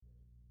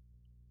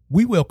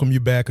We welcome you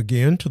back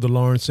again to the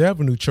Lawrence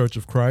Avenue Church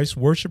of Christ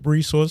Worship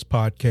Resource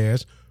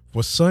Podcast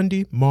for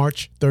Sunday,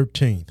 March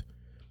 13th.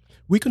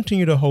 We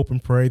continue to hope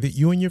and pray that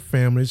you and your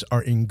families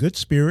are in good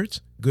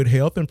spirits, good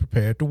health, and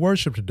prepared to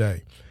worship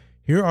today.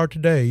 Here are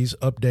today's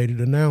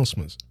updated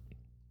announcements.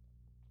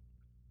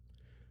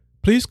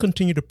 Please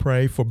continue to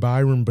pray for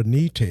Byron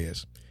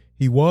Benitez.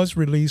 He was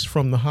released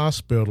from the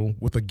hospital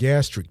with a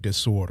gastric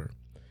disorder.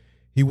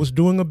 He was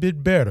doing a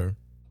bit better,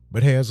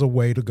 but has a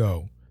way to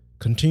go.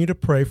 Continue to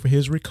pray for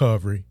his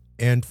recovery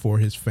and for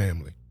his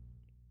family.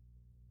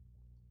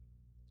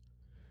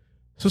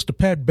 Sister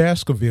Pat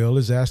Baskerville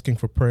is asking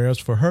for prayers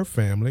for her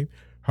family.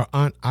 Her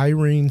Aunt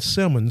Irene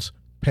Simmons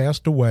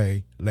passed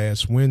away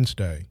last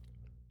Wednesday.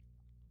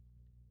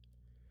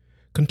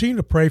 Continue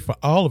to pray for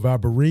all of our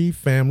bereaved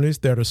families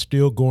that are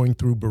still going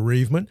through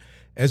bereavement,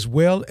 as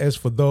well as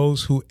for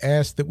those who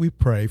ask that we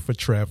pray for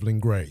traveling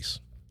grace.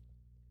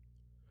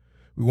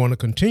 We want to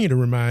continue to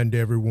remind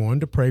everyone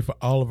to pray for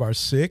all of our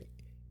sick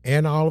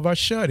and all of our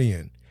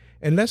shut-in.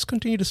 And let's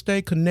continue to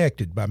stay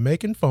connected by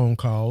making phone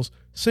calls,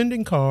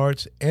 sending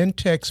cards, and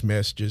text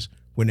messages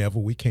whenever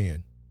we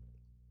can.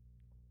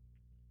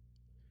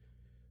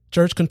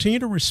 Church, continue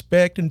to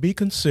respect and be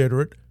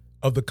considerate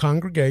of the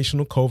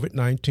congregational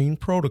COVID-19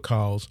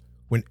 protocols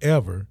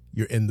whenever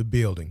you're in the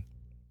building.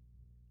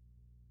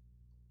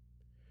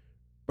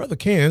 Brother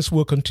Kance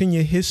will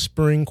continue his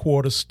spring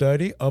quarter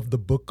study of the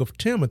book of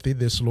Timothy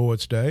this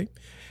Lord's Day.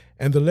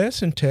 And the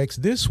lesson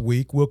text this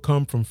week will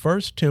come from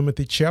 1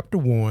 Timothy chapter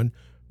 1,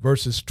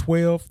 verses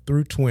 12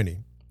 through 20.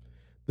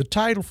 The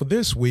title for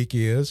this week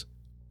is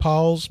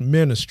Paul's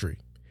Ministry.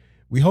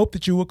 We hope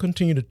that you will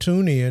continue to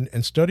tune in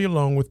and study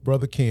along with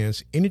Brother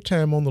Kance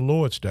anytime on the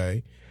Lord's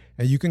Day,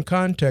 and you can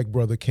contact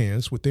Brother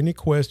Kance with any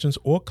questions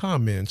or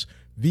comments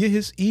via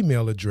his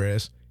email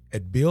address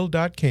at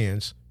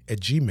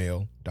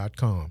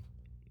bill.kance@gmail.com.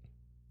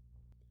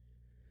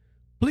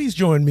 Please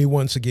join me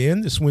once again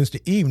this Wednesday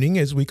evening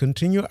as we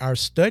continue our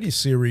study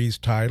series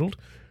titled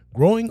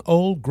Growing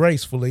Old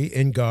Gracefully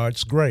in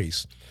God's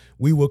Grace.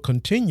 We will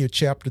continue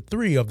chapter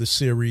 3 of the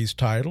series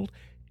titled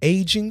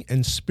Aging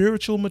and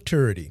Spiritual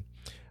Maturity.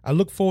 I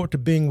look forward to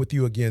being with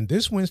you again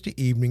this Wednesday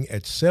evening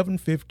at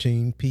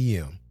 7:15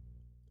 p.m.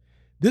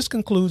 This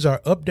concludes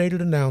our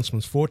updated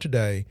announcements for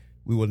today.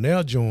 We will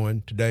now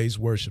join today's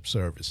worship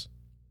service.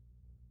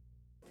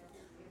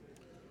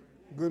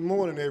 Good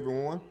morning,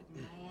 everyone.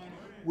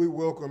 We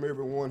welcome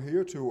everyone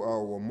here to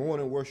our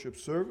morning worship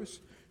service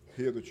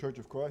here at the Church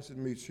of Christ. It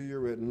meets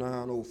here at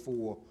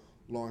 904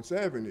 Lawrence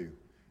Avenue.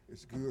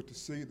 It's good to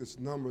see this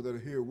number that are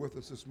here with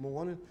us this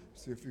morning.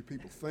 See a few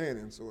people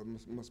fanning, so it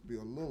must be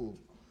a little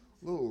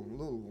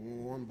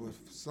warm, but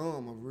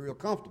some are real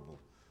comfortable.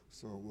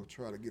 So we'll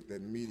try to get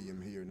that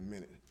medium here in a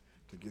minute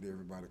to get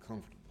everybody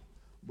comfortable.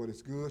 But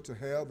it's good to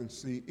have and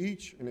see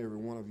each and every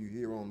one of you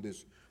here on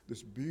this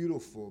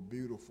beautiful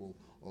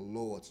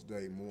Lord's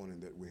Day morning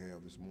that we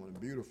have this morning.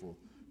 Beautiful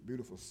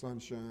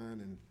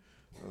sunshine, and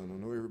I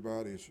know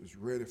everybody is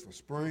ready for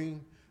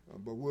spring,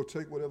 but we'll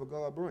take whatever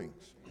God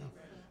brings.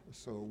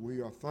 So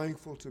we are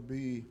thankful to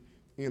be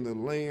in the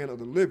land of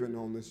the living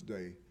on this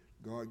day.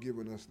 God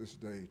giving us this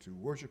day to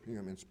worship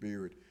Him in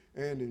spirit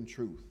and in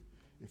truth.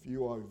 If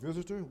you are a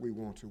visitor, we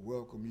want to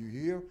welcome you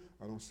here.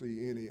 I don't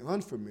see any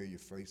unfamiliar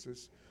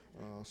faces.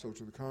 So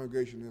to the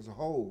congregation as a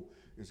whole,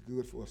 it's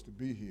good for us to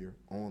be here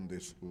on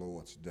this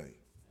Lord's Day.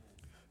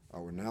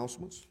 Our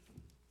announcements,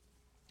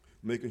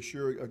 making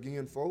sure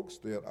again, folks,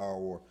 that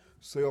our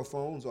cell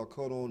phones are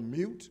cut on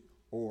mute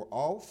or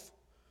off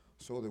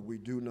so that we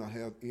do not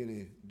have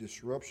any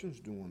disruptions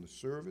during the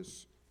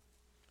service.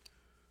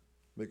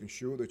 Making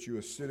sure that you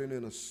are sitting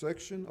in a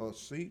section or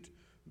seat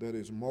that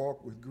is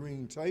marked with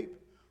green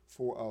tape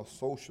for our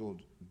social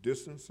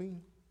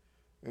distancing,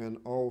 and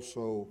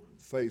also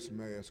face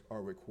masks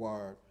are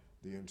required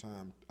the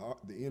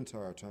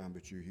entire time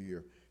that you're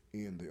here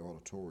in the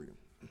auditorium.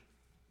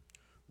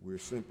 We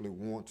simply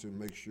want to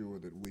make sure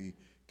that we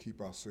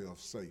keep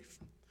ourselves safe.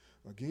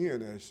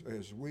 Again,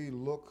 as we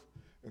look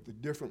at the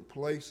different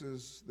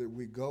places that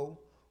we go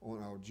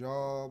on our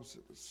jobs,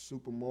 at the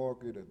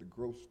supermarket, at the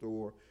grocery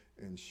store,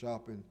 and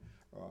shopping,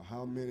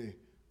 how many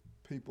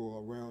people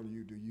around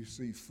you do you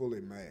see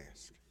fully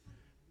masked?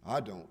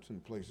 I don't in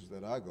places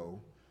that I go,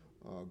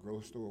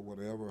 grocery store,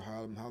 whatever.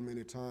 How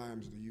many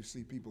times do you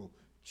see people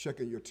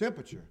checking your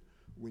temperature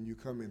when you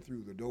come in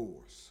through the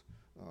doors?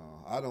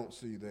 I don't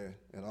see that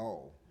at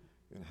all.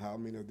 And how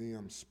many of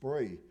them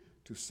spray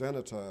to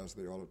sanitize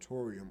the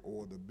auditorium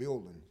or the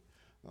building?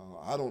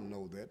 I don't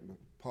know that,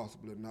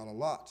 possibly not a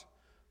lot,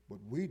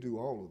 but we do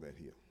all of that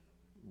here.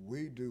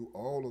 We do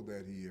all of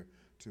that here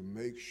to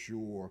make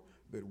sure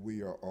that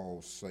we are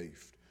all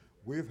safe.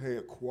 We've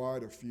had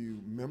quite a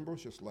few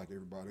members, just like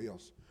everybody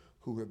else,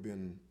 who have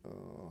been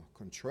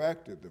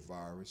contracted the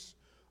virus,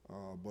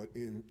 but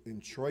in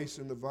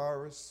tracing the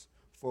virus,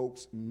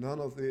 folks,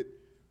 none of it,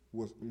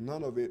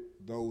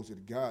 those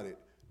that got it,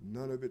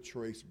 none of it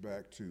traced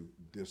back to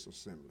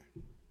disassembly.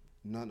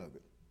 None of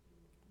it.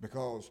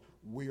 because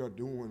we are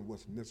doing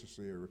what's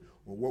necessary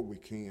or what we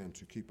can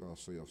to keep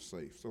ourselves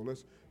safe. So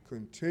let's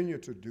continue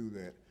to do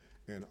that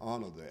and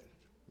honor that,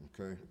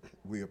 okay?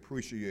 We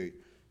appreciate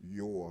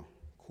your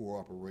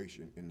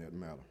cooperation in that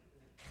matter.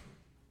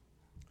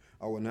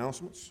 Our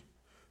announcements,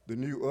 the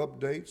new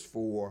updates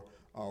for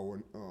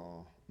our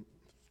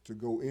to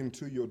go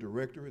into your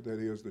directory, that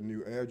is the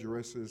new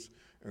addresses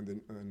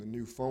and the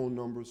new phone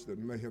numbers that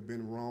may have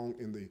been wrong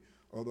in the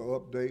other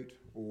update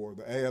or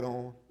the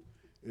add-on.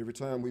 Every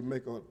time we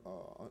make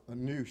a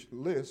new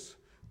list,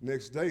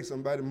 next day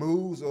somebody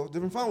moves a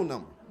different phone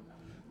number,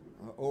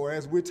 or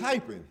as we're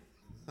typing.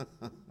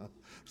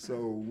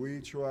 So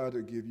we try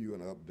to give you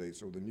an update.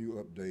 So the new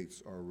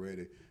updates are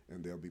ready,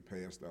 and they'll be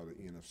passed out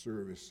in a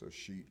service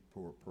sheet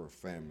per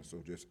family.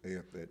 So just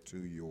add that to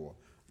your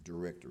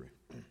directory.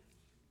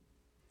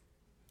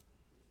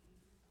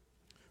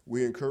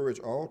 We encourage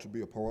all to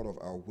be a part of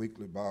our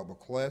weekly Bible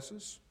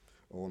classes.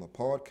 On a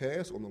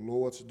podcast on the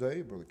Lord's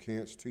Day, Brother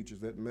Kantz teaches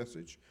that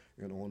message.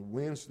 And on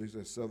Wednesdays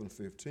at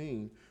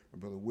 7:15,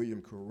 Brother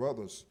William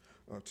Carruthers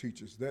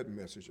teaches that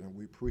message. And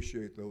we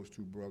appreciate those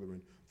two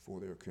brethren for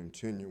their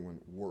continuing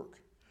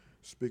work.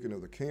 Speaking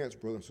of the Kantz,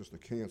 Brother and Sister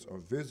Kantz are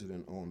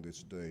visiting on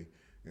this day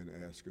and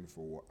asking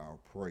for our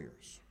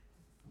prayers.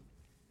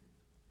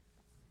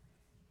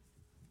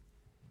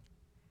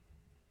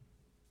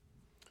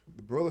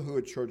 The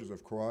Brotherhood Churches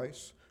of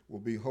Christ will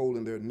be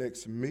holding their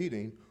next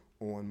meeting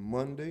on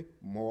Monday,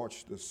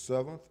 March the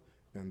 7th,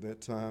 and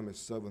that time is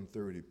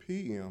 7:30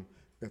 p.m.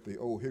 at the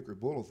Old Hickory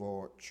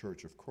Boulevard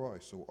Church of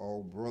Christ. So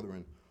all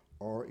brethren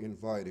are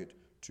invited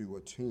to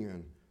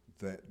attend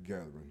that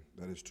gathering.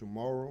 That is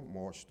tomorrow,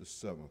 March the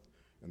 7th,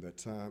 and that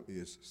time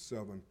is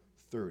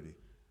 7:30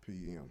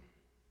 p.m.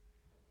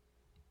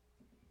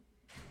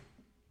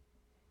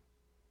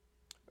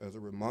 As a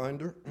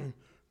reminder,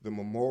 the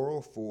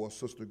memorial for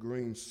Sister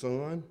Green's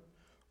son,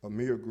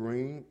 Amir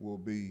Green, will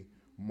be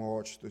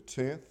March the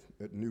 10th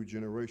at New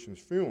Generations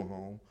Funeral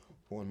Home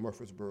on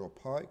Murfreesboro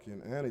Pike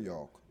in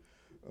Antioch.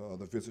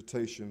 The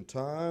visitation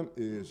time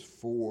is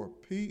 4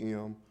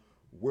 p.m.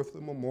 with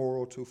the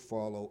memorial to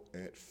follow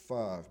at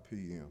 5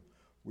 p.m.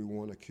 We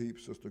want to keep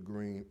Sister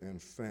Green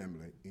and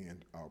family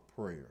in our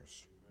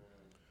prayers.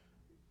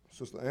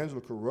 Sister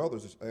Angela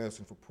Carruthers is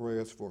asking for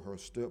prayers for her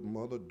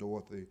stepmother,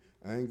 Dorothy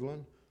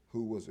Anglin,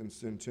 who was in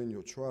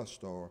Centennial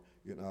TriStar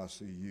in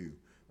ICU.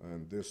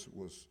 And this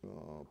was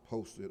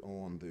posted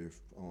on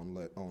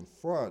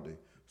Friday,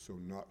 so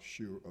not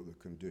sure of the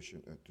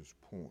condition at this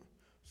point.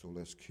 So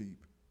let's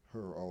keep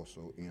her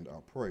also in our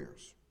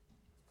prayers.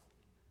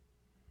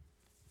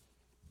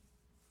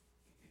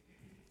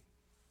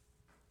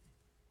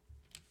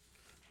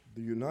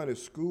 The United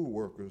School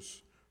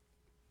Workers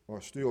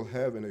are still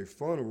having a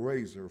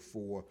fundraiser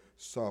for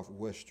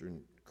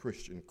Southwestern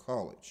Christian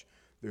College.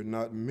 They're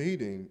not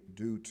meeting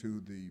due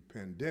to the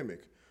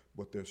pandemic,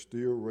 but they're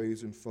still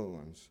raising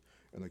funds.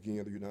 And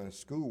again, the United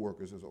School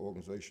Workers is an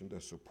organization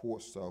that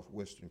supports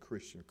Southwestern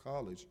Christian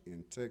College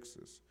in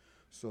Texas.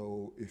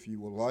 So if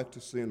you would like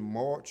to send,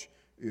 March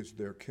is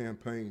their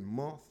campaign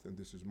month, and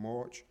this is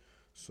March,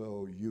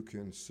 so you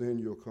can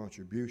send your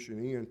contribution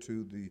in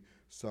to the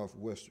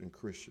Southwestern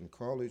Christian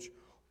College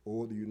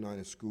or the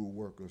United School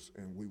Workers,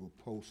 and we will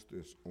post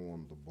this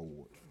on the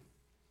board.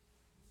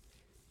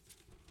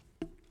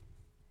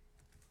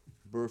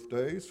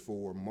 Birthdays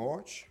for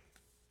March.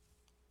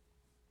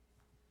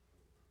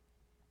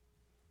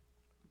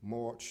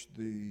 March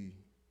the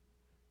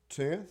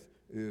 10th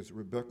is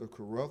Rebecca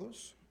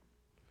Carruthers,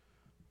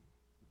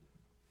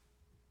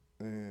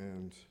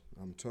 and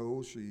I'm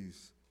told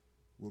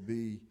will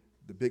be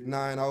the big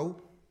 9-0.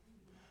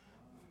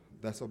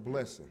 That's a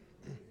blessing.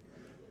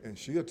 And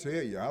she'll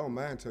tell you, I don't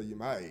mind telling you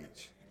my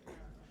age.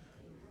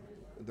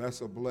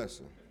 That's a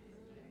blessing.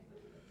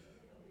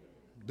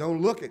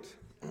 Don't look it.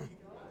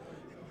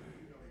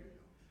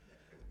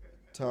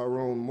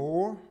 Tyrone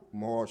Moore,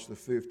 March the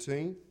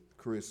 15th.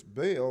 Chris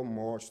Bell,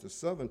 March the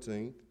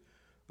 17th.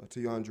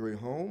 Tiandre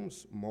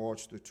Holmes,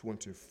 March the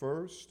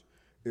 21st.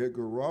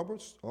 Edgar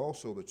Roberts,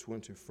 also the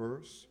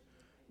 21st.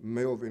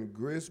 Melvin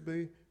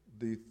Grisby,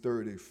 the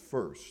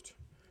 31st.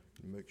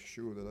 Make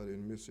sure that I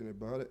didn't miss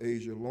anybody.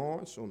 Asia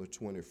Lawrence on the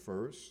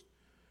 21st.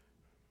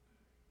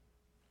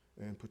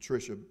 And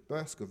Patricia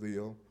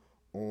Baskerville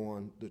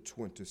on the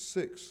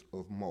 26th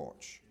of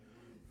March.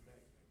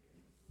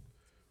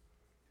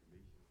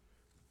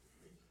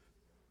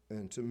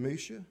 And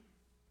Tamisha,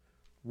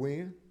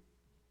 when?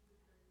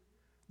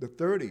 The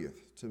 30th.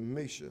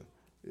 Tamisha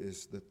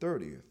is the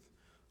 30th.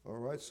 All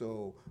right,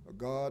 so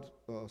God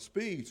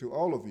speed to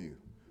all of you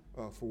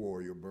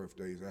for your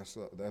birthdays.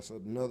 That's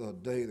another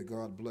day that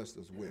God blessed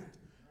us with,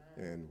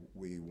 and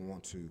we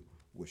want to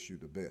wish you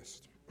the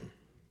best.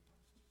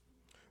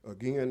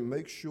 Again,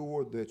 make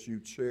sure that you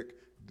check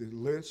the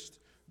list.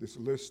 This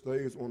list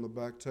stays on the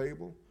back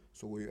table,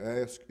 so we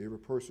ask every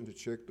person to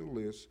check the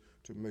list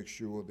to make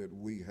sure that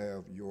we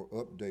have your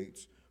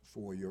updates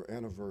for your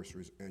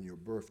anniversaries and your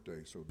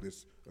birthday. So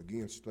this,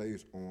 again,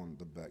 stays on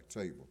the back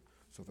table.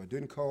 So if I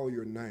didn't call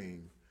your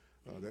name,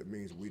 That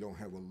means we don't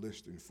have a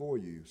listing for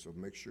you, so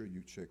make sure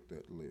you check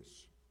that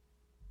list.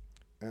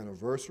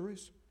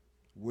 Anniversaries: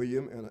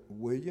 William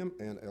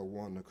and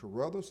Elwanda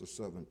Carruthers, the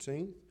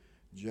 17th,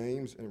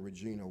 James and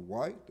Regina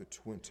White, the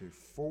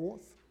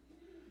 24th,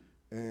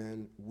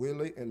 and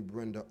Willie and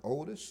Brenda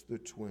Otis, the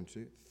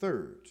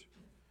 23rd.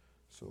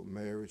 So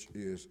marriage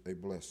is a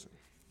blessing.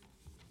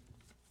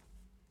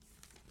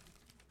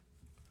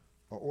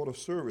 Our order of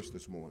service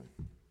this morning: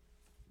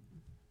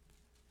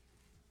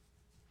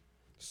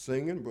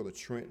 singing, Brother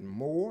Trenton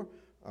Moore.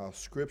 Our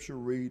scripture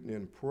reading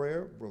and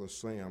prayer, Brother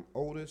Sam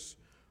Otis.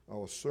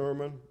 Our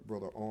sermon,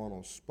 Brother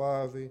Arnold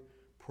Spivey.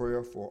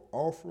 Prayer for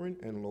offering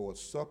and Lord's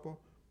Supper,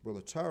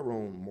 Brother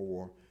Tyrone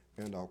Moore.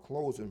 And our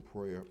closing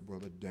prayer,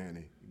 Brother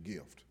Danny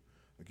Gift.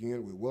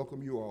 Again, we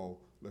welcome you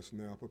all. Let's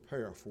now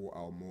prepare for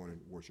our morning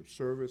worship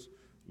service.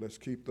 Let's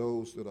keep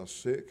those that are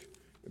sick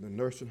in the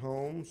nursing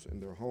homes, in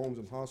their homes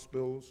and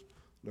hospitals.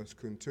 Let's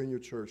continue,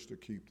 church, to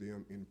keep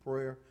them in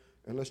prayer.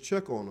 And let's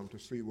check on them to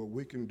see what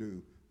we can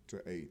do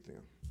to aid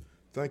them.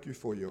 Thank you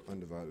for your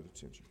undivided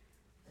attention.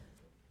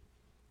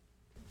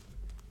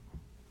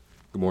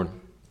 Good morning.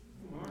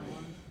 Good morning.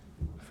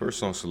 First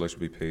song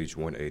selection will be page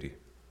 180.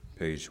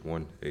 Page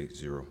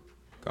 180.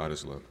 God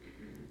is love.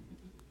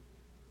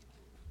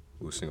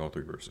 We'll sing all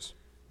three verses.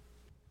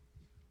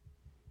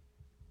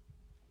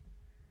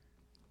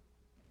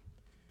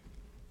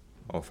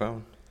 All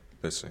found?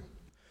 Let's sing.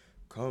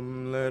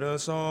 Come, let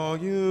us all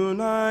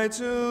unite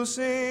to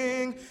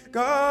sing.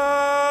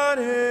 God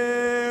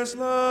is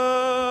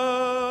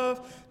love.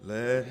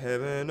 Let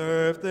heaven and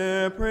earth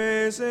their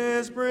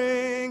praises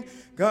bring.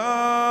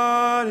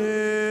 God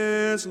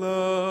is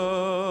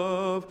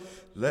love.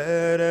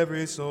 Let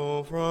every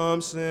soul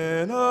from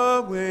sin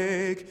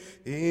awake,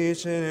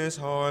 each in his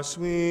heart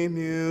sweet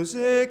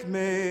music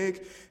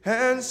make,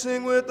 and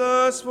sing with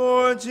us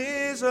for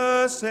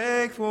Jesus'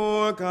 sake,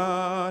 for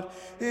God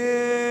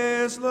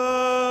is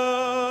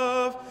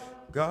love.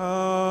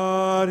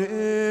 God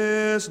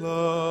is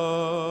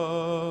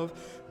love.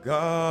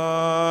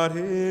 God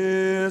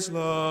is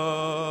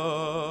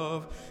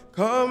love.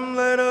 Come,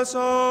 let us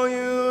all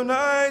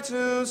unite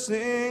to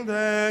sing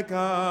that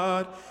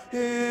God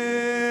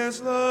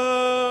is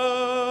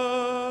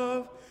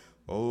love.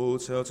 Oh,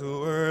 tell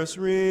to earth's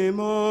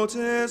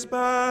remotest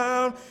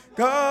bound,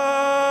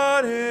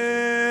 God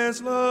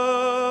is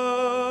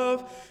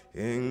love.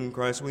 In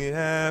Christ we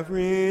have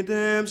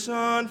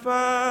redemption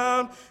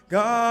found,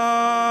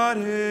 God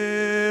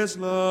is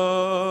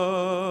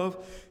love.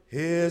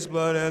 His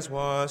blood has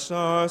washed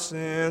our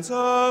sins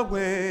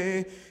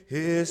away,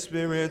 His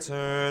Spirit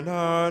turned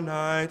our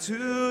night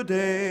to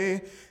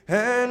day,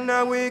 and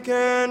now we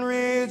can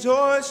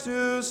rejoice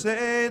to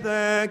say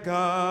that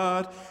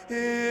God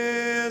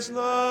is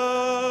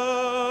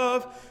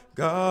love.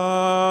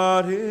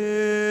 God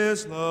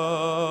is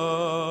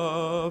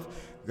love.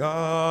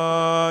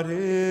 God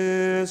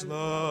is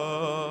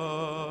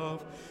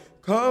love.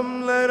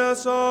 Come, let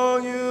us all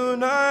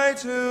unite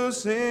to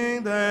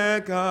sing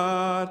that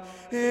God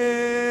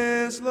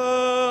is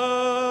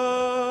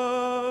love.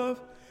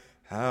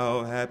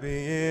 How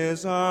happy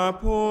is our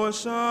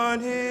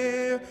portion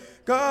here.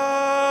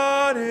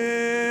 God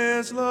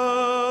is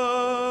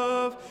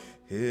love.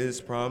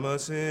 His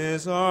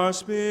promises our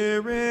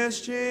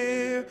spirits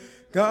cheer.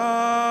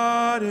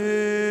 God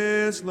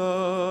is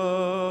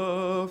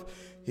love.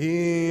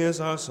 He is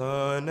our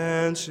sun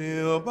and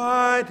shield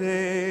by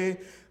day,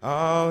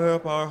 our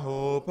help, our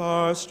hope,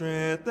 our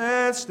strength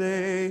and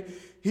stay.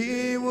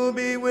 He will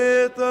be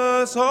with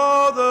us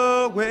all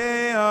the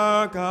way.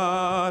 Our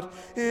God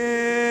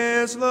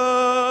is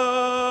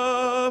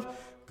love.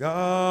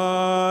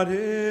 God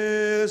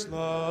is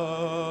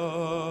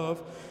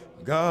love.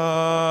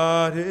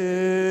 God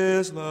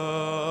is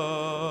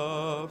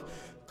love.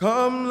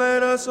 Come,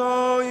 let us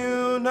all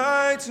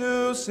unite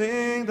to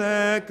sing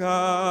that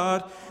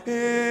God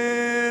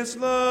is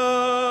love.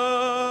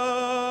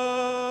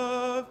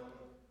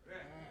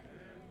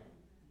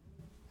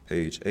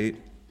 Page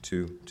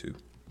 822.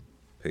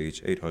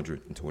 Page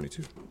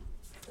 822.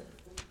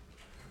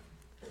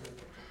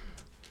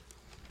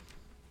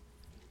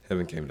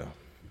 Heaven came down.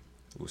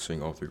 We'll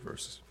sing all three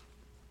verses.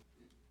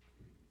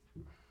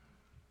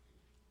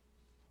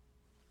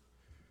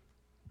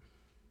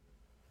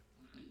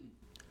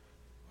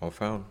 All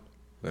found?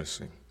 Let us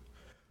sing.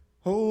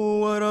 Oh,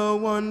 what a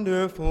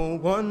wonderful,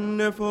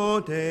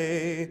 wonderful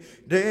day,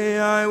 day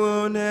I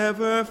will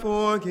never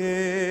forget.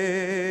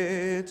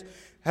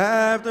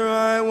 After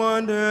I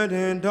wandered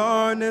in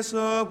darkness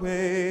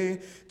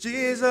away,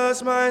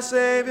 Jesus my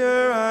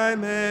Savior I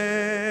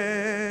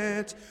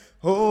met.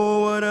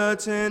 Oh, what a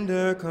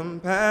tender,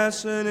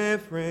 compassionate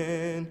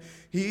friend,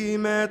 He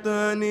met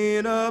the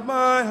need of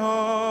my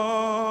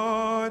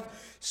heart.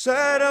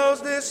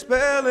 Shadows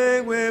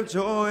dispelling, with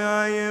joy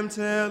I am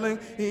telling,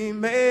 He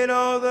made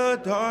all the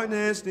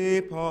darkness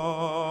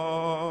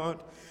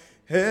depart.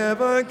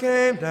 Heaven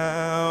came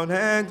down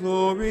and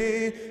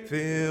glory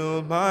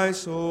filled my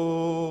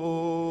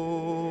soul.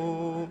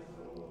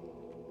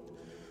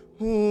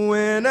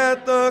 When When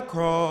at the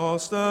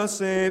cross the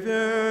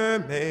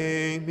Savior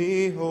made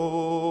me whole,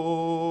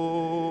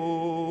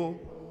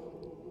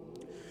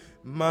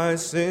 my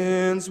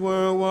sins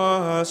were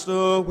washed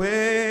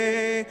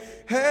away,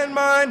 and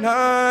my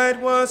night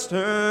was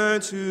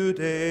turned to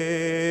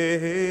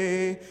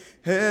day.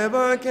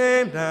 Heaven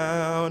came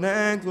down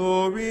and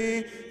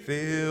glory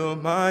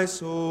filled my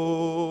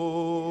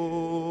soul.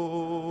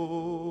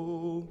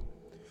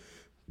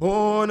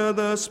 Born of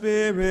the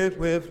Spirit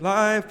with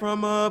life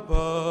from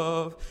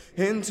above,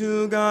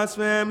 into God's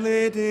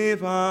family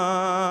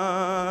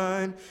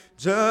divine,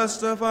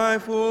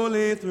 justified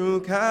fully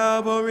through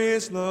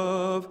Calvary's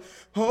love.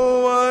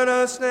 Oh, what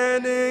a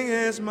standing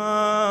is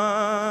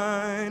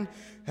mine!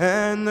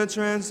 And the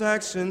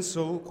transaction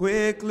so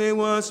quickly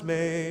was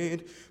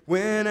made,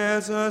 when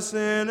as a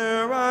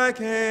sinner I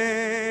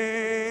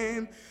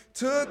came.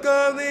 Took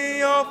of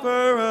the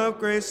offer of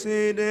grace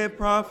he did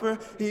proffer,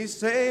 he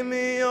saved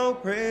me, oh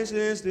praise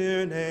his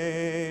dear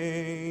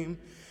name.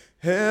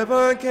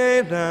 Heaven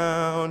came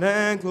down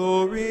and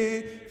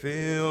glory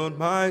filled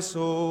my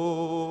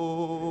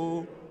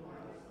soul.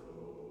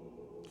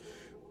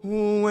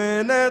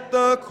 When at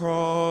the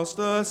cross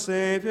the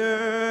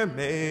Savior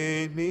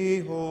made me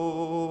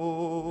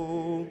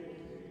whole,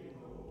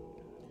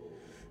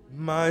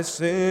 my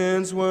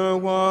sins were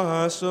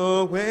washed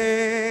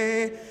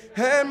away,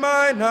 and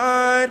my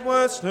night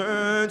was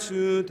turned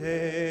to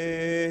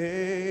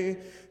day.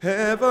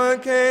 Heaven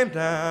came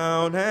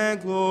down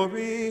and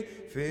glory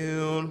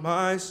filled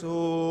my soul.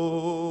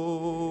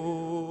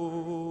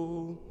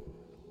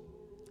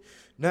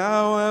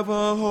 Now I have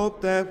a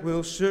hope that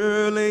will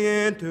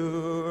surely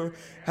endure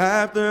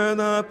after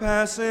the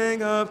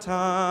passing of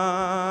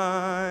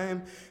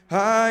time.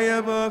 I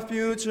have a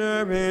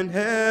future in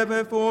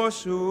heaven for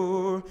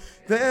sure,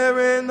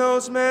 there in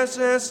those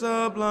mansions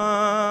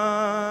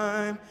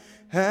sublime.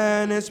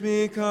 And it's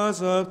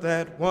because of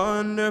that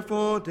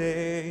wonderful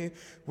day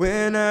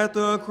when at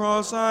the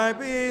cross I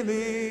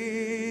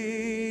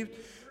believed.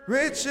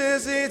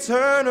 Riches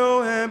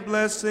eternal and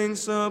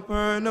blessings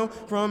supernal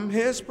from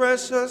his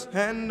precious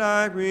hand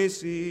I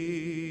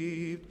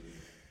received.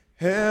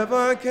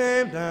 Heaven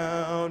came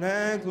down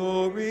and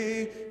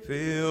glory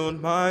filled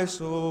my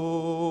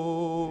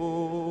soul.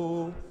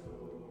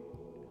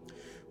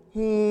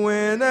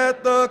 When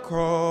at the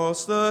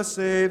cross the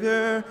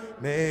Savior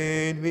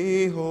made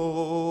me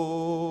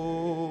whole,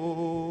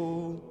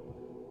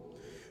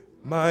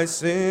 my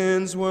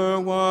sins were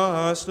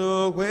washed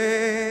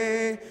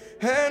away,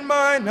 and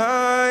my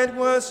night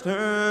was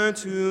turned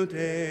to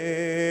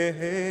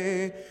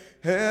day.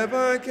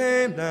 Heaven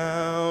came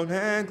down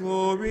and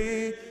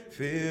glory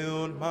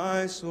filled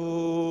my soul.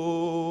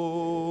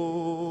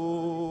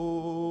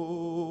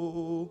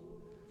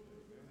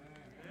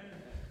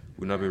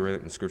 We'll now be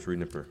reading the scripture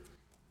reading and prayer.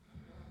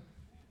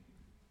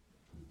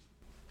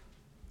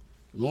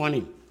 Good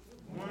morning.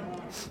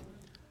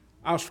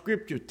 Our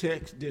scripture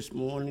text this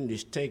morning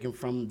is taken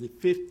from the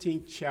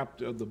 15th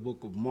chapter of the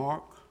book of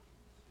Mark,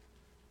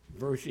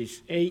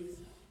 verses 8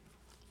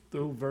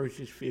 through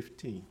verses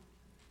 15.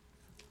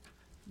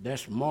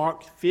 That's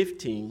Mark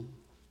 15,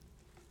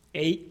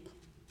 8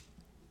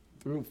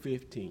 through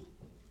 15.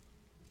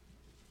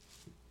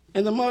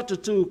 And the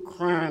multitude,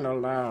 crying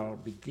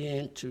aloud,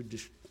 began to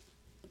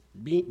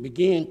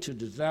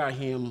desire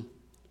him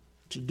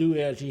to do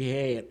as he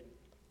had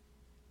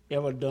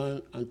ever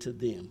done unto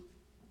them.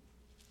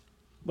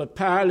 But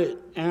Pilate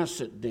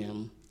answered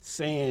them,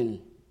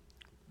 saying,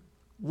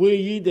 Will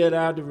ye that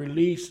I do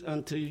release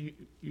unto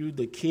you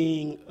the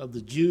King of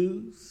the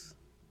Jews?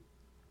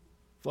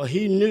 For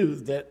he knew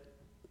that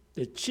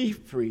the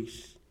chief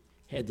priests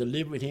had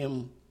delivered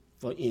him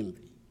for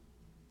envy.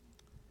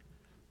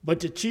 But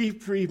the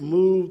chief priest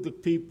moved the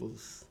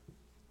peoples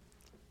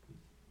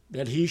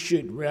that he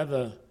should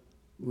rather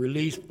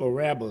release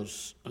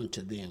Barabbas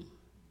unto them.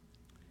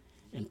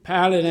 And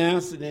Pilate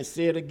answered and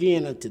said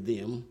again unto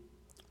them,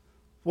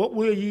 What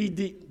will ye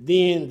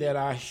then that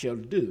I shall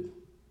do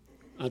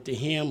unto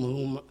him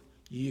whom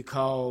ye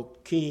call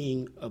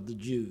King of the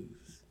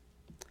Jews?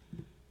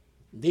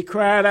 They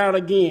cried out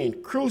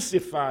again,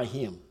 Crucify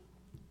him.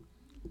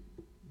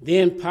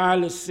 Then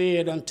Pilate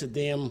said unto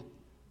them,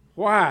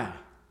 Why?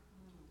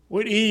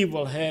 What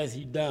evil has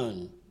he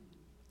done?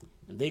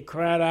 And they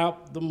cried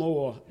out the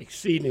more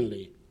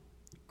exceedingly,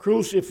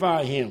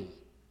 Crucify him.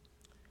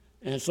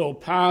 And so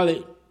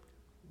Pilate,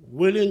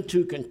 willing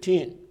to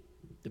content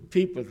the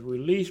people,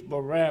 released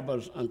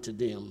Barabbas unto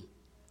them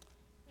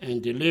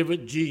and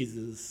delivered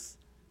Jesus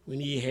when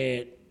he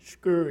had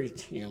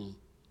scourged him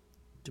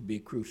to be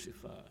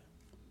crucified.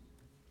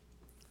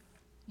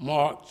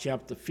 Mark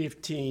chapter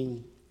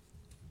 15,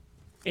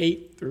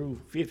 8 through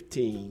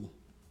 15.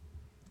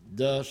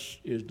 Thus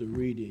is the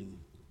reading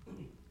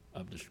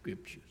of the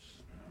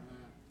scriptures.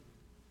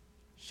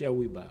 Shall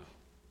we bow?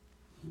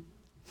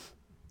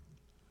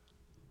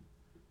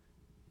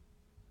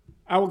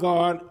 Our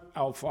God,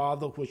 our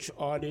Father, which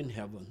art in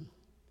heaven,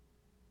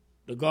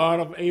 the God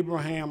of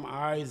Abraham,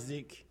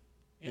 Isaac,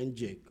 and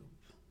Jacob,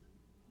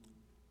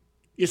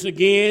 It's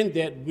again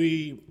that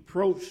we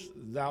approach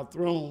thy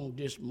throne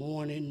this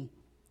morning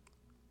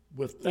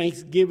with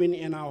thanksgiving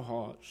in our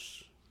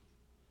hearts.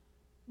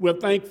 We're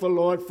thankful,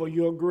 Lord, for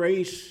your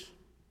grace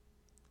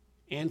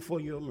and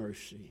for your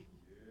mercy.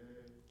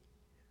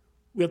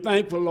 We're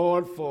thankful,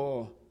 Lord,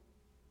 for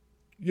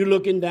you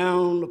looking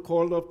down the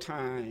course of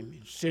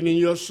time, sending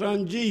your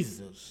son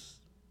Jesus,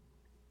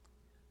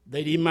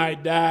 that he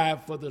might die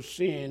for the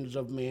sins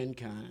of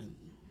mankind.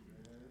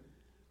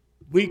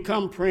 We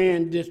come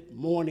praying this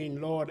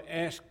morning, Lord,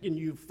 asking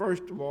you,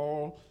 first of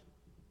all,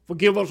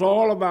 forgive us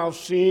all of our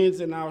sins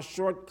and our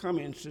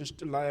shortcomings since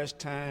the last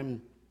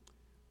time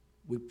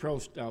we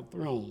approached our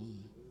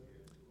throne.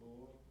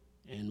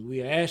 And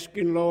we're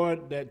asking,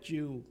 Lord, that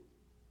you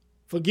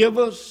forgive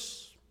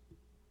us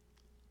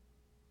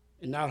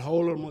and not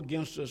hold them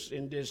against us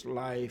in this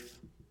life,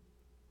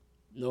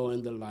 nor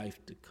in the life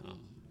to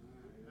come.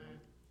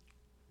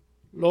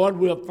 Lord,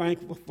 we're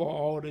thankful for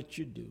all that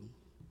you do.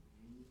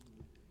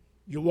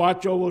 You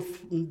watch over us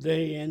from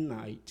day and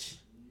night.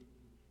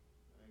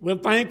 We're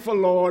thankful,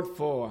 Lord,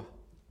 for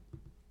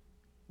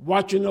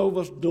watching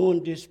over us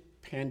during this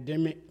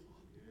pandemic.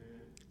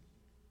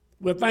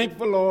 We're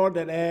thankful, Lord,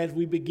 that as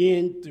we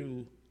begin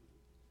to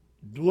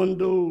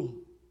dwindle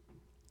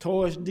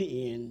towards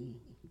the end,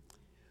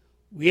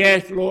 we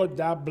ask, Lord,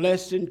 thy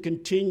blessing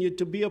continue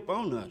to be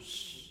upon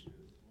us,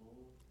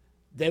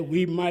 that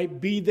we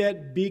might be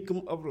that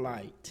beacon of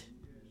light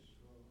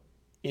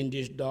in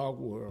this dark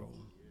world,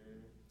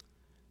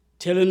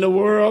 telling the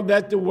world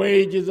that the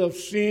wages of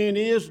sin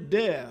is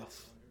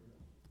death,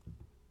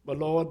 but,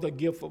 Lord, the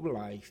gift of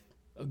life,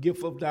 a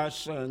gift of thy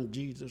Son,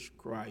 Jesus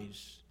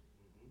Christ,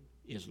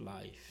 is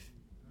life.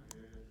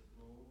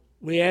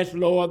 We ask,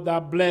 Lord,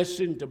 thy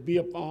blessing to be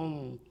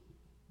upon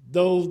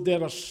those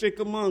that are sick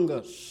among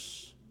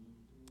us.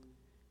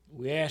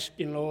 We're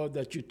asking, Lord,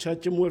 that you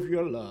touch them with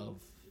your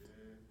love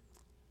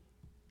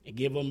and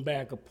give them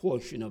back a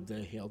portion of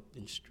their health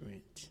and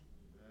strength.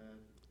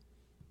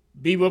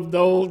 Be with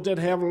those that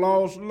have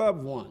lost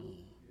loved ones.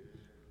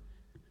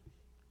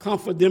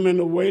 Comfort them in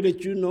the way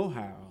that you know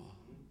how,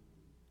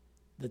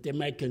 that they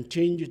may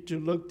continue to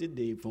look to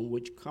thee, from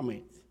which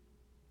cometh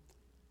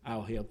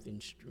our health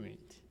and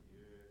strength.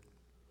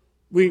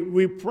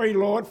 We pray,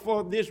 Lord,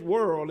 for this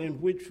world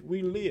in which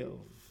we live,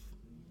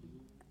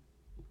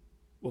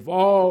 with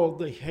all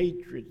the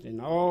hatred and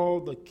all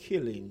the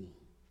killing,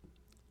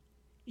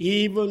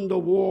 even the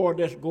war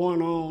that's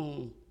going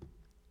on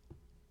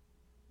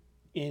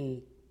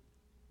in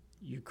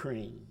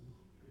Ukraine.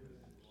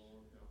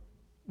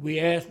 We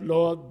ask,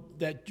 Lord,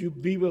 that you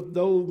be with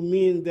those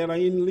men that are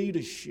in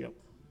leadership,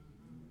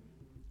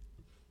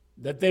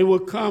 that they will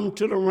come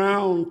to the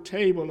round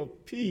table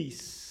of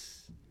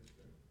peace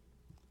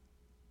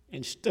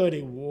and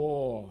study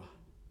war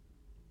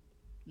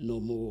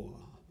no more.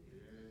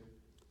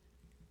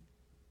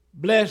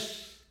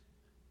 Bless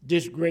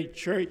this great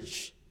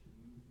church.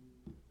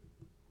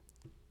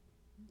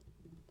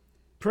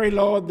 Pray,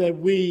 Lord, that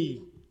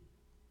we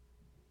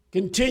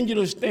continue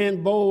to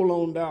stand bold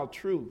on thy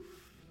truth.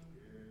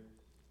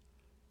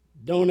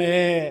 Don't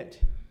add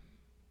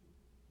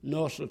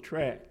nor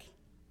subtract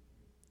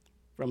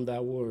from thy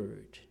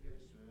word.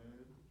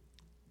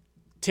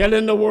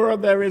 Telling the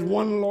world there is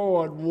one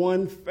Lord,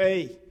 one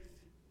faith,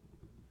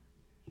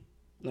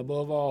 and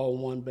above all,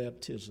 one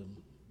baptism.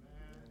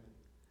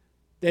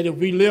 That if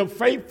we live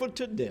faithful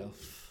to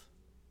death,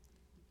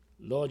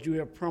 Lord, you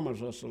have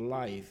promised us a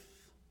life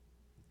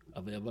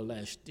of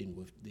everlasting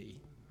with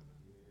thee.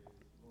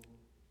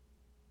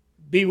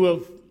 Be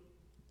with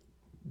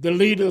the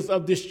leaders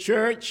of this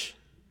church.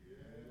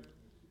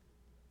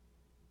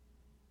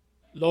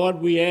 Lord,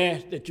 we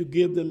ask that you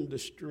give them the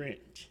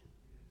strength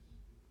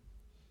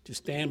to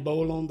stand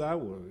bold on thy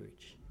word.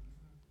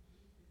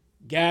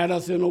 Guide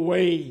us in a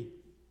way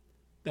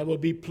that will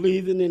be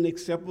pleasing and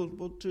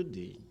acceptable to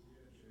thee,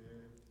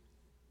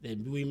 that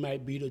we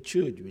might be the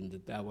children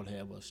that thou would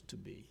have us to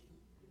be.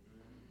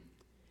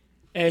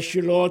 Ask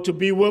you, Lord, to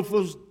be with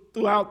us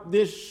throughout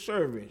this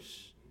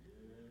service.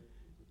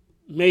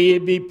 May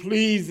it be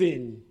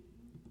pleasing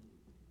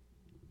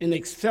and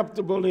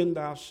acceptable in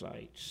thy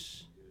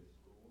sights.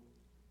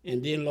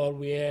 And then, Lord,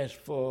 we ask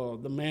for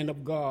the man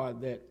of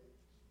God that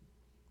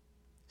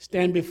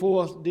stand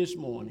before us this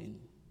morning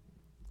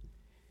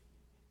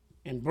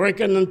and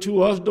breaking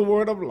unto us the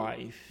word of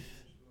life.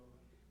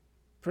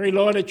 Pray,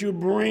 Lord, that you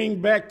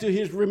bring back to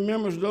his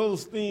remembrance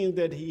those things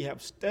that he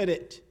have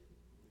studied,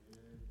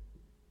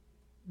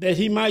 that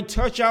he might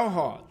touch our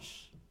hearts,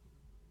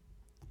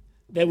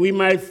 that we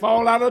might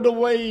fall out of the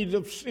ways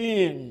of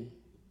sin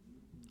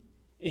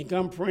and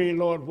come praying,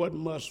 Lord, what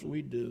must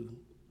we do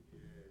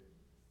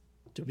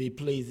to be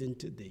pleasing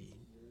to thee?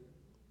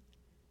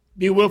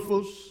 Be with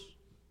us.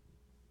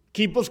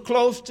 Keep us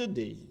close to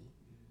thee.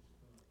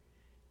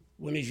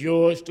 When it's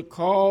yours to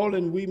call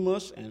and we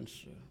must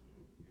answer.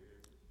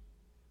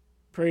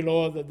 Pray,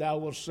 Lord, that thou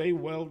wilt say,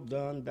 well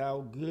done, thou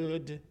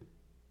good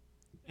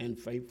and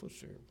faithful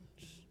servants.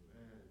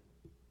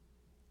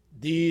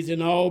 These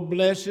and all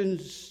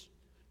blessings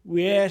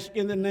we ask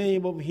in the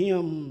name of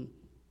him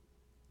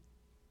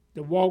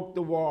to walk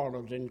the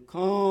waters and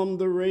calm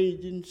the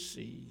raging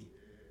sea,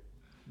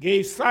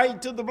 gave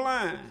sight to the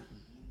blind,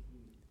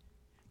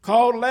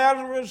 called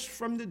Lazarus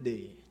from the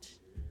dead.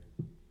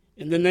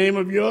 In the name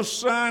of your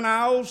Son,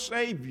 our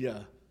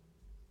Savior,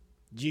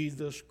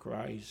 Jesus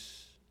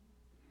Christ.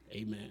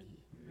 Amen.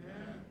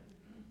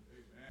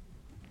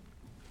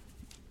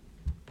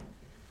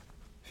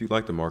 If you'd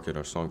like to mark it,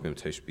 our song of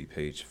invitation will be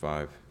page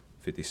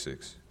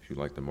 556. If you'd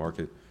like to mark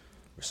it,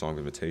 our song of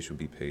invitation will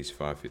be page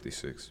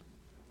 556.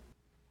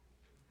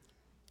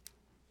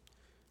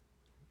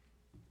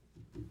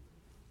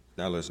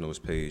 Now let us know it's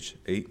page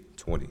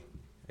 820,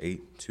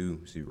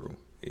 820,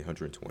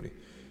 820.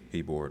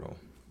 He bore it all.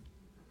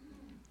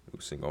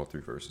 We'll sing all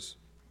three verses.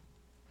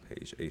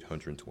 Page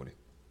 820.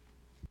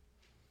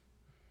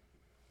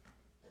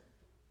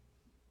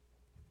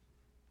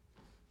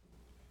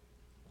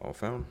 All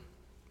found?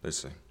 Let's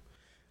sing.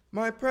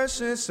 My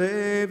precious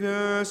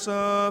Savior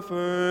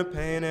suffered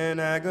pain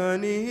and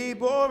agony, he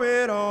bore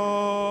it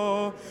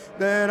all,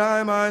 that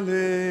I might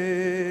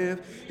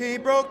live. He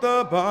broke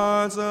the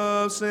bonds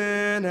of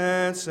sin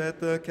and set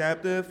the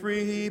captive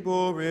free, he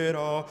bore it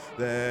all,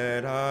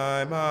 that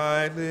I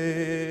might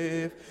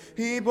live.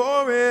 He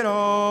bore it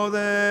all,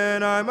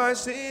 that I might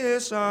see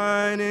his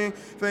shining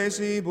face,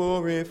 he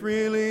bore it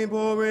freely,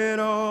 bore it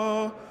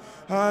all.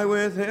 I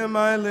with him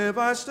I live,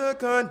 I stood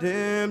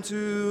condemned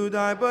to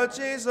die, but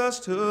Jesus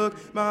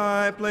took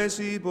my place,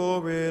 he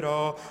bore it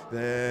all,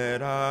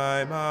 that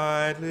I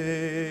might live.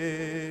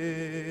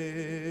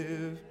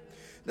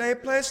 They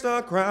placed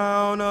a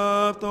crown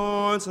of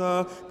thorns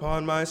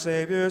upon my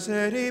Savior's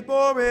head, he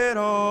bore it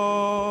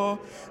all,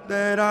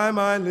 that I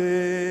might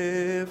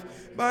live.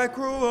 By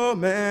cruel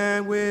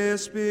man with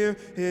spear,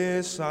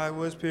 his side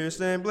was pierced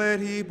and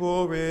bled, he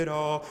bore it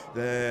all,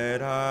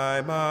 that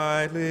I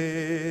might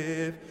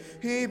live.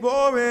 He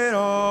bore it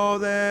all,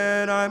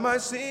 that I might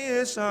see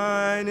his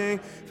shining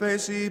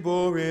face, he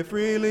bore it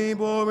freely,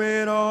 bore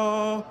it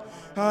all.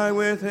 I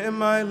with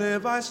him I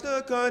live, I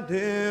stood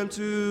condemned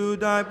to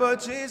die,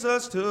 but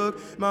Jesus took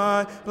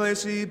my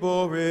place, he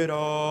bore it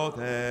all,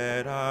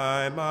 that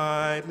I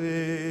might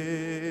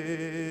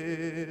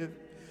live.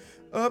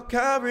 Up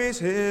Calvary's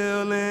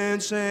hill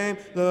in shame,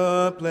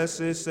 the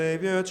blessed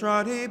Savior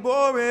trod, he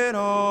bore it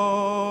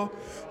all,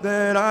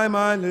 that I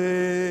might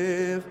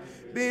live.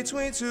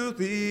 Between two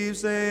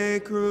thieves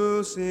they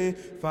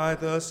crucified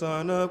the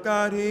Son of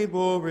God, he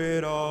bore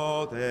it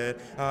all, that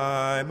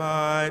I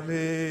might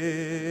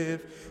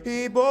live.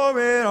 He bore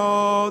it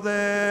all,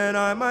 that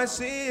I might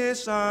see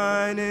his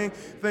shining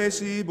face,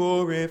 he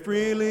bore it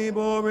freely,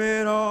 bore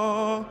it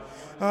all.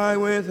 I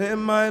with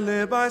him I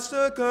live, I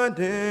stood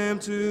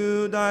condemned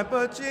to die,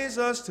 but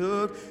Jesus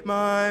took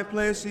my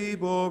place, he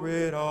bore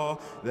it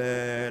all,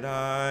 that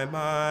I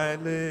might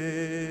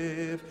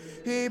live.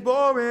 He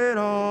bore it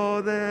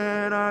all,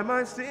 that I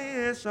might see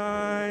his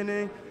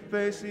shining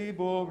face, he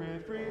bore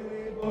it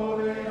freely,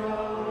 bore it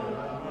all.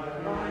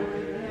 I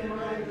with him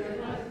I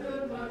live, I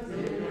stood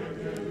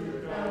condemned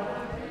to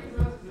die,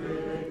 Jesus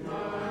took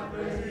my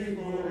place, he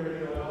bore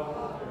it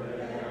all,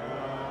 that I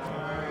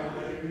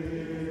might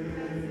live.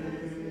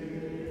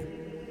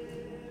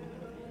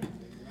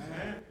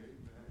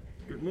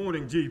 Good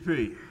morning,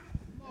 GP.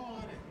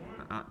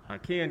 I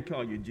can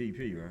call you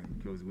GP, right?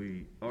 Because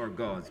we are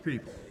God's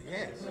people.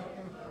 Yes.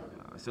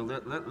 So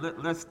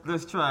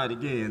let's try it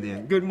again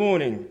then. Good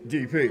morning,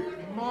 GP.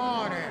 Good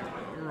morning.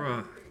 All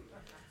right.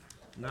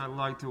 And I'd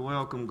like to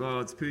welcome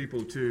God's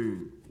people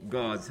to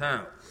God's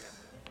house.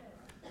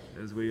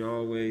 As we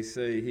always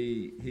say,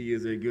 He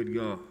is a good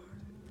God.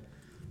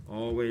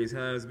 Always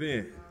has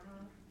been,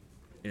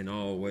 and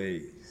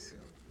always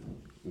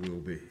will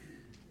be.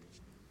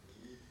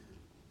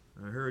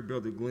 I heard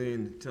Brother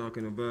Glenn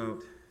talking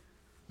about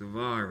the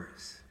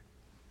virus.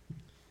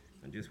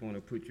 I just want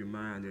to put your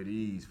mind at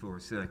ease for a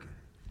second.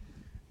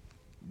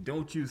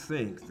 Don't you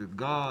think the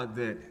God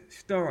that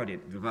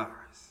started the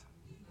virus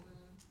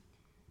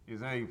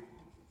is able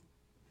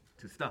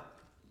to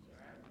stop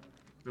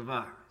the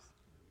virus?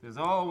 There's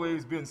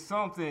always been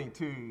something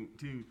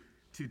to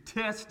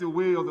test the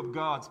will of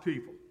God's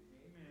people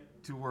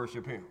to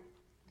worship him.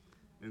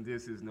 And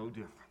this is no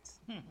difference.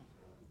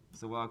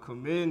 So I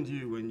commend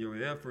you in your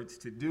efforts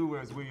to do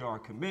as we are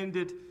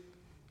commended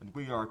and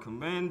we are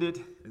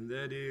commanded, and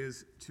that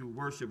is to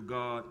worship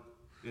God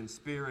in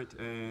spirit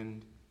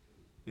and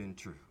in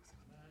truth.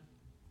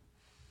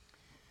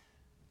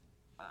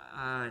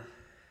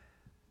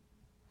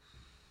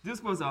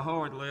 This was a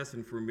hard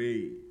lesson for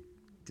me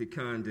to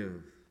kind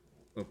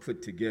of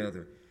put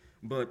together,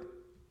 but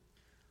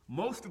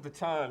most of the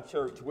time,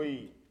 church,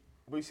 we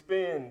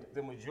spend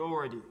the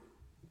majority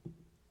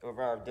of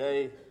our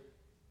day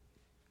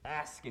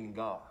asking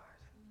God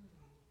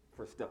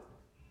for stuff.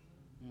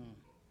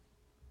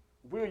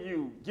 Will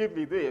you give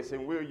me this,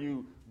 and will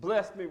you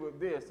bless me with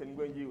this, and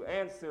will you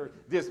answer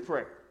this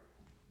prayer?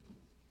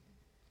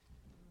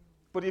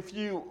 But if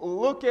you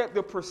look at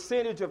the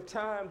percentage of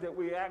time that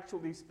we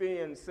actually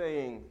spend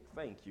saying,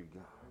 thank you,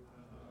 God,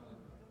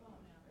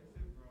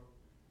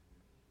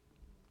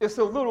 it's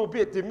a little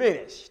bit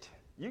diminished,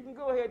 You can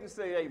go ahead and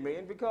say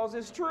amen because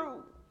it's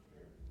true.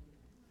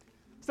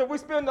 So we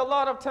spend a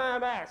lot of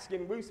time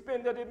asking. We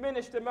spend a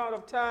diminished amount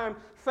of time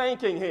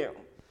thanking him.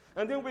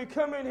 And then we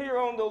come in here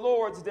on the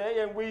Lord's Day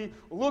and we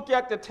look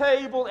at the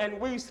table and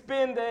we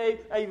spend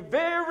a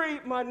very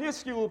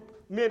minuscule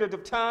minute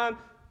of time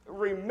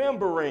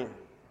remembering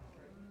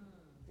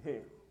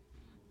him.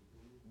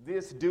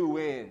 This do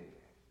in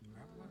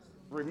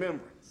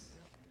remembrance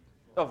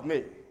of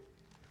me.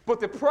 But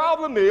the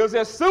problem is,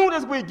 as soon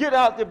as we get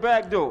out the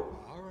back door,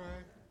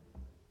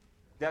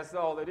 that's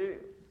all it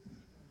is.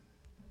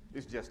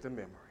 It's just a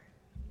memory.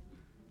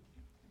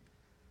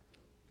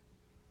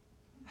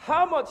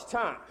 How much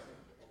time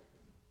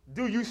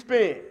do you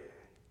spend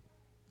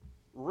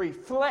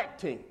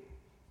reflecting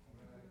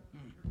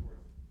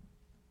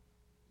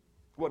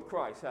what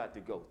Christ had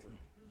to go through?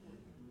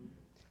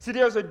 See,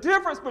 there's a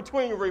difference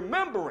between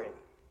remembering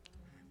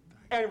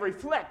and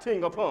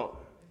reflecting upon.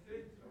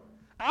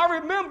 I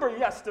remember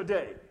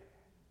yesterday,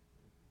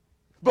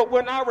 but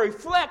when I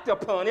reflect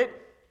upon it,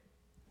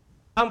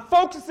 I'm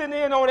focusing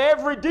in on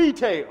every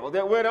detail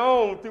that went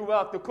on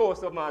throughout the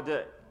course of my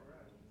day.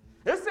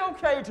 It's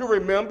okay to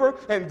remember,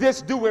 and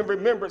this do in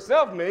remembrance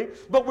of me,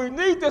 but we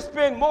need to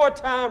spend more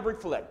time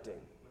reflecting.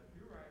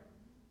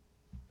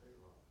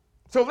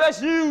 So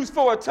let's use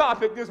for a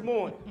topic this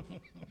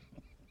morning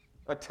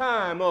a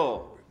time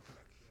of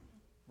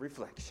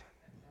reflection.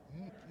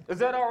 Is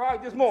that all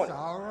right this morning?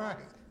 It's all right.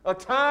 A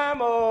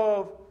time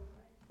of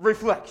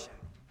reflection.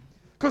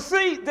 Because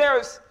see,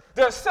 there's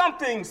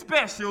something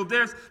special,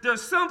 there's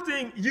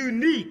something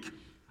unique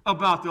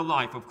about the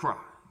life of Christ.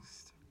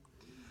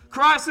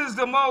 Christ is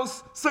the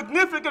most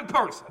significant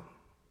person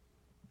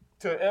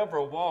to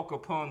ever walk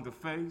upon the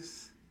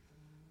face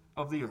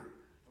of the earth.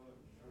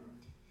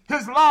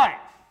 His life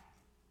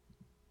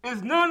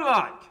is none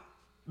like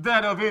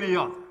that of any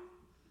other.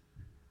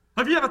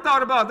 Have you ever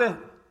thought about that?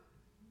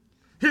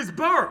 His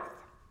birth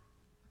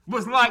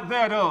was like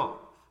that of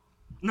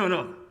none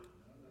other.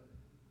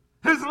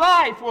 His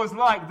life was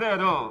like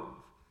that of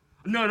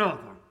none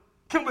other.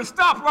 Can we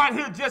stop right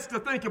here just to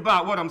think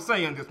about what I'm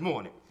saying this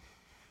morning?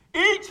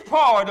 Each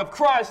part of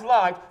Christ's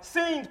life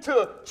seems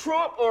to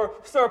trump or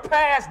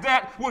surpass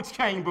that which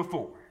came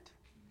before it.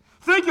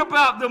 Think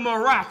about the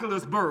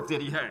miraculous birth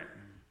that he had.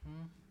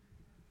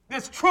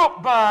 It's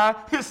trumped by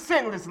his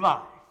sinless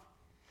life.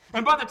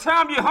 And by the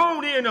time you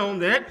hone in on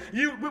that,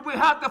 we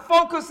have to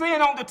focus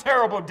in on the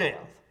terrible death.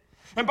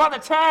 And by the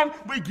time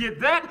we get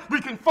that,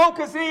 we can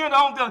focus in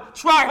on the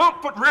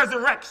triumphant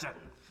resurrection.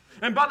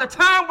 And by the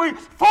time we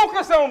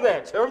focus on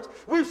that, church,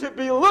 we should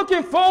be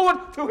looking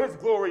forward to his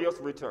glorious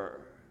return.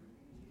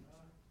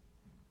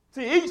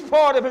 See, each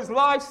part of his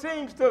life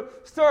seems to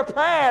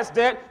surpass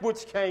that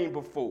which came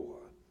before.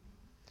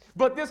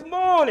 But this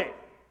morning,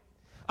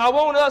 I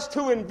want us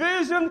to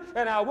envision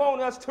and I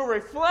want us to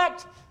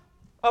reflect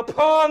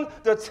upon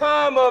the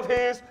time of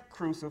his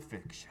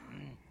crucifixion.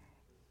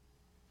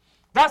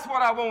 That's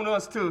what I want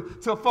us to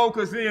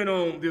focus in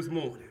on this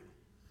morning.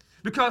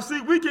 Because,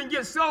 see, we can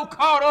get so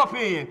caught up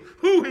in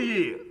who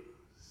he is.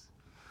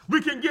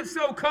 We can get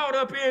so caught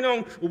up in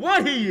on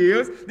what he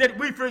is that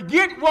we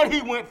forget what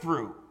he went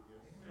through.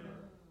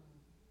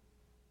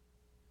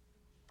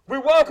 We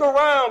walk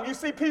around, you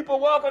see people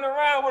walking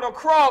around with a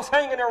cross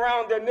hanging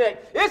around their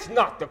neck. It's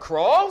not the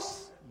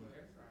cross.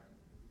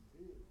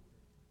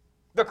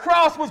 The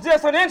cross was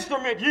just an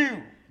instrument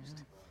used.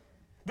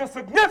 The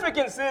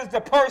significance is the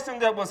person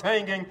that was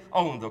hanging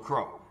on the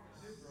cross.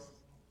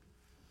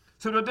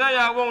 So today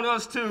I want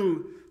us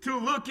to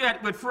look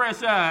at with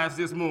fresh eyes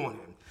this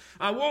morning.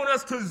 I want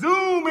us to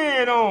zoom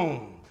in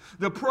on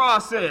the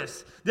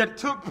process that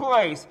took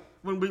place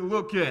when we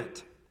look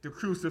at the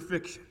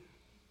crucifixion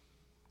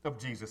of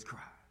Jesus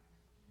Christ.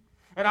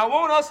 And I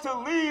want us to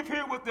leave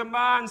here with the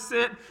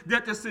mindset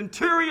that the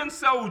centurion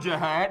soldier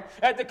had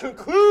at the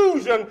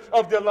conclusion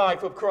of the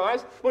life of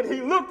Christ when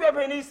he looked up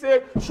and he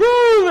said,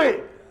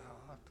 "Truly,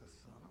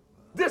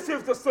 this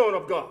is the Son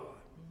of God."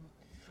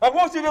 I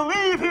want you to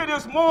leave here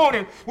this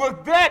morning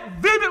with that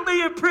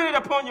vividly imprinted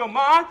upon your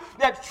mind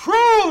that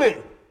truly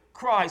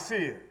Christ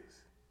is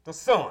the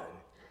Son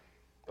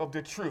of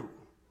the true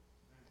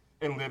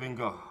and living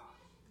God.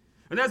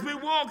 And as we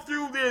walk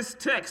through this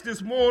text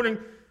this morning,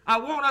 I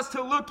want us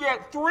to look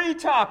at three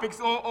topics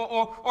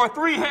or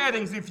three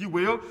headings, if you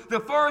will. The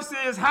first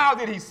is, how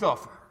did he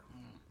suffer?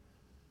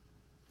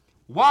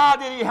 Why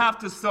did he have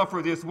to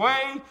suffer this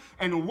way?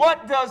 And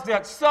what does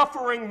that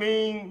suffering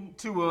mean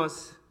to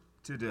us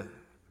today?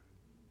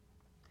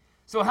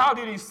 So how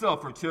did he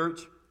suffer,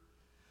 church?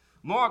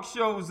 Mark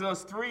shows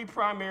us three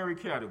primary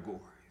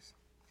categories.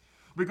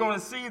 We're going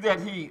to see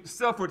that he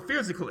suffered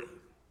physically,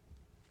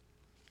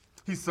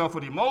 he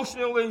suffered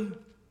emotionally,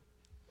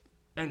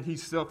 and he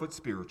suffered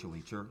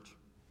spiritually, church.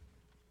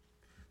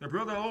 Now,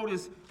 Brother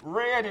Otis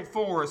read it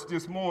for us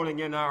this morning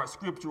in our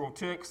scriptural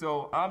text,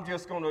 so I'm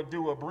just going to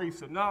do a brief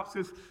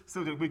synopsis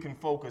so that we can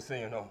focus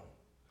in on.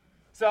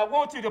 So I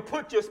want you to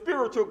put your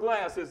spiritual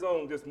glasses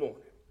on this morning.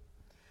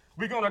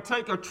 We're going to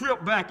take a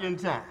trip back in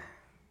time.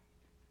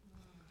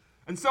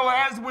 And so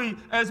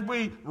as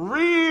we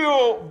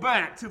reel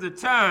back to the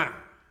time,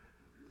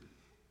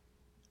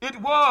 it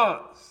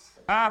was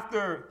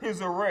after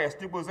his arrest.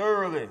 It was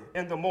early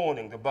in the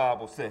morning, the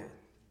Bible said.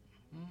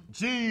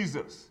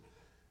 Jesus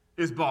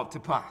is brought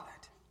to Pilate.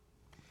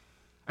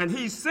 And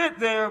he's sent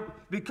there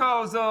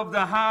because of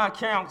the high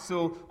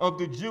council of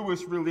the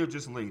Jewish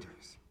religious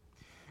leaders.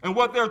 And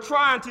what they're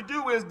trying to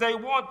do is they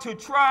want to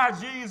try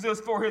Jesus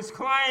for his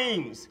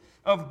claims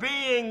of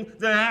being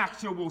the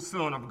actual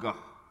Son of God.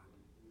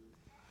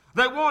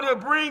 They want to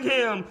bring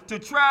him to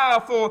trial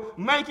for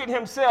making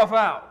himself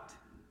out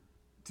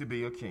to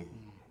be a king.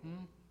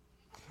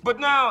 But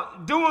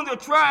now, during the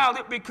trial,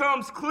 it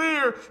becomes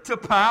clear to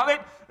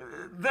Pilate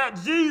that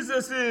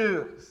Jesus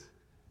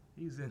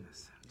he's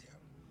innocent.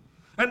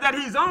 And that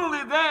he's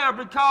only there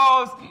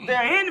because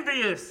they're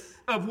envious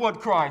of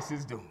what Christ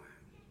is doing.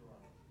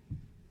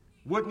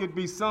 Wouldn't it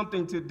be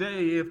something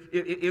today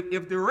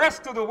if the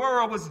rest of the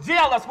world was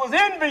jealous, was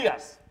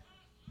envious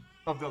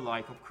of the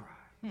life of Christ?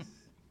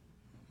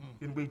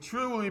 Can we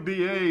truly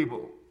be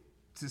able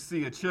to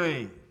see a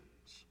change?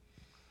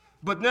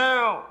 But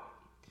now,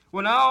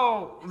 when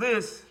all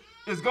this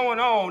is going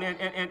on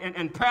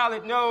and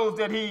Pilate knows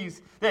that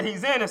he's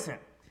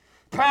innocent,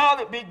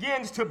 Pilate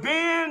begins to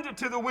bend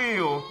to the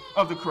will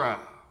of the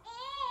crowd.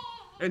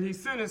 And he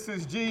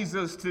sentences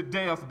Jesus to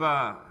death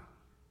by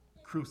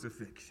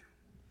crucifixion.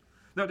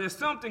 Now, there's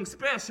something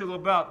special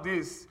about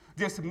this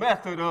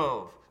method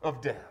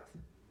of death.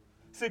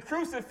 See,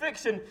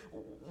 crucifixion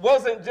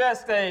wasn't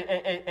just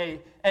a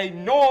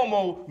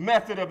normal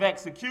method of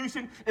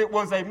execution. It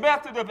was a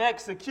method of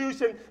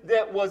execution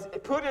that was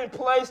put in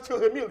place to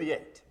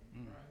humiliate,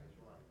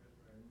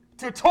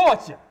 to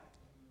torture.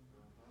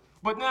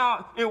 But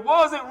now, it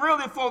wasn't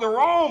really for the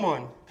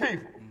Roman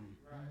people.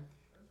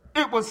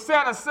 It was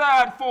set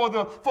aside for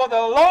the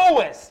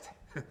lowest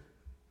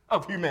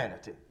of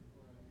humanity.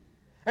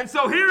 And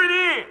so here it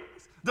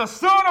is, the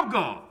Son of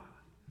God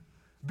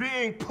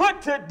being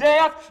put to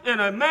death in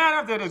a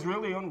manner that is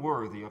really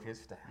unworthy of his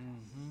status.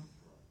 And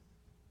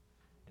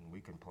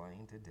we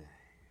complain today.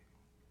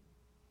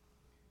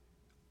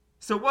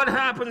 So what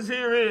happens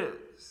here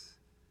is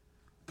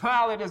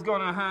Pilate is going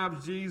to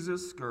have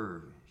Jesus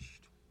scourged.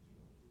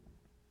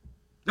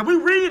 Now, we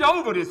read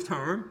over this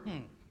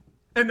term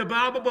in the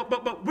Bible,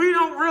 but we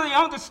don't really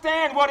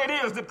understand what it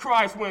is that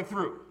Christ went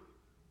through.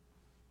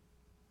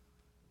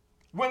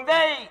 When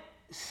they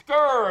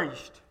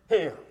scourged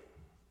him,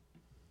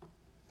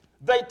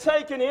 they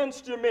take an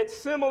instrument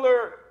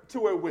similar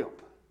to a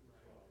whip.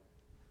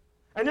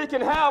 And it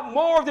can have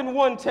more than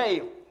one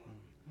tail.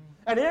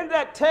 And in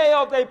that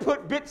tail, they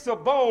put bits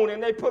of bone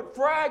and they put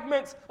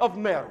fragments of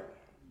metal.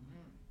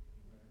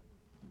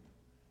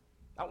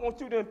 I want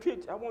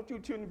you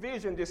to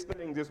envision this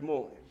thing this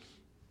morning.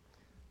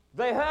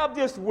 They have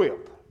this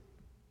whip,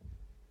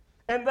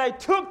 and they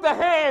took the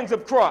hands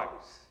of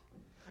Christ,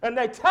 and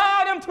they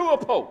tied him to a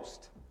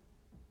post.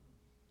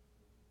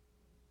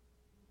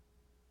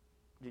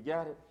 You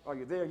got it? Are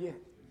you there yet?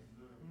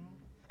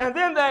 And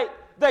then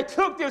they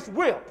took this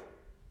whip,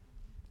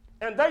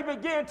 and they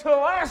began to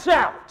lash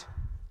out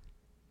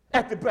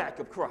at the back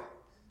of Christ.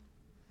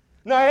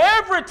 Now,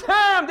 every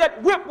time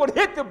that whip would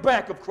hit the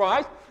back of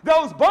Christ,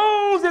 those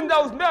bones and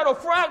those metal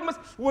fragments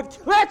would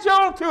catch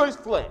on to his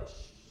flesh.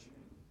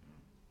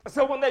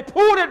 So when they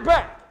pulled it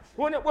back,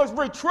 when it was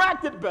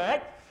retracted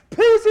back,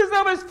 pieces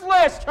of his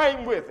flesh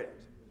came with it.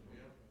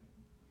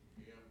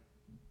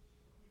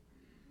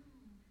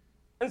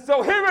 And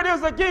so here it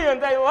is again.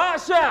 They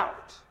lash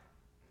out.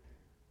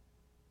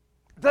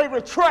 They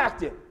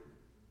retract it.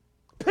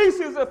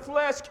 Pieces of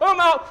flesh come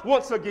out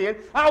once again.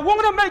 I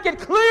want to make it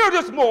clear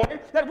this morning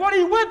that what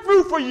he went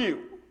through for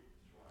you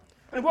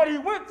and what he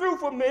went through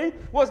for me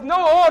was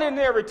no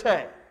ordinary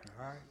thing.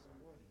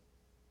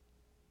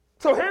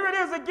 So here it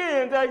is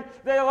again.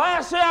 They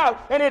lash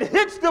out and it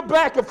hits the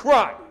back of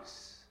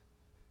Christ.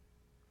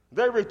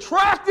 They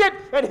retract it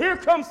and here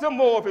comes some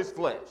more of his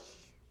flesh.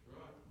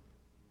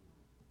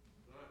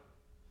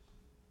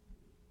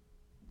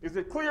 Is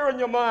it clear in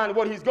your mind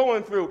what he's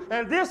going through?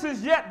 And this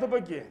is yet the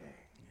beginning.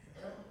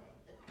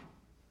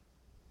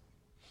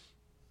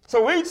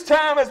 So each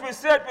time, as we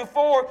said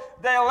before,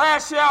 they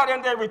lash out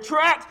and they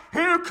retract.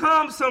 Here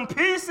comes some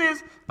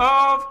pieces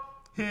of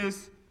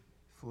his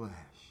flesh.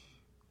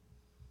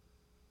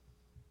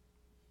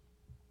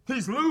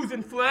 He's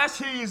losing flesh.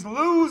 He's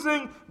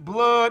losing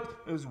blood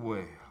as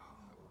well.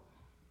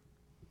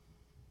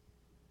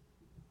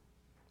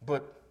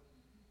 But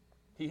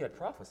he had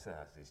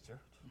prophesied this, church.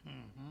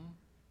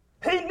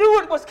 He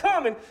knew it was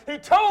coming. He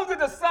told the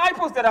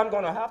disciples that I'm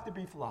going to have to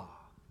be flogged.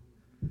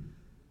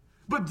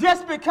 But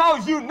just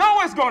because you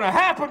know it's going to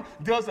happen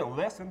doesn't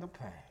lessen the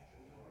pain.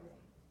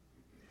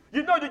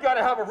 You know you got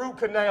to have a root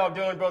canal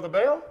done, Brother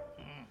Bell.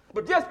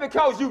 But just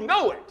because you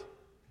know it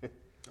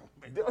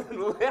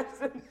doesn't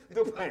lessen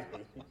the pain.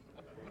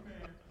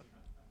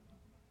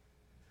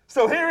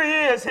 So here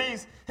he is.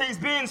 He's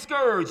being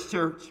scourged,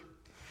 church.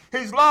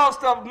 He's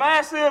lost a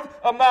massive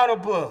amount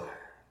of blood.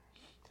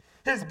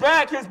 His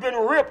back has been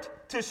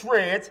ripped to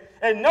shreds,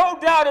 and no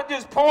doubt at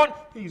this point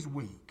he's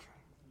weak.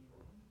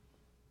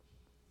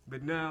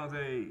 But now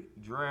they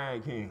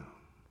drag him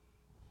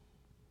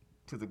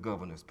to the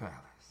governor's palace.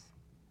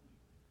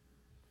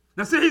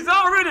 Now see, he's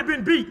already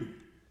been beaten.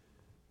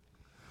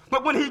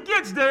 But when he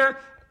gets there,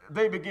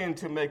 they begin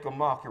to make a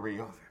mockery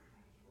of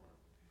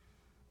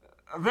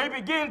him. They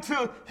begin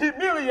to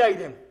humiliate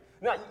him.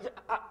 Now,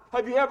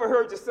 have you ever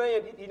heard the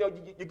saying,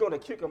 you're going to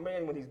kick a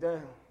man when he's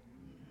down?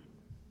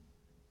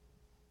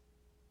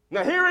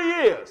 Now, here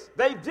he is.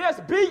 They've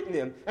just beaten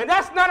him, and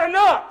that's not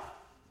enough.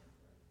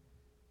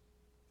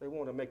 They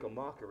want to make a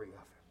mockery of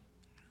him.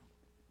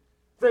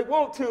 They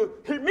want to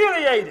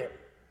humiliate him.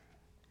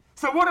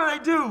 So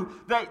what do?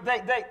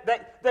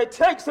 They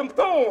take some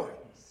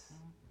thorns,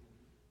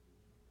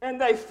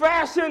 and they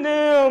fashion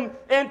them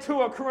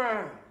into a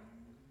crown,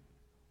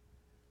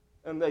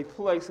 and they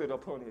place it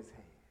upon his head.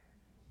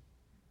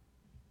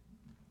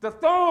 The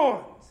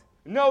thorns,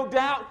 no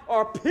doubt,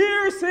 are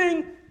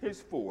piercing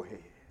his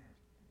forehead.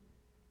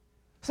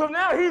 So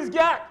now he's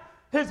got,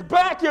 his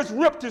back is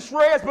ripped to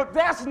shreds, but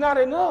that's not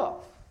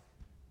enough.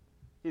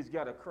 He's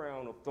got a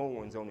crown of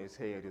thorns on his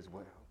head as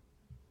well.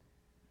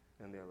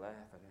 And they're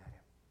laughing at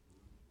him.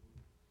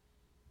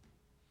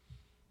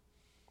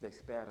 They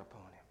spat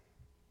upon him.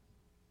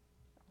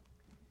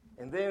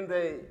 And then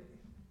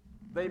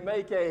they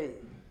make a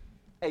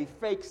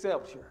fake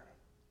sepulcher,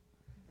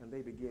 and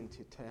they begin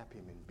to tap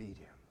him and beat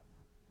him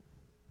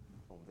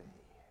on the head.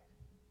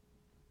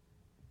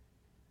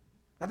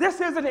 Now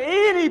this isn't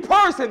any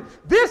person.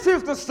 This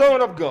is the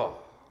Son of God.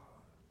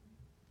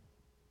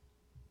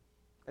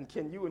 And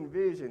can you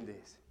envision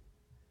this?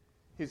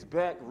 His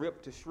back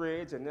ripped to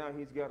shreds, and now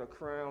he's got a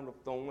crown of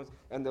thorns,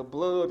 and the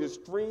blood is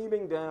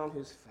streaming down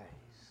his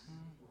face.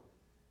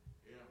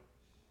 Yeah.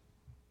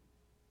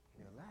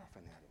 They're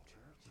laughing at him,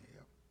 church.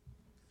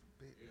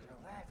 Yeah.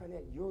 They're laughing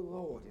at your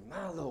Lord and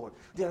my Lord.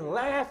 They're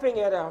laughing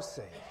at our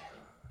Savior.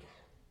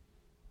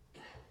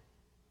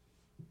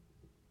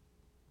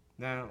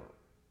 Now,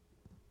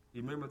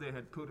 you remember they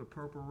had put a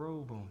purple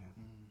robe on him.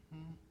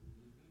 Mm-hmm.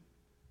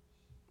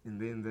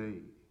 And then they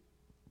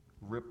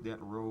ripped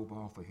that robe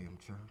off of him,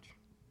 church.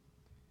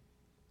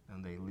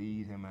 And they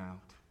lead him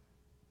out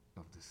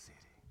of the city.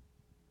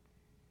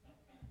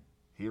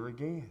 Here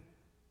again,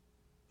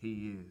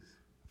 he is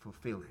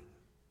fulfilling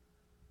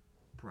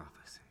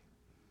prophecy.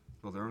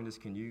 Brother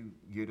Ernest, can you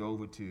get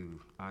over to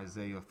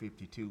Isaiah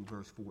 52,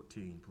 verse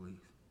 14,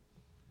 please?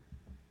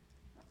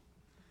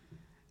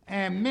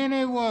 And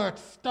many were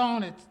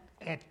astonished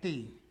at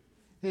thee.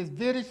 His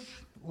visage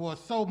was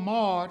so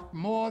marred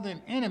more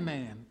than any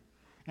man,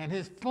 and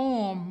his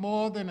form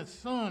more than the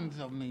sons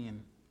of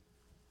men.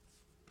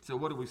 So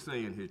what are we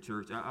saying here,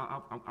 church?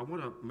 I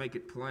want to make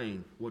it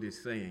plain what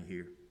he's saying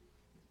here.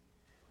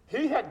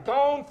 He had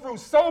gone through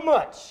so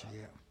much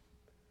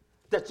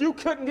that you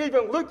couldn't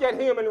even look at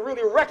him and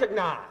really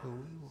recognize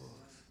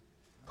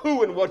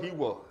who and what he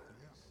was.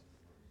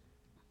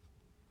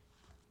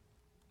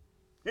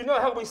 You know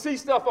how we see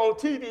stuff on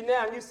TV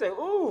now and you say,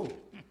 ooh,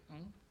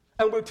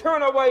 and we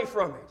turn away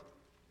from it.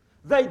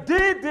 They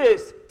did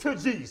this to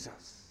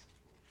Jesus.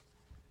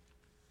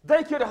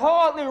 They could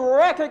hardly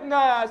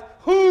recognize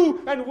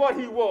who and what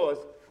he was.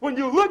 When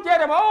you look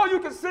at him, all you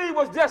could see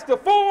was just the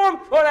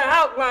form or the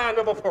outline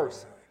of a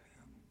person.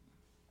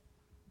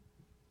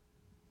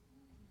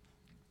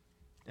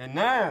 And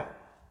now,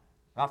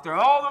 after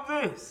all of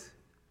this,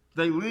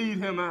 they lead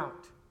him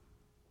out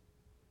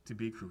to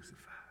be crucified.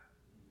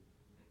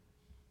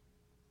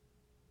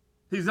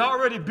 He's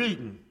already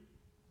beaten,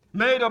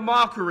 made a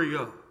mockery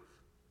of,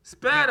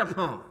 spat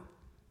upon.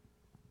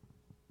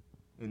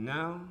 And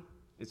now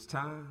it's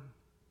time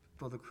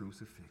for the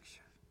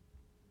crucifixion.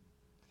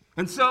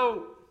 And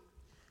so,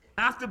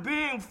 after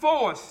being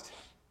forced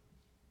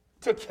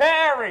to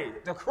carry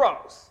the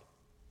cross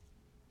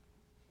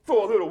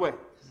for a little ways,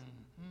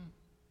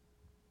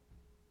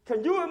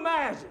 can you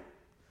imagine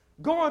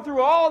going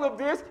through all of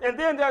this and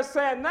then they're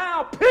saying,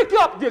 now pick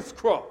up this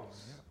cross?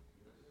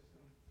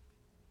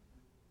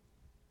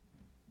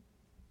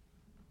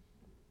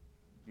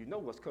 You know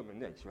what's coming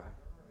next, right?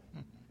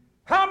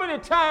 How many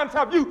times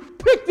have you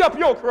picked up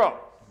your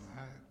cross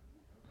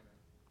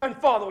and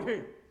followed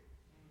him?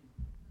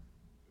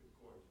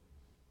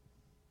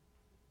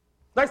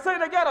 They say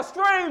they got a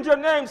stranger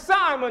named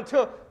Simon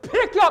to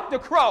pick up the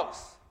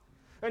cross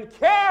and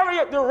carry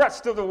it the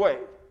rest of the way.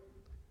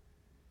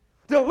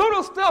 The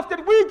little stuff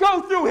that we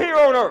go through here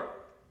on earth,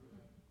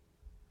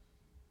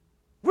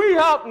 we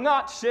ought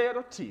not shed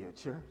a tear,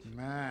 church.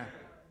 Man.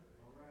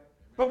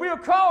 But we are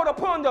called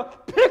upon to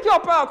pick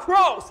up our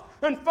cross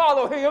and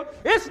follow him.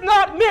 It's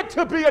not meant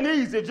to be an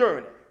easy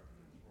journey.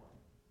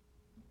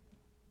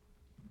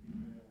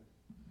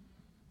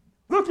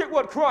 Look at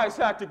what Christ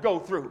had to go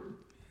through.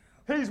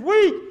 He's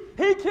weak.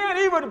 He can't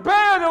even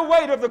bear the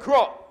weight of the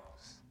cross.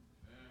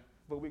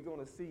 But we're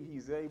going to see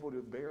he's able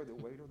to bear the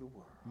weight of the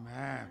world.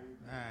 Man.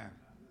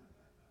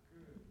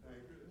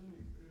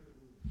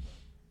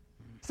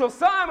 So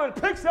Simon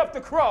picks up the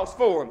cross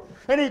for him,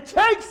 and he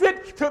takes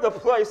it to the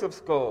place of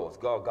skulls,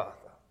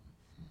 Golgotha.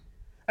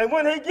 And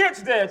when he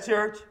gets there,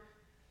 church,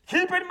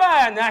 keep in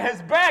mind now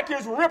his back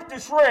is ripped to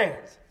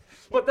shreds.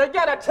 But they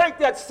got to take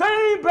that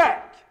same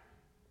back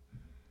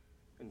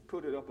and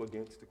put it up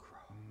against the cross.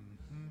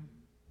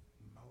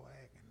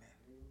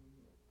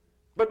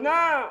 But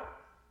now,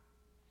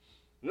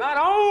 not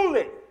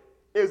only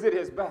is it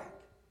his back,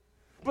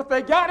 but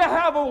they got to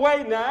have a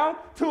way now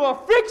to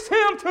affix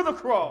him to the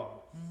cross.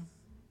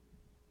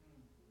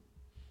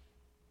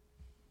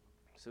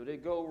 So they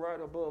go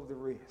right above the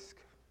risk,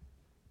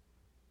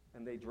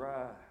 and they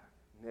drive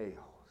nails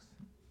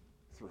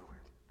through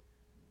it.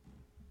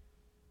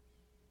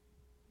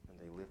 And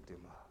they lift him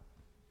up.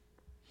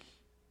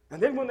 And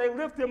then when they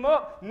lift him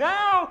up,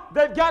 now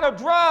they've got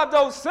to drive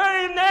those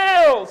same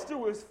nails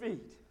through his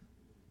feet.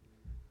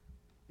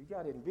 You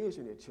got to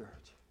envision it, church.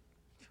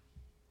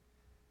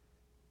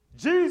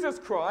 Jesus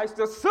Christ,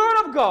 the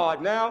Son of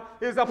God, now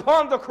is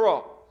upon the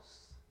cross.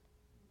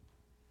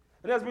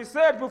 And as we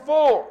said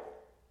before,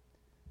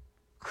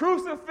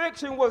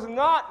 crucifixion was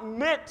not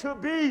meant to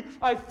be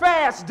a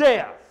fast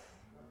death.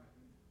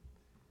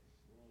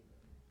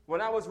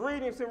 When I was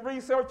reading some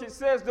research, it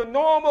says the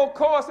normal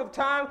course of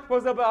time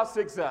was about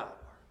 6 hours.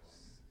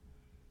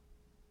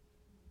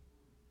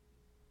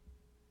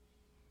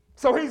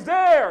 So he's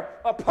there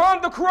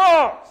upon the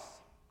cross.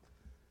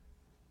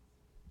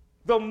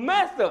 The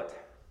method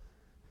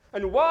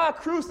and why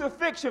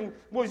crucifixion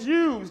was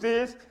used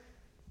is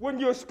when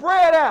you're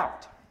spread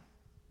out,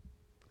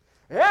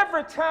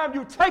 every time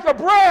you take a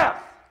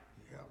breath,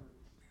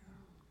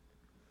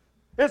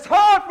 it's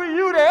hard for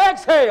you to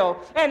exhale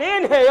and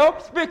inhale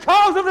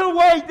because of the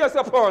weight that's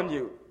upon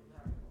you.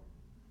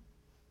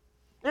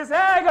 It's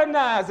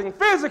agonizing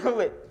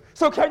physically.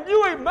 So can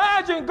you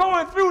imagine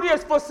going through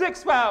this for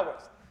 6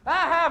 hours?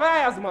 I have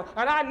asthma,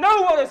 and I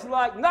know what it's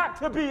like not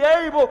to be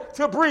able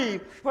to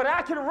breathe, but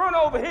I can run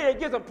over here and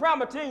get some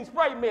Primatene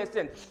spray mist,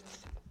 and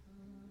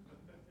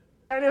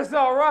it's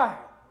all right.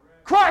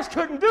 Christ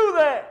couldn't do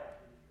that.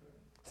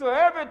 So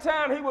every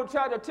time he would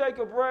try to take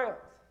a breath,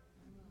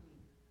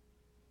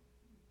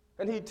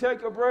 and he'd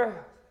take a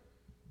breath,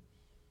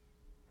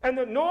 and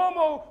the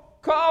normal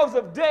cause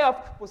of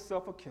death was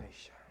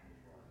suffocation.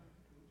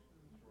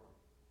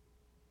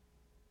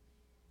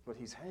 But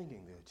he's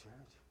hanging there, church.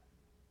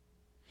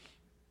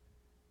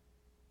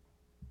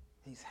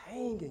 He's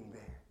hanging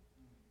there.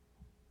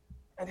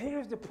 And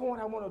here's the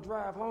point I want to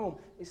drive home.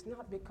 It's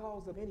not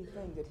because of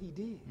anything that he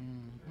did.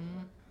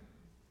 Mm-hmm.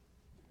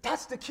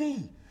 That's the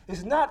key.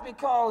 It's not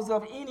because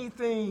of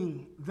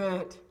anything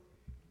that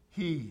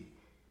he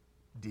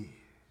did.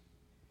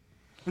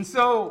 And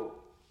so,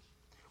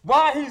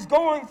 while he's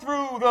going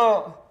through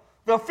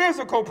the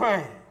physical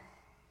pain,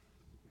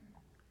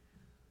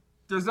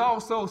 there's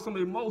also some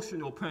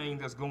emotional pain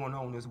that's going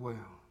on as well.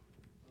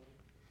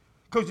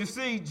 Because you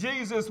see,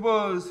 Jesus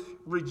was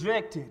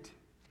rejected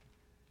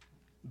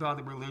by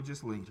the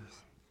religious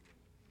leaders.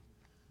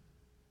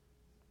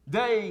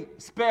 They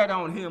spat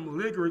on him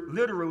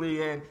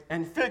literally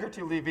and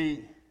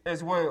figuratively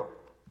as well.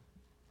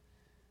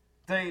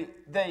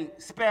 They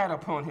spat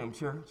upon him,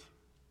 church.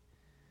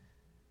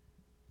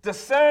 The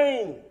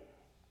same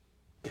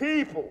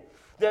people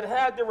that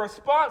had the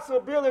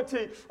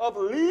responsibility of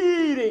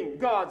leading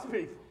God's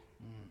people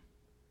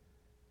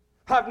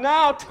have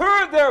now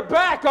turned their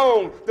back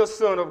on the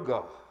Son of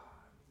God.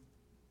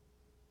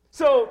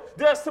 So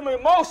there's some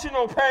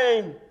emotional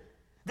pain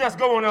that's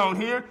going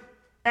on here.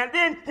 And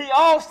then he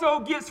also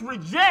gets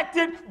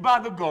rejected by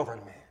the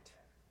government.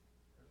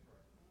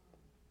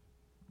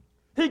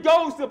 He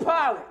goes to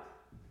Pilate,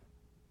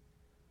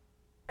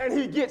 and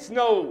he gets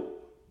no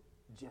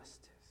justice.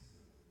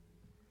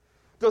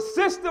 The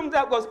system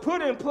that was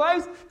put in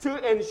place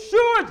to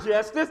ensure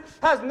justice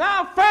has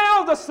now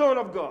failed the Son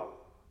of God.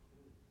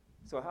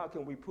 So how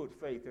can we put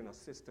faith in a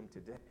system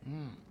today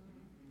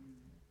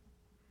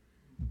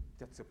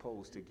that's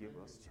supposed to give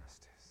us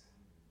justice?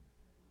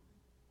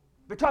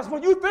 Because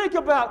when you think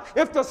about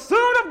if the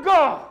Son of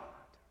God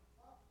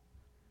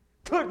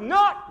could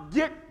not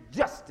get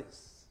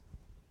justice,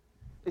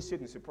 it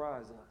shouldn't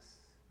surprise us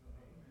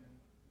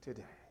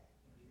today.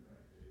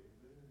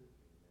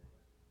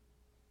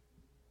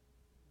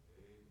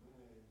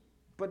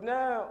 But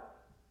now,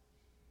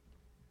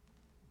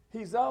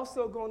 he's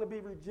also going to be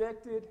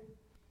rejected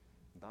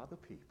by the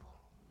people.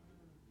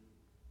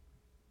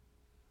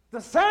 The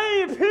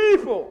same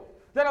people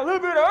that a little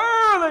bit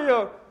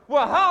earlier were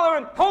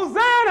hollering,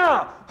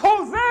 Hosanna,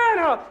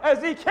 Hosanna,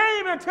 as he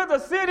came into the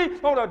city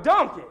on a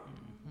donkey.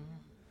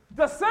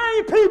 The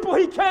same people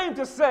he came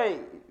to save.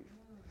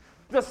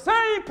 The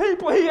same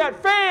people he had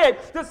fed,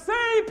 the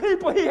same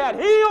people he had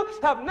healed,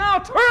 have now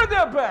turned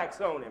their backs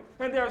on him.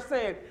 And they're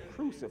saying,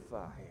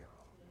 crucify him.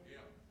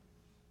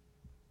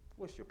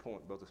 What's your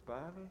point, Brother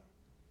Spivey?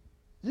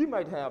 You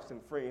might have some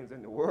friends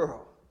in the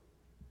world.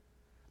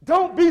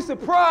 Don't be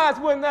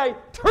surprised when they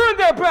turn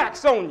their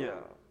backs on you.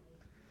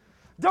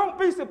 Don't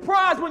be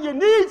surprised when you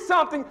need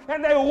something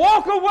and they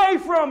walk away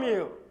from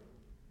you.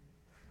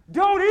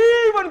 Don't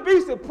even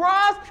be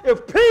surprised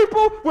if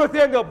people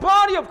within the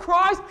body of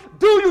Christ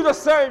do you the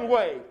same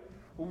way.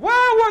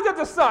 Where were the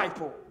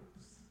disciples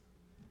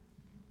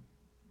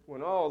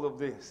when all of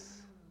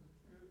this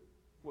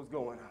was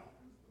going on.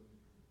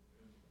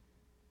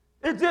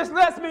 It just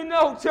lets me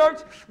know,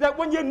 church, that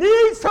when you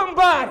need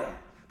somebody,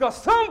 the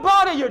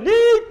somebody you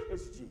need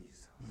is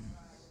Jesus.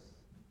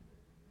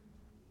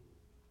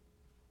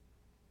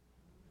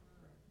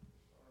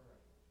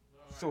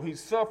 So he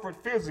suffered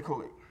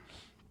physically,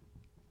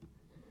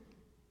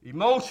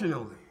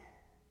 emotionally,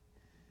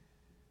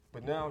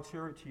 but now,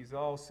 church, he's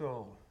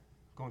also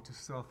going to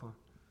suffer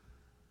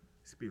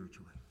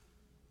spiritually.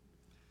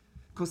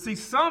 Because, see,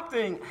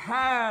 something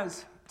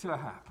has to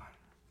happen.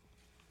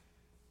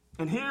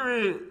 And here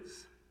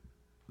is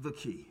the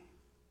key.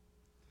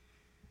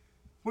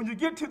 When you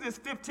get to this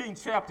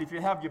 15th chapter, if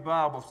you have your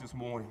Bibles this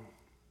morning,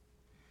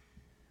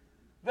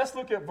 let's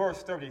look at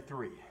verse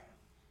 33.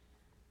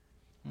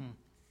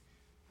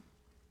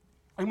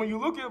 And when you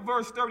look at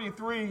verse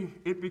 33,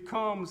 it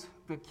becomes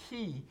the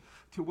key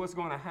to what's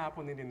going to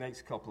happen in the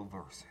next couple of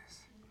verses.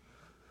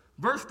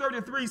 Verse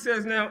 33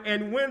 says now,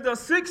 and when the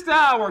 6th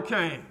hour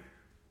came,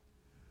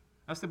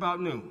 that's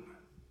about noon,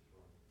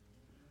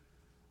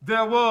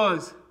 there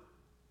was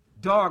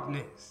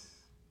darkness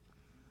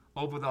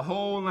over the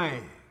whole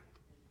land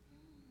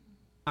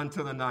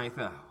until the 9th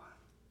hour.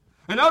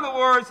 In other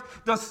words,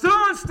 the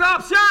sun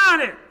stopped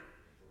shining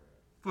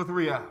for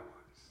 3 hours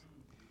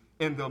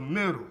in the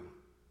middle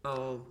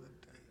of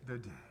the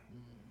day.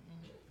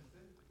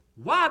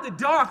 Why the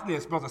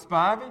darkness, Brother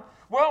Spivey?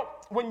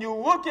 Well, when you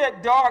look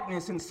at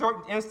darkness in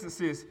certain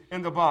instances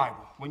in the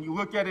Bible, when you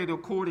look at it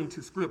according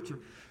to Scripture,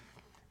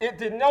 it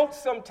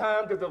denotes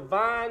sometimes the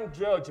divine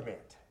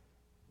judgment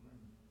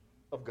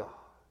of God.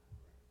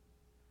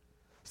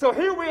 So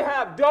here we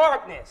have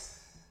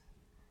darkness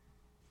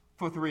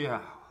for 3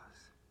 hours.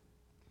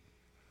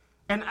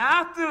 And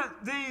after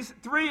these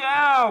 3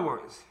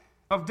 hours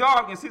of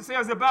darkness, it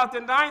says about the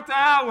 9th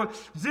hour,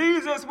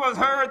 Jesus was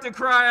heard to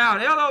cry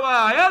out,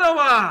 Eloi,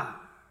 Eloi,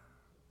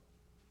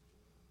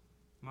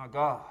 my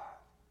God,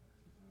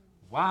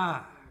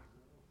 why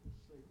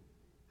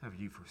have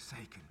you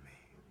forsaken me?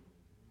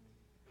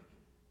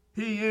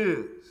 He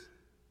is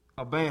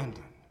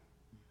abandoned.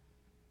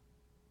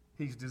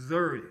 He's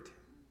deserted.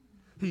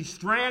 He's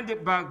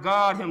stranded by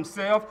God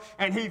himself,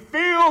 and he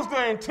feels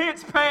the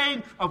intense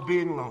pain of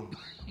being alone.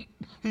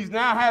 He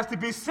now has to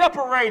be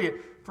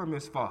separated from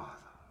his Father.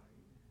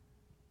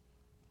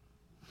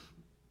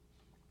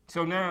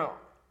 So now,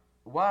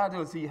 why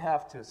does he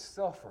have to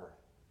suffer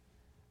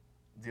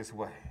this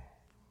way?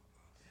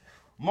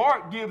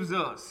 Mark gives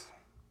us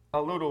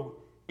a little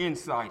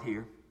insight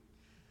here.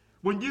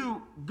 When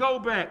you go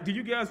back, do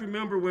you guys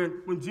remember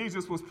when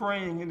Jesus was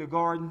praying in the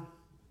Garden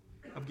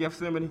of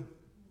Gethsemane?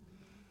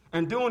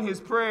 And doing his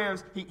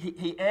prayers,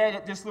 he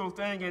added this little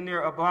thing in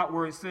there about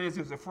where it says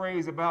there's a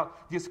phrase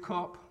about this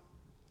cup.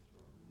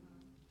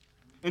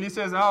 And he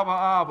says, Abba,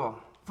 Abba,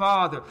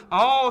 Father,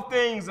 all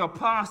things are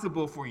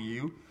possible for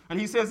you. And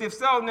he says, if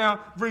so, now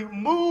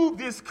remove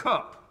this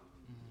cup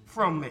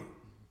from me.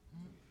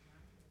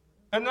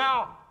 And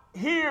now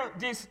here,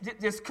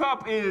 this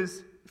cup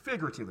is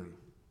figuratively.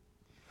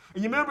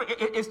 And you remember,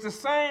 it's the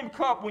same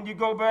cup when you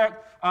go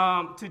back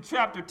to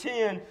chapter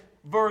 10,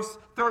 verse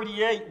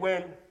 38,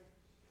 when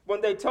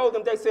they told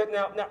him, they said,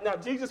 now,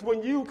 Jesus,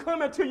 when you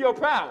come into your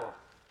power,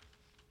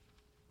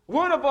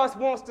 one of us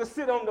wants to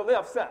sit on the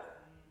left side.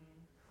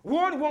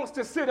 One wants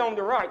to sit on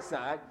the right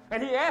side.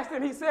 And he asked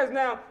him, he says,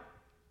 now,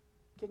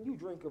 can you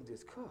drink of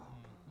this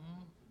cup?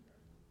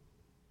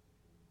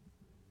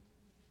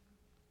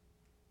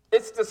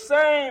 It's the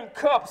same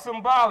cup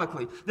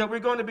symbolically that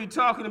we're going to be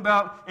talking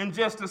about in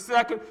just a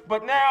second.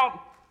 But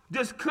now,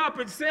 this cup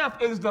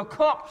itself is the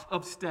cup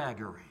of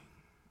staggering.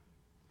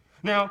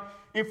 Now,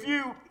 if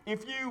you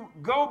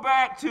go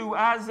back to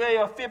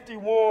Isaiah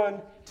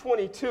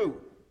 51:22,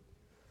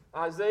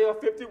 Isaiah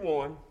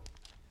 51:22.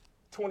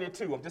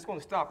 I'm just going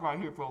to stop right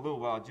here for a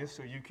little while just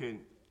so you can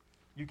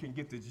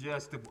get the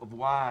gist of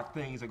why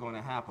things are going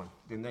to happen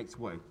the next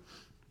way.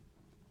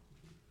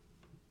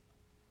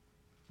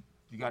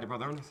 You got it,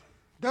 Brother Ernest?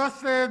 Thus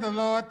said the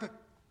Lord,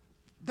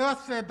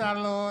 thus said thy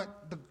Lord,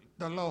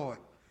 the Lord,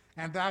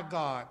 and thy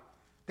God,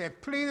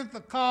 that pleadeth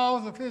the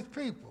cause of his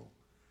people.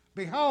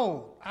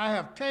 Behold, I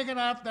have taken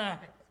out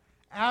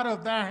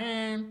of thy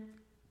hand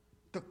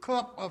the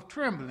cup of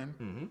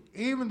trembling,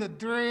 even the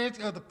dregs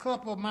of the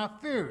cup of my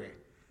fury.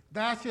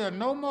 Thou shalt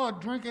no more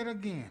drink it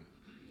again.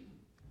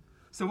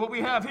 So what we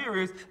have here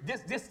is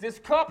this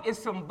cup is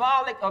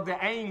symbolic of the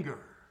anger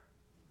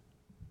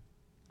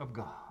of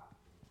God.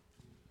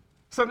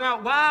 So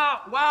now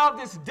while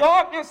this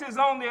darkness is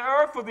on the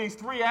earth for these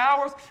 3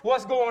 hours,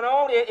 what's going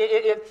on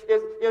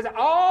is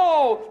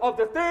all of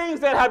the things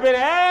that have been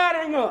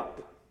adding up,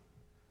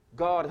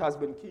 God has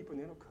been keeping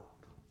in a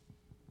cup.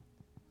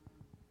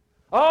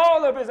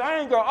 All of his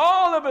anger,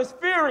 all of his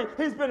fury,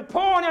 he's been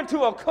pouring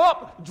into a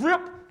cup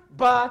drip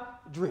by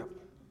drip.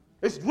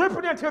 It's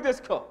dripping into this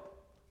cup.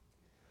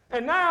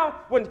 And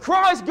now, when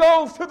Christ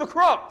goes to the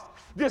cross,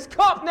 this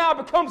cup now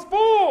becomes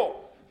full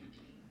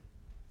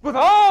with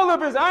all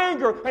of his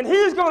anger, and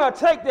he's going to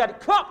take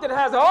that cup that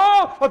has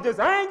all of this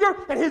anger,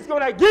 and he's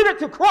going to give it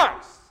to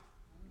Christ.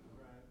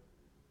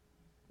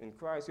 And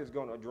Christ is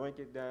going to drink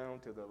it down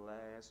to the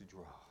last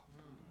drop.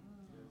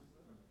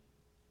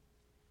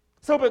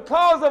 So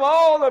because of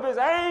all of his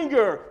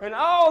anger and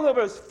all of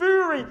his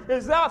fury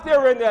is out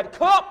there in that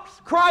cup,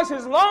 Christ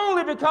is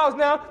lonely because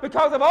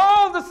of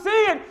all the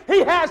sin,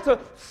 he has to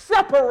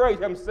separate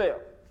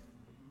himself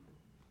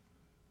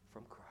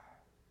from Christ.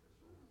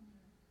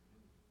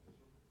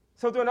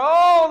 So during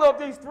all of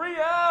these 3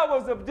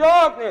 hours of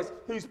darkness,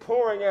 he's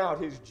pouring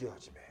out his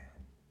judgment.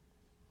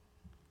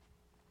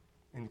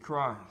 And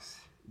Christ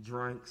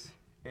drinks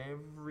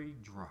every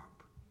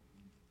drop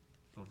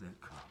of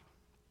that cup.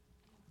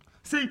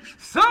 See,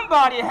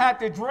 somebody had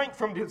to drink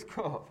from this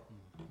cup.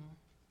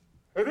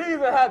 It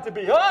either had to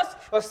be us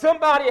or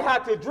somebody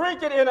had to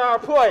drink it in our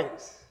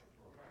place.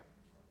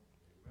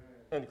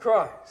 And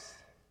Christ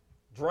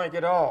drank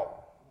it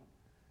all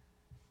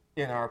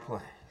in our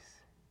place.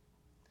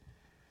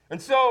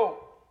 And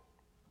so,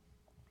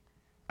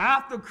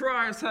 after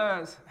Christ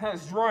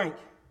has drank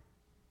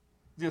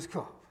this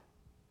cup,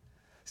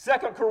 2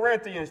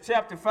 Corinthians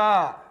chapter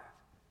 5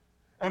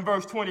 and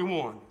verse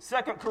 21. 2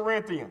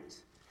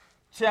 Corinthians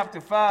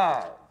chapter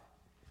 5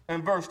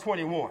 and verse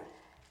 21.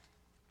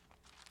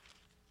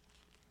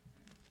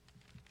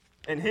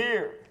 And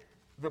here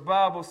the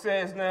Bible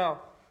says now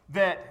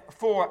that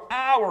for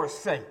our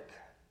sake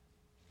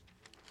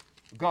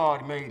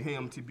God made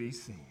him to be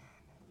sin.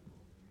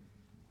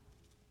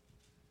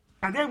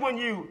 And then when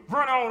you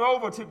run on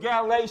over to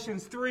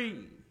Galatians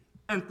 3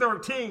 and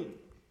 13,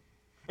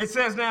 it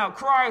says now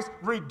Christ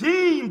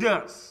redeemed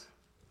us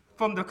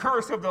from the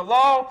curse of the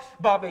law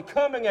by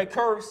becoming a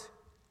curse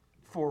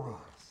for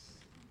us.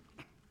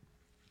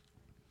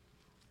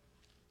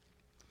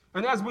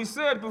 And as we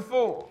said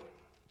before,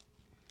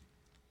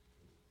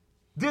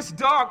 this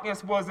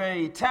darkness was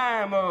a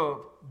time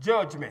of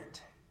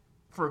judgment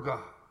for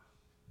God.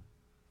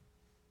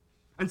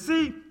 And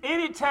see,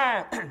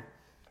 anytime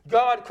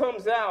God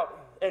comes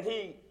out and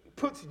he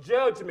puts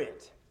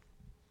judgment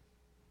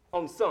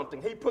on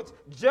something, he puts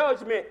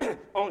judgment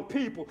on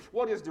people,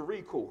 what is the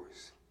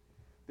recourse?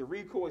 The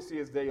recourse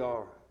is they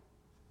are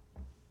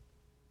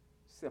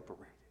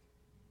separated.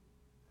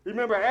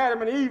 Remember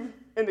Adam and Eve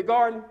in the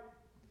garden?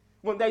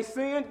 When they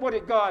sinned, what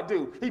did God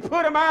do? He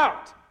put them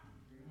out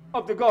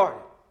of the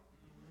garden.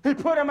 He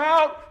put them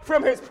out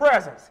from his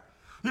presence.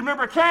 You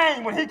remember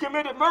Cain when he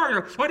committed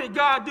murder? What did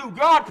God do?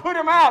 God put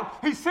him out.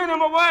 He sent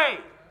him away.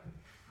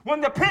 When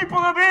the people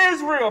of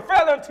Israel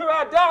fell into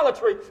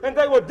idolatry and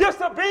they were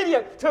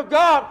disobedient to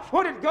God,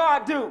 what did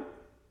God do?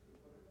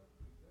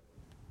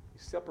 He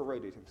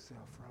separated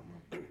himself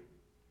from them.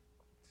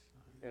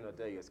 And a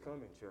day is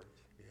coming, church.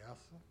 Yes,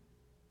 sir.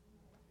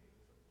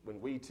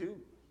 When we too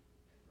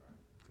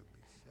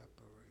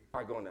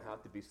are going to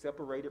have to be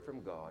separated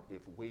from God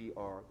if we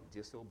are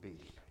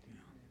disobedient.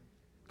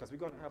 Because we're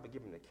going to have to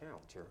give an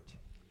account, church,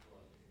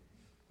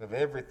 of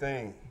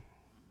everything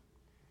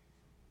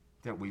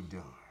that we've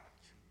done.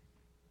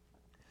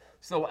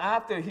 So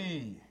after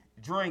he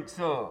drinks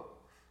of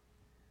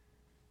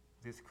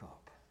this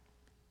cup,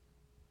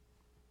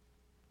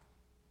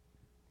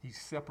 he's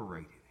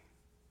separated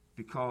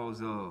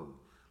because of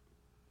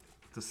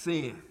the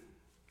sin.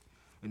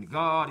 And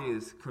God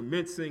is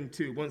commencing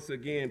to once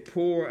again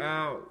pour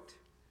out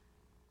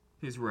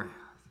his wrath.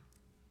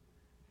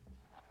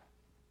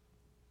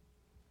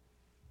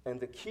 And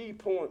the key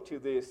point to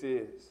this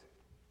is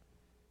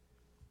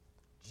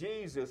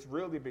Jesus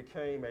really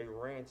became a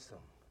ransom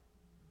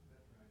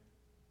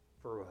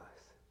for us.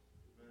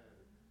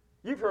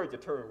 You've heard the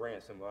term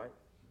ransom, right?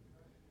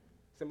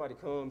 Somebody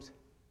comes,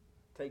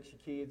 takes your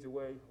kids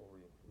away or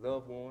your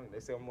loved one, and they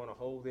say, I'm going to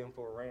hold them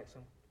for a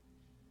ransom.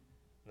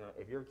 Now,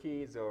 if your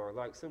kids are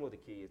like some of the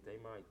kids,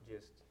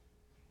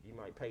 you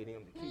might pay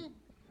them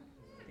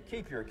to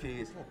keep your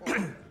kids.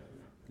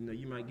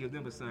 You might give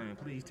them a sign,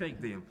 please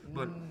take them.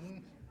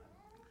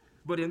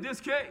 But in this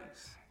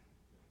case,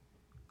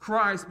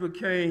 Christ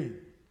became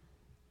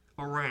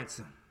a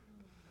ransom.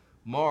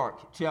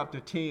 Mark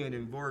chapter 10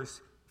 and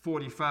verse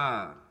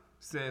 45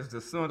 says,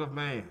 the Son of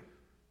Man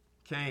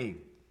came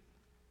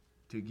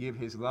to give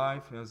his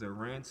life as a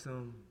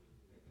ransom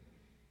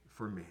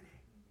for many.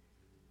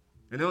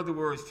 In other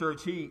words,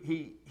 church,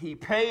 he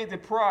paid the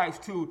price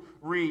to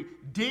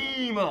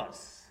redeem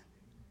us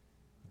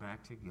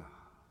back to God.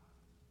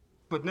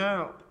 But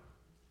now,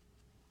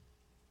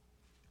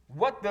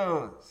 what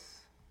does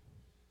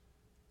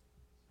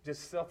this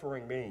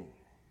suffering mean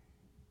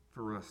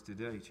for us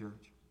today,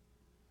 church?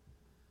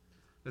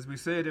 As we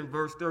said in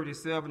verse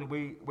 37,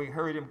 we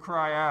heard him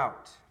cry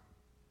out.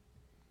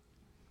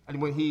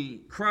 And when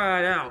he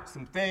cried out,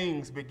 some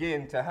things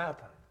began to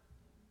happen.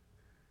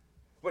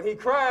 When he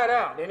cried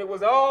out and it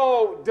was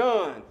all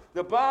done,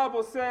 the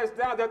Bible says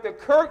now that the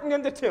curtain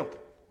in the temple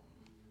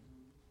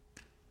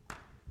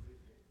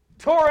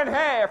tore in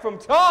half from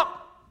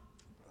top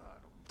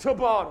to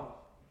bottom.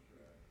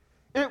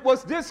 It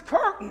was this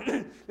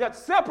curtain that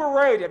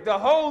separated the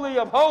Holy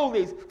of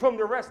Holies from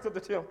the rest of the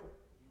temple.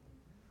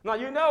 Now,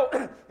 you know,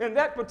 in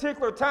that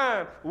particular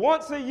time,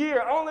 once a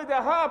year, only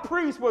the high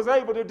priest was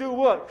able to do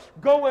what?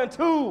 Go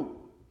into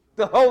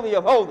the Holy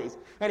of Holies.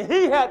 And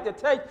he had to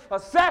take a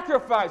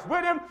sacrifice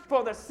with him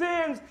for the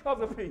sins of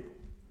the people.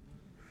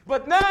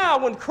 But now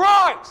when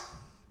Christ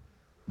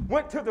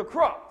went to the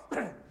cross,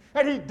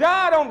 and he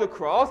died on the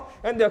cross,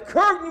 and the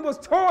curtain was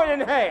torn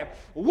in half.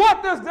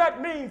 What does that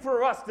mean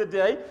for us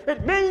today?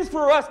 It means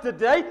for us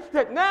today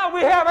that now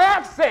we have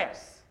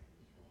access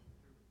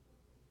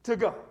to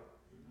God.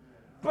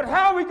 But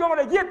how are we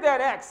going to get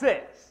that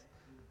access?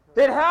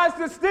 It has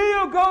to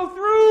still go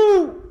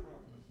through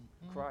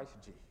Christ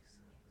Jesus.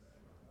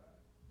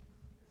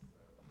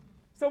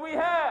 So we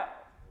have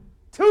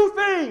two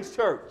things,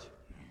 church,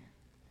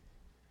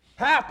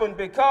 happen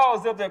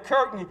because of the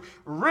curtain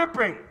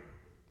ripping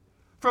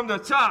from the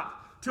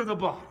top to the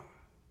bottom.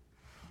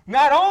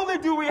 Not only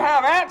do we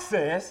have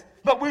access,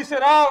 but we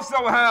should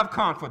also have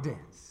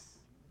confidence.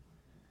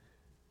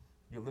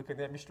 You're looking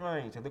at me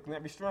strange. You're looking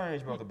at me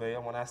strange, Brother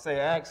Bell, when I say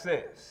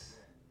access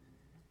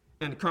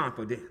and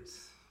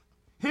confidence.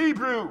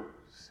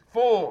 Hebrews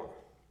 4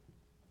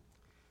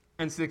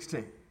 and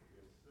 16.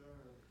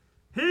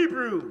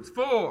 Hebrews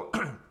 4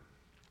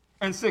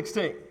 and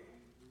 16.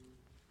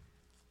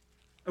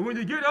 And when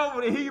you get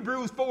over to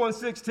Hebrews 4 and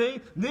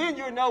 16, then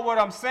you know what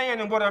I'm saying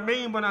and what I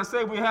mean when I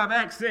say we have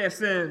access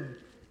and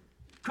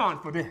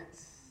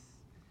confidence.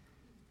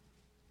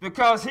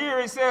 Because here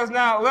it says,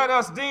 now let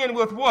us then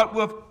with what?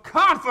 With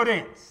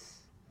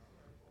confidence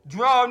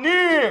draw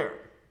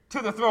near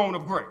to the throne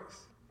of grace,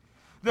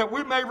 that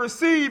we may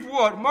receive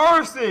what?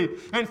 Mercy,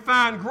 and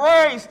find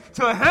grace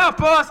to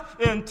help us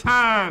in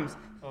times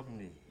of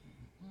need.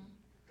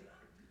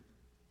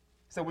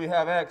 So we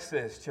have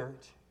access,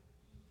 church.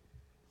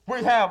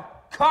 We have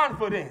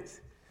confidence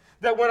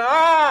that when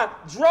I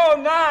draw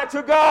nigh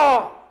to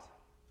God,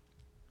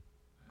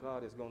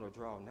 God is going to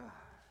draw nigh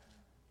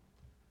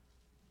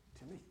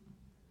to me.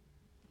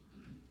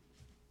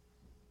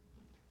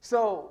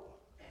 So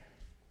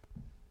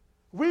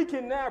we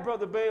can now,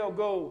 Brother Bell,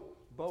 go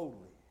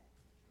boldly.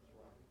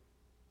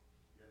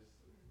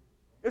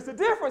 It's a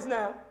difference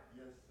now.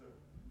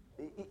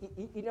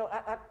 You know,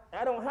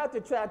 I don't have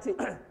to try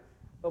to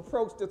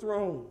approach the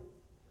throne.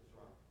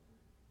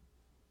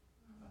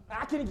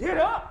 I can get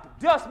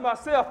up, dust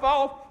myself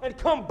off, and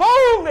come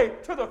boldly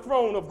to the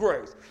throne of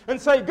grace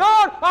and say,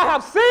 God, I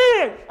have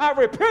sinned. I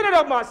repented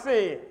of my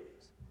sins.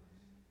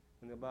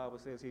 And the Bible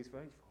says he's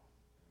faithful.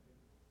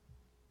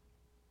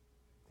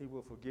 He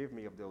will forgive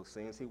me of those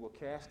sins. He will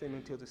cast them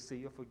into the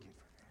sea of forgiveness.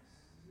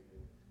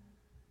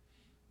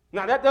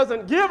 Now, that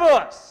doesn't give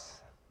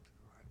us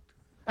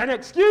an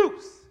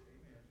excuse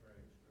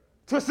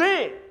to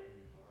sin.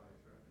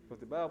 But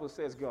the Bible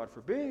says, God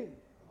forbid.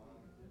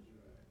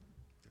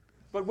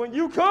 But when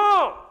you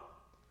come,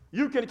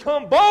 you can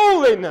come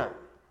boldly now.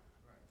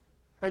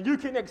 And you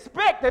can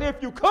expect that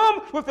if you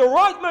come with the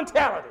right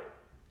mentality,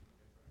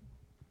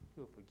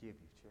 he'll forgive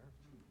you, church.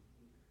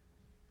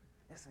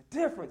 It's a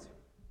difference.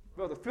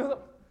 Brother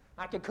Philip,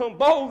 I can come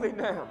boldly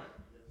now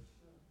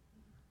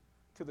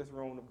to the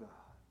throne of God.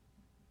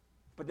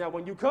 But now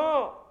when you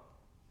come,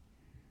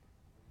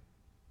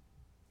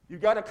 you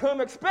got to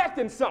come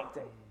expecting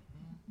something.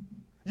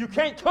 You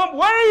can't come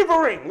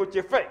wavering with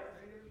your faith.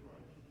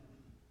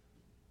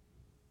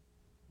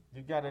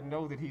 You got to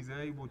know that he's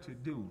able to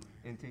do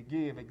and to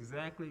give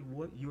exactly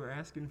what you're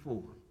asking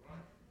for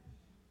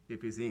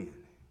if it's in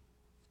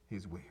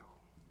his will.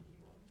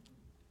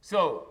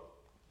 So,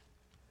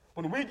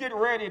 when we get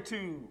ready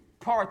to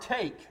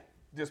partake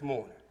this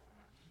morning,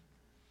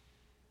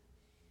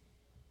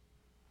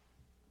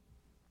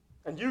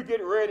 and you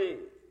get ready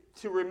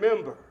to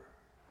remember,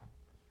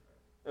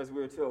 as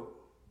we're told,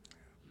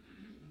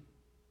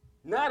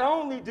 not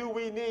only do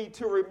we need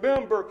to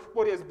remember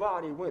what his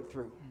body went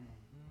through,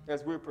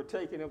 as we're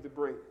partaking of the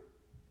bread.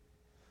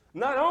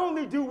 Not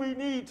only do we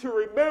need to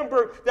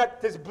remember that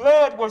his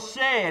blood was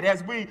shed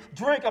as we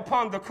drink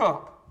upon the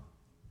cup,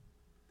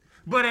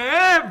 but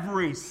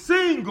every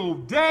single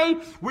day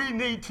we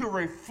need to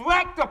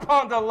reflect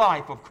upon the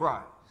life of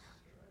Christ.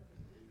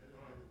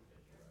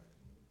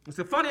 It's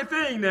a funny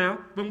thing now,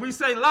 when we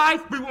say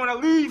life, we want to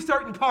leave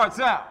certain parts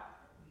out.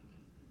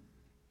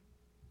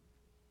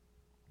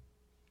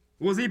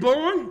 Was he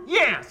born?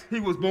 Yes,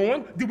 he was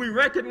born. Do we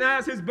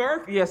recognize his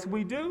birth? Yes,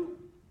 we do.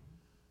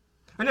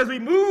 And as we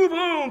move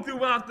on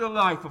throughout the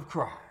life of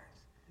Christ,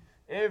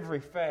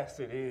 every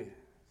facet is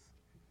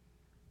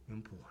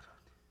important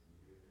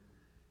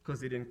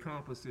because it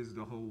encompasses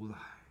the whole life.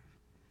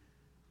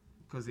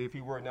 Because if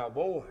he were not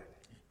born,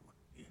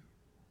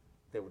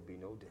 there would be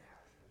no death.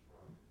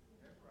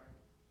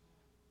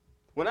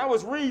 When I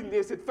was reading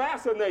this, it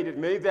fascinated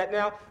me that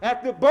now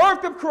at the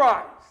birth of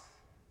Christ,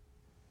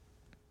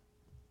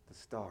 the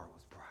star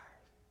was bright,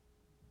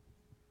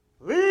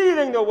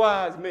 leading the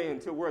wise men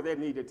to where they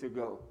needed to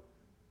go.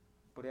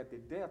 But at the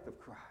death of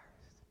Christ,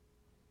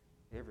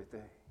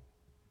 everything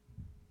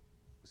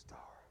was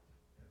dark.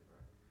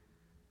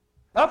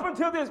 Up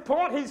until this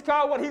point, he's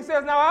called what he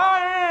says, now I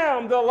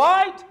am the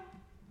light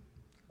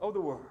of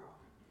the world.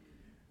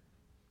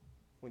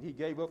 When he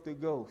gave up the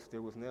ghost,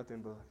 there was nothing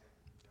but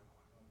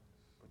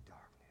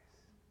darkness.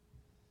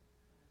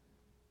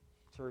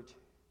 Church,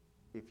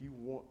 if you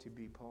want to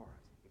be part,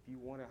 if you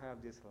want to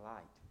have this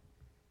light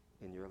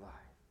in your life,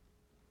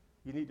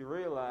 you need to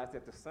realize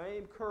that the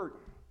same curtain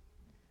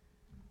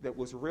that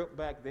was ripped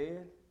back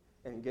then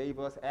and gave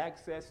us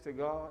access to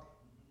God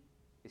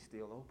is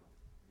still open.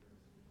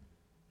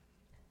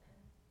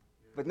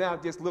 But now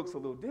it just looks a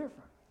little different.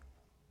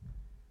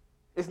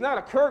 It's not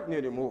a curtain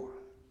anymore.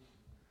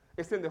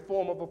 It's in the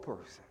form of a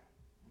person.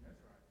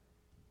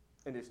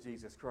 And it's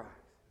Jesus Christ.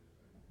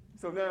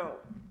 So now,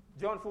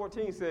 John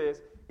 14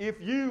 says,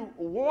 if you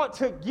want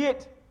to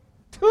get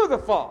to the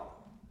Father,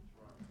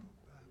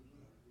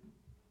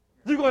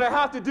 you're going to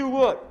have to do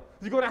what?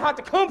 You're going to have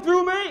to come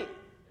through me.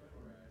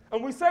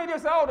 And we say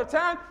this all the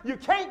time. You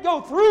can't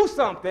go through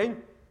something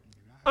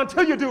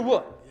until you do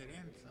what?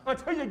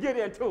 Until you get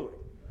into it.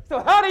 So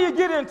how do you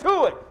get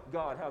into it?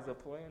 God has a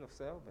plan of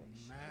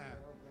salvation.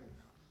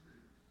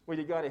 Well,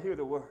 you got to hear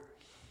the word.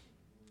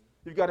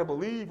 You've got to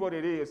believe what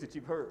it is that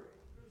you've heard.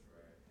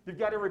 You've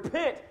got to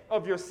repent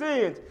of your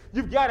sins.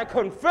 You've got to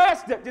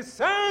confess that this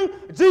same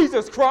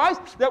Jesus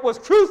Christ that was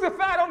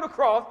crucified on the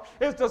cross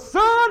is the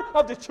Son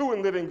of the true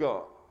and living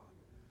God.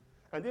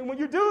 And then when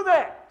you do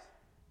that,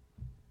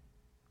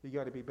 you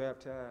got to be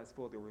baptized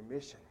for the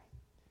remission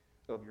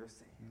of your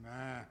sin.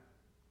 Amen.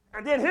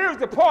 And then here's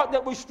the part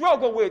that we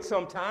struggle with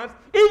sometimes.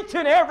 Each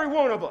and every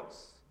one of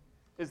us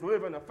is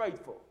living a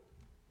faithful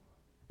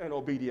and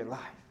obedient life.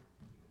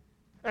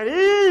 And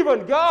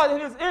even God, in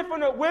his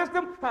infinite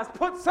wisdom, has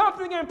put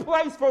something in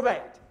place for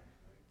that.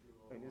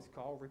 And it's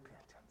called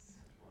repentance.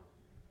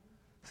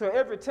 So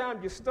every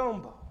time you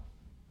stumble,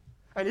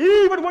 and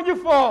even when you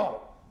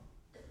fall,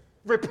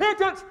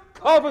 repentance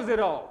covers it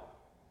all.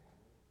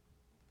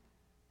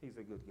 He's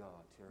a good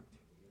God, church.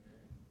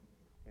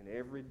 And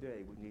every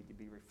day we need to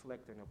be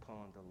reflecting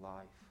upon the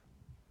life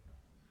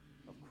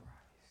of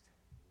Christ.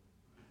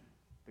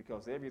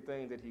 Because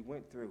everything that he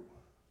went through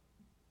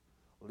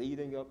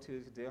leading up to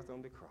his death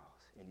on the cross,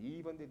 and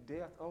even the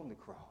death on the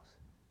cross,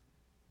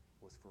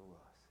 was for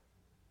us.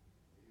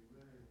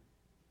 Amen.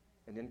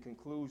 And in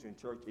conclusion,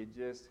 church,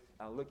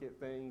 I look at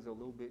things a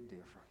little bit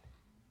different.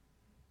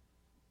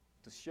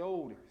 The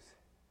shoulders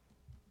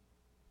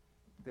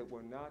that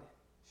were not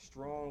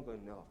strong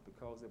enough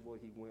because of what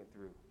he went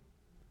through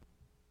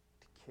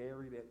to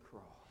carry that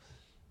cross,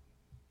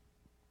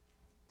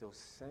 those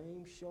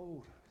same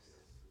shoulders,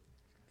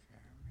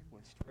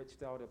 when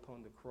stretched out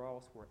upon the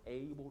cross, were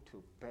able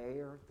to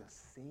bear the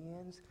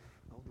sins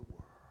of the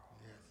world.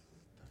 Yes.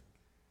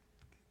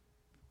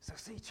 So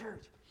see,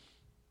 church,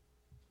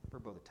 for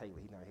Brother Taylor,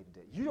 he's not here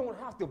today. You don't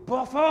have to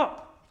buff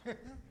up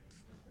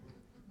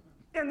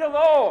in the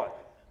Lord.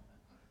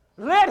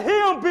 Let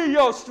him be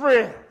your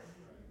strength.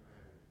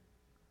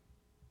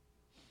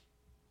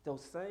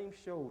 Those same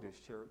shoulders,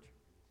 church,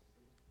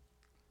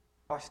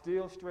 are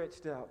still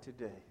stretched out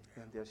today,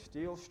 and they're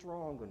still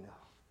strong enough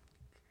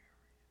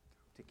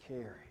to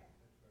carry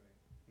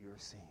your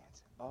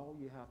sins. All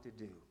you have to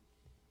do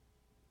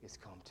is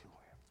come to him.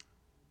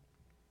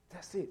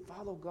 That's it.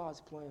 Follow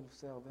God's plan of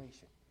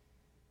salvation.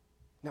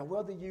 Now,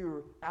 whether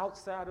you're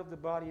outside of the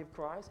body of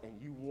Christ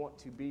and you want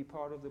to be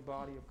part of the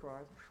body of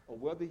Christ, or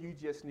whether you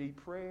just need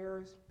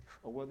prayers,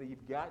 or whether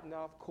you've gotten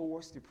off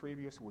course the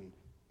previous week,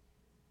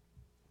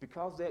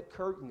 because that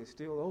curtain is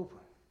still open,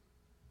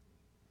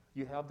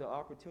 you have the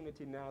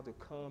opportunity now to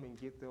come and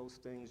get those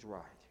things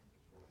right.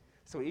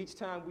 So each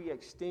time we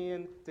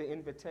extend the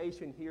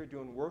invitation here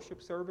during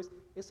worship service,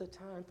 it's a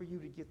time for you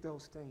to get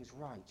those things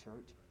right,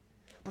 church.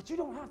 But you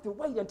don't have to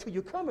wait until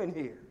you come in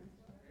here.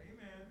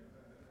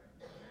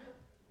 Amen.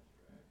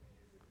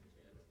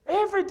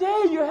 Every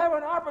day you have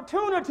an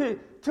opportunity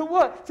to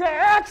what? To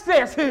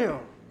access him.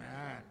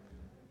 Amen.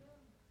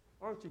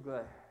 Aren't you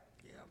glad?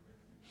 Yeah.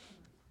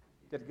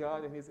 That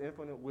God in his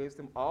infinite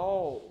wisdom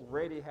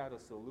already had a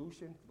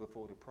solution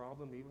before the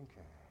problem even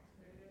came.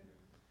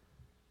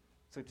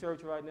 So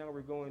church, right now we're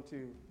going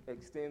to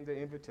extend the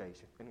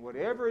invitation. And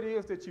whatever it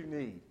is that you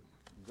need,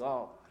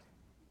 God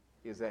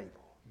is able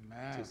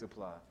to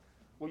supply.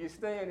 Will you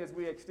stand as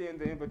we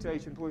extend the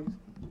invitation, please?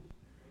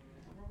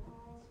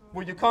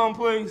 Will you come,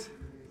 please?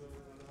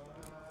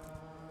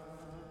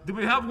 Do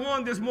we have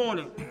one this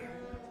morning?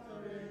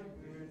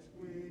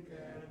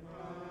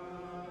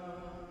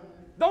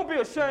 Don't be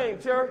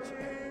ashamed, church.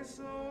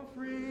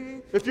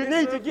 If you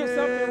need to get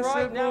something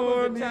right, now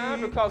is the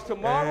time, because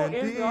tomorrow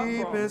is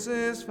our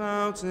promise.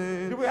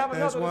 Fountain, do we have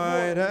another as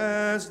wide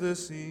as the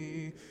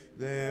sea.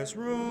 There's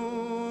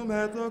room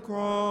at the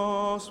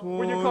cross for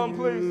Will you come,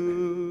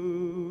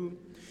 please?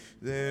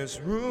 There's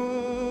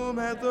room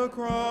at the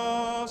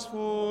cross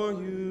for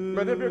you.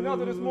 But there be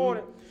another this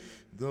morning.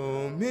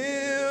 Though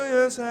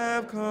millions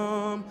have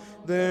come,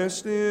 there's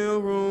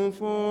still room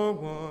for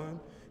one.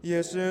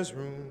 Yes, there's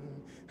room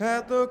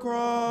at the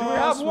cross. Do we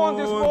have one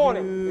this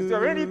morning? Is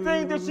there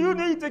anything that you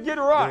need to get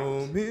right?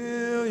 Though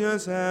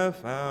millions have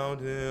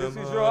found him, this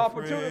is your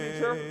opportunity,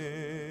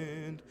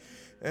 church,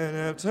 and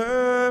have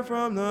turned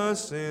from the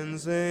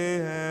sins they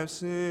have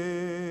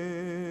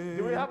sinned.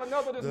 Do we have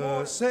another this the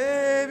morning?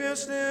 Savior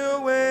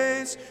still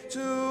waits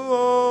to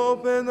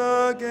open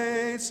the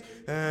gates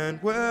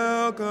and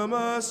welcome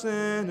a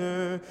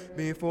sinner Savior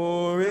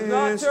before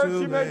it's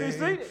too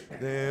late.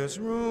 There's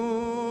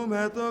room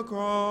at the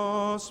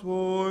cross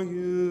for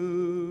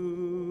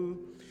you.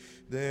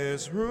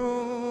 There's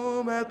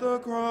room at the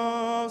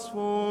cross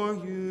for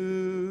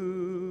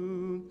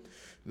you.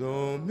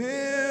 Though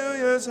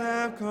millions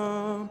have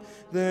come,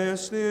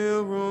 there's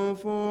still room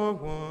for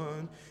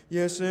one.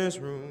 Yes, there's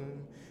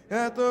room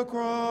at the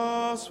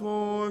cross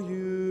for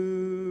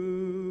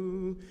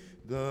you.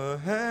 The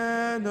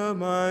hand of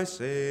my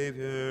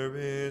Savior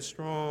is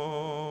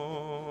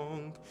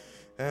strong,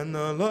 and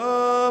the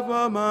love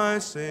of my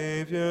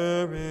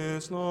Savior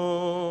is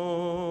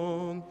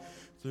long.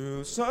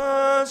 Through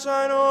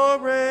sunshine or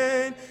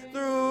rain,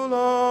 through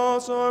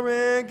loss or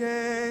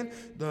gain,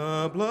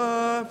 the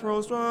blood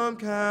flows from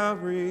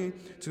Calvary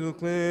to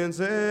cleanse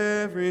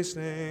every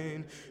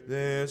stain.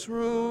 There's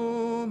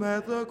room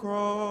at the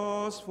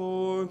cross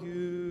for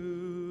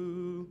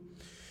you.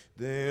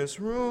 There's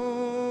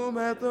room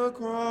at the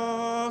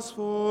cross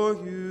for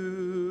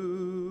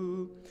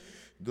you.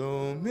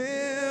 Though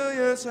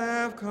millions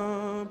have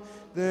come,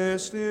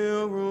 there's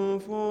still room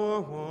for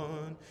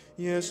one.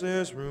 Yes,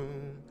 there's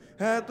room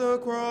at the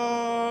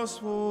cross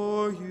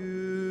for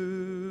you.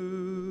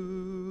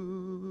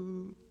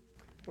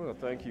 I want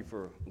to thank you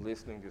for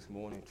listening this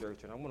morning,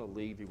 church, and I'm going to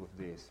leave you with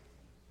this.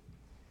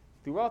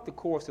 Throughout the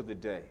course of the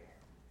day,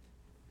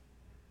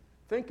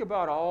 think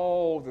about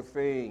all the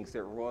things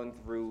that run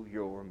through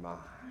your mind.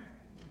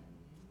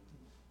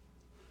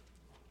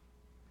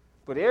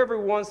 But every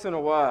once in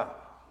a while,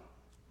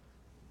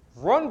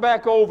 run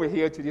back over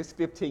here to this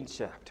 15th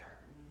chapter.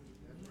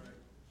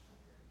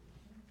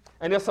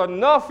 And there's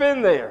enough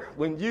in there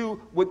when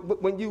you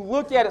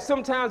look at it.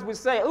 Sometimes we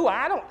say, "Oh,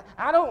 I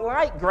don't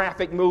like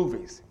graphic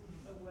movies."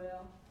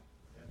 Well,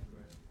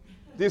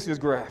 this is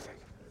graphic,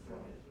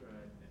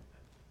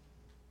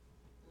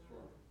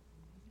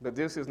 but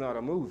this is not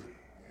a movie.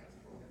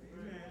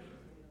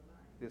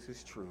 This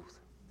is truth.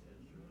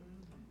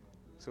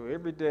 So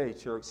every day,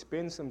 church,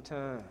 spend some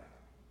time,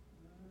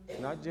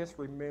 not just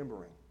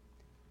remembering,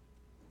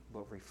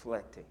 but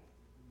reflecting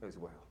as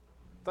well.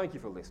 Thank you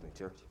for listening,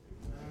 church.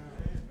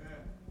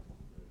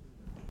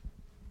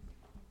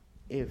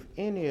 If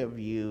any of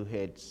you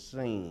had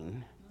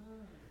seen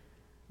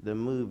the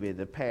movie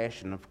The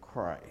Passion of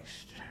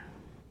Christ,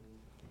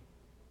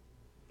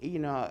 you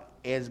know,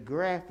 as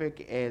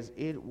graphic as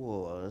it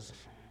was,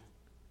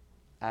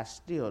 I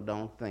still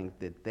don't think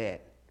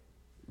that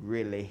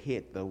really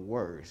hit the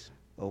worst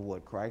of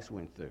what Christ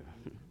went through.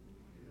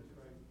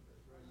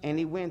 And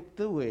he went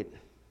through it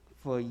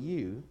for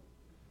you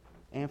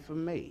and for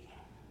me.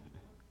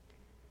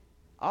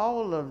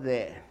 All of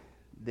that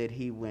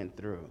he went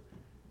through.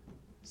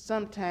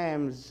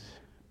 Sometimes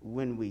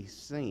when we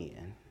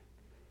sin,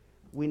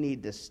 we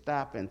need to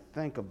stop and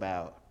think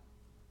about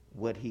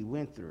what he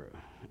went through.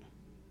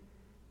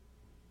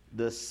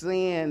 The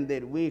sin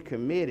that we're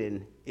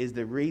committing is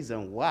the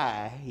reason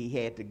why he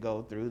had to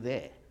go through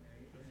that.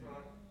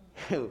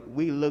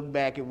 We look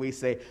back and we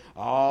say,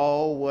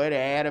 "Oh, what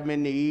Adam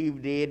and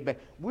Eve did," but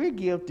we're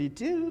guilty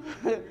too.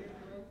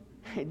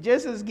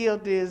 Just as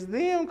guilty as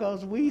them,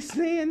 because we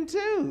sin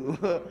too.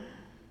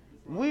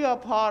 We are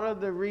part of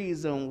the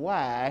reason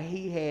why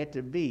he had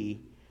to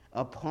be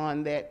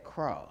upon that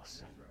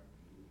cross.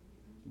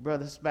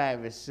 Brother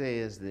Spivey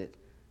says that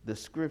the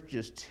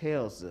scriptures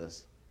tells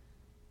us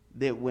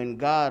that when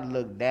God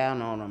looked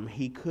down on him,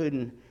 he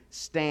couldn't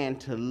stand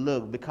to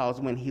look,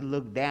 because when he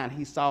looked down,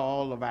 he saw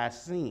all of our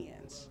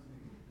sins.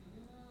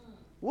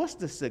 What's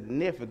the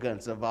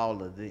significance of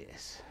all of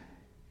this?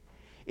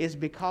 It's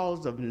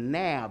because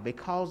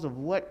of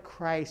what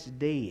Christ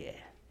did.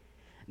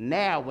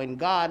 Now, when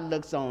God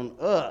looks on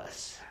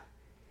us,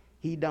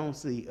 he don't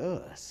see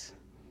us,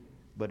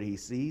 but he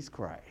sees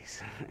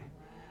Christ.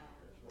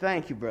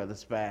 Thank you, Brother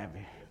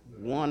Spivey.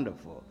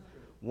 Wonderful,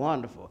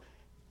 wonderful.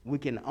 We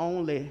can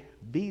only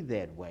be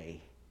that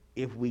way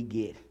if we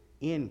get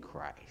in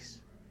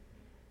Christ.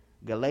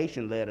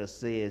 Galatians letter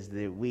says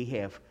that we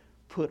have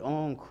put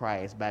on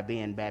Christ by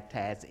being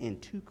baptized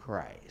into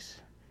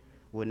Christ.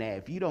 Well, now,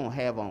 if you don't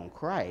have on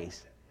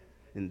Christ,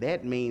 then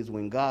that means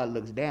when God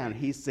looks down,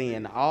 he's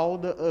seeing all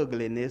the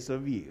ugliness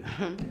of you.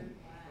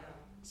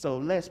 So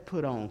let's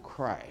put on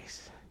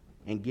Christ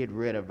and get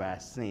rid of our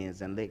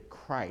sins and let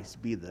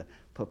Christ be the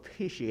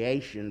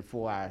propitiation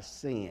for our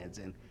sins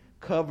and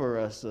cover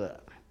us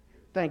up.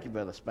 Thank you,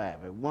 Brother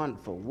Spivey.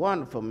 Wonderful,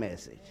 wonderful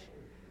message.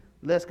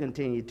 Let's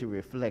continue to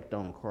reflect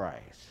on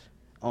Christ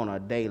on a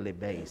daily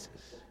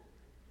basis.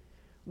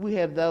 We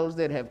have those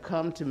that have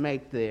come to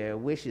make their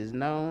wishes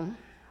known.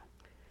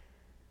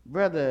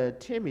 Brother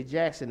Timmy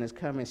Jackson is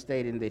coming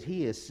stating that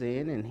he has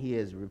sinned and he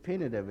has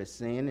repented of his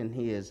sin and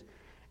he is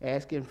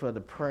asking for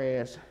the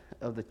prayers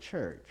of the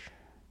church.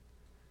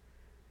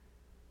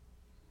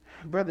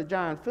 Brother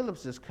John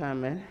Phillips is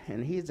coming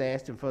and he's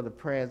asking for the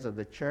prayers of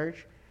the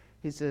church.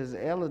 He says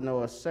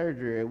Eleanor's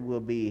surgery will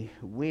be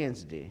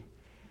Wednesday.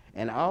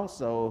 And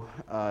also,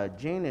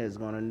 Gina is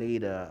going to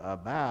need a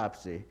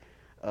biopsy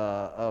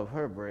of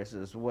her breast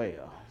as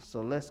well.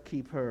 So let's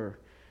keep her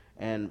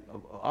and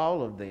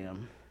all of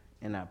them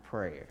in our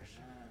prayers.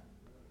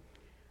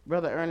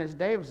 Brother Ernest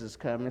Davis is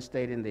coming,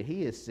 stating that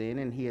he is sick,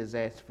 and he has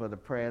asked for the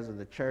prayers of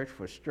the church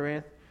for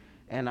strength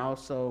and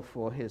also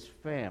for his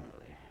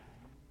family.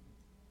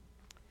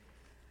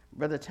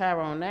 Brother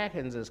Tyrone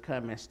Atkins is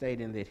coming,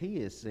 stating that he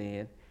is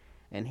sick,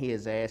 and he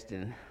is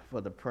asking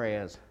for the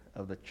prayers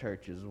of the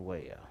church as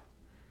well.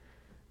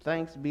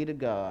 Thanks be to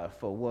God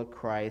for what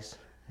Christ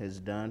has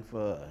done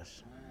for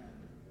us.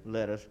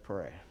 Let us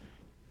pray.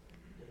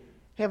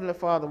 Heavenly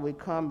Father, we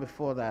come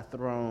before thy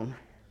throne,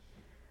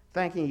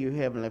 thanking you,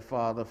 Heavenly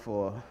Father,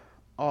 for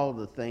all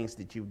the things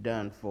that you've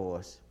done for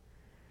us.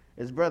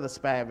 As Brother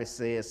Spivey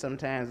says,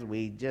 sometimes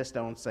we just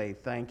don't say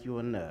thank you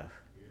enough.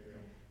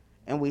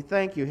 And we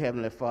thank you,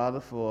 Heavenly Father,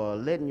 for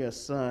letting your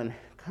Son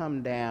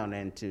come down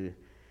and to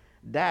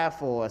die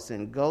for us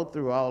and go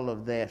through all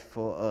of that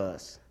for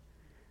us,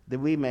 that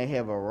we may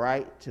have a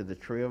right to the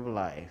tree of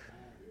life.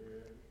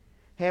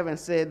 Having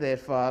said that,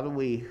 Father,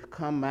 we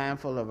come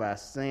mindful of our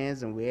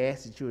sins, and we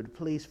ask that you would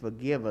please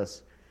forgive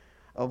us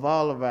of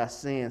all of our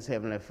sins,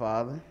 Heavenly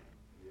Father.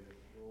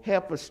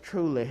 Help us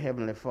truly,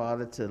 Heavenly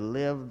Father, to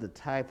live the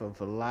type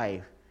of a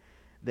life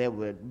that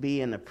would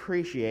be an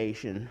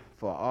appreciation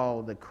for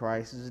all that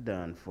Christ has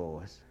done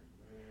for us.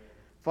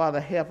 Father,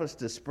 help us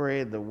to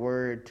spread the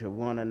word to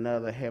one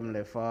another,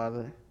 Heavenly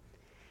Father.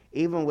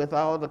 Even with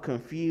all the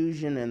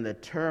confusion and the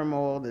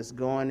turmoil that's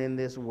going in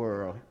this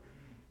world,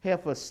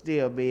 help us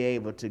still be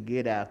able to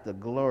get out the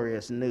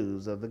glorious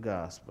news of the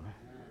gospel.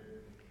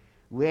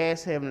 We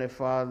ask, Heavenly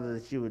Father,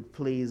 that you would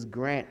please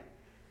grant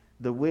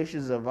the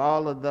wishes of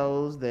all of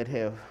those that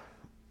have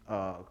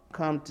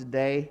come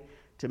today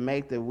to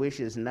make their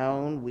wishes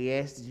known. We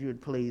ask that you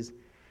would please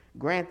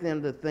grant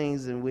them the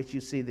things in which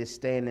you see they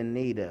stand in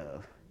need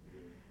of.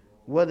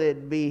 Whether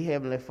it be,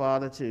 Heavenly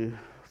Father, to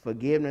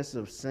forgiveness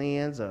of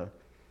sins or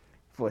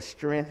for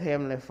strength,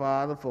 Heavenly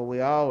Father, for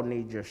we all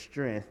need your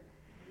strength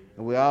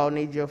and we all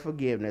need your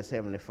forgiveness,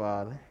 Heavenly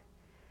Father.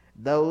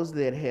 Those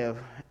that have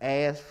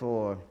asked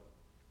for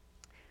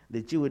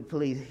that you would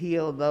please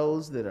heal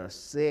those that are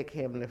sick,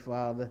 Heavenly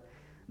Father,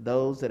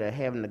 those that are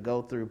having to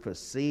go through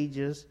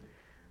procedures,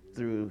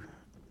 through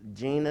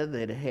Gina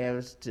that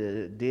has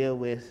to deal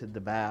with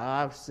the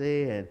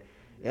biopsy, and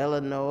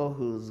Eleanor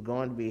who's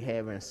going to be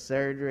having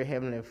surgery,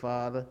 Heavenly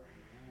Father.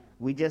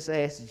 We just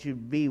ask that you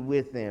be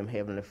with them,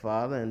 Heavenly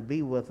Father, and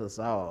be with us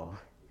all.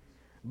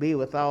 Be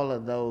with all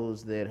of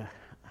those that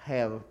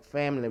have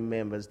family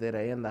members that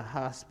are in the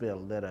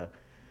hospital, that are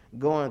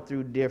going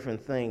through different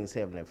things,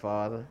 Heavenly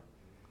Father.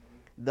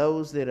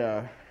 Those that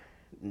are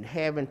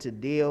having to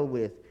deal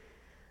with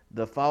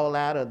the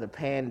fallout of the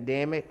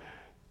pandemic,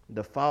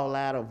 the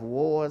fallout of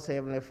wars,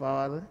 Heavenly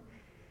Father.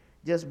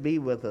 Just be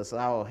with us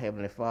all,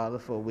 Heavenly Father,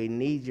 for we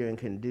need you and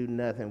can do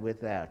nothing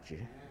without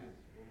you.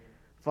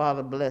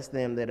 Father, bless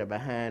them that are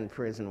behind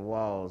prison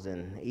walls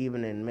and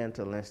even in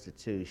mental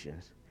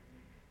institutions.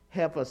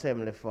 Help us,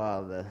 Heavenly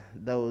Father,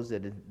 those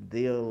that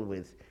deal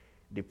with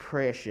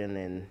depression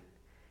and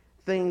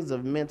things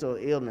of mental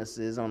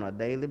illnesses on a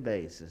daily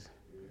basis.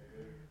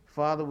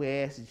 Father, we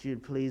ask that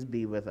you'd please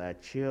be with our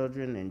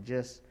children and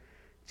just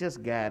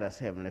guide us,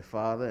 Heavenly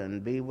Father,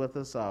 and be with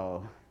us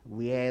all.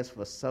 We ask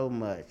for so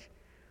much,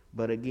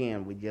 but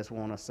again, we just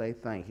want to say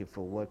thank you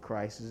for what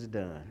Christ has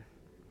done.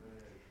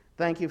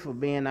 Thank you for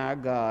being our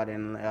God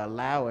and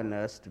allowing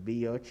us to be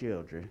your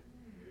children.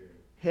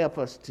 Help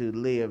us to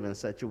live in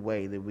such a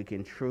way that we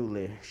can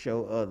truly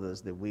show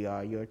others that we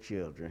are your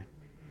children.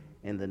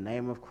 In the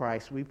name of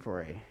Christ we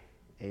pray.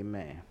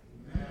 Amen.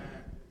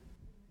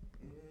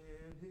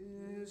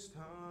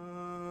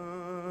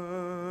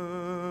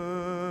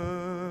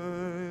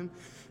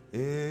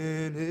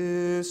 In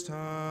his time,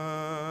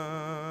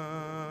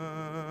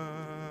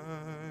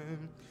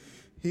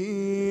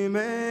 he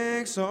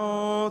makes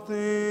all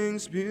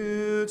things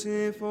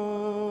beautiful.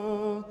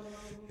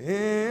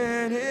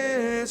 In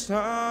his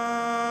time,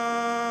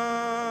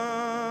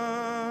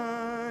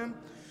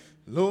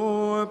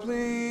 Lord,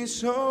 please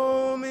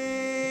show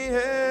me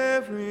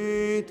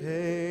every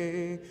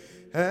day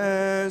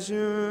as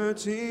you're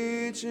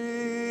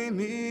teaching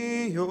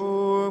me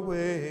your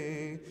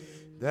way,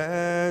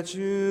 that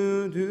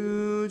you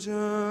do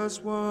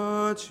just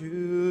what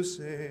you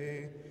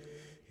say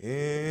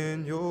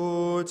in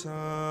your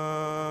time.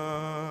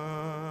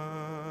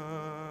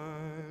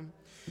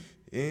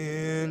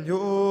 In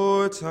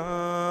your time.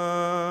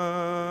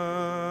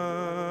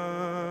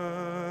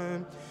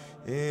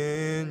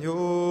 In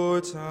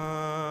your time.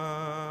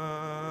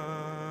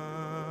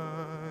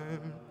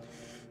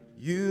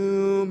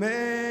 You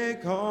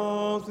make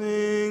all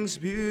things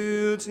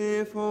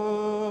beautiful.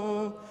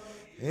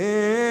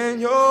 In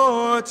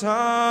your time,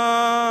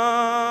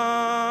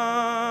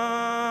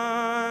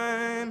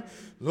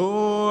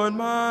 Lord,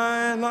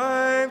 my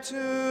life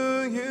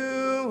to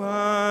you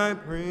I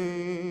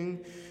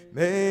bring.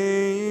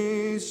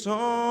 May each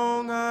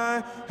song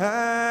I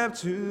have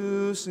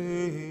to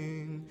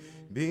sing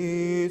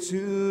be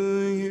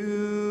to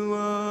you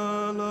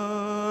a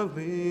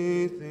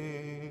lovely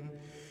thing.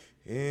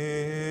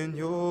 In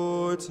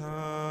your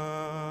time.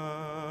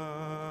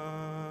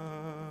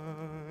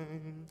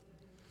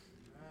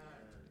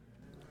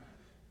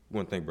 We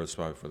want to thank Brother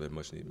Spivey for that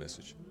much-needed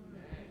message.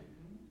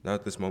 Now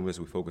at this moment, as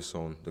we focus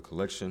on the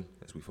collection,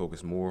 as we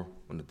focus more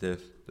on the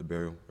death, the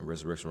burial, and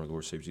resurrection of our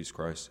Lord Savior Jesus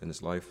Christ and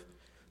his life,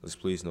 let's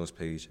please notice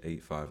page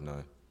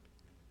 859.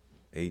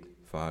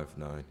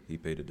 859, he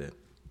paid the debt.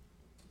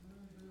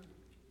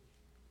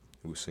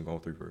 We'll sing all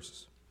 3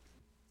 verses.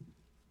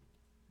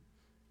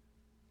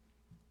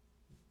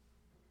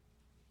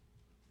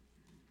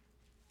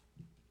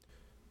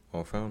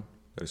 All found?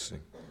 Let us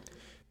sing.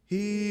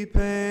 He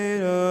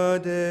paid a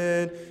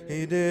debt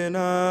he did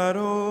not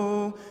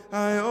owe.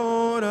 I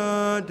owed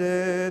a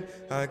debt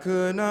I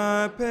could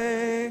not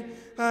pay.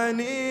 I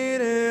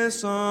needed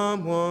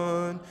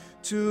someone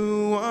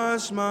to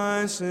wash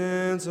my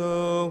sins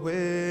away.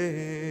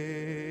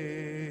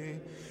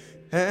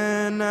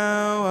 And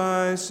now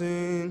I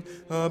sing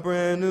a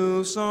brand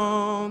new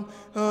song,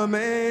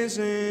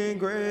 Amazing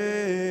Grace.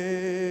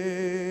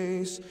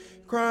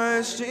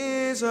 Christ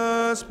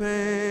Jesus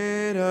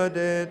paid a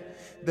debt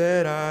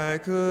that I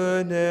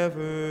could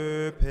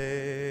never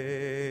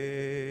pay.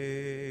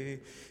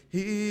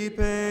 He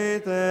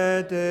paid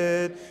that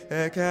debt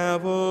at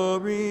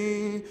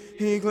Calvary.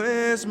 He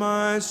cleansed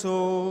my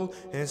soul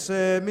and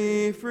set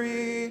me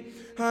free.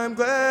 I'm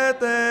glad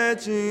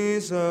that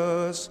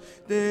Jesus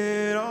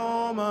did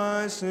all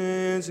my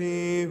sins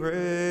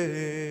erase.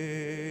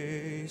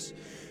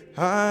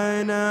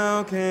 I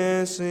now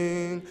can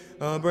sing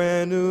a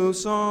brand new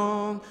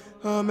song,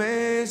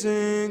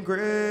 Amazing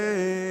Grace.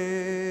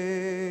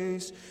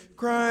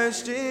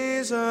 Christ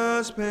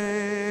Jesus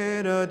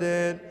paid a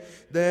debt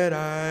that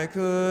I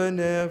could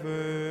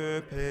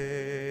never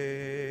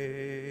pay.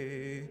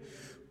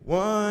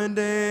 One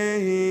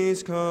day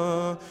he's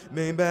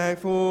coming back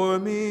for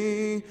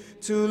me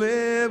to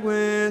live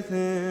with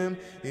him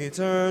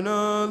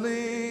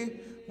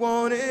eternally.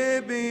 Won't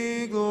it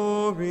be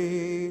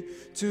glory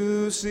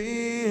to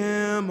see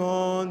him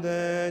on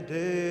that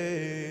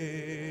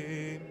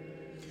day?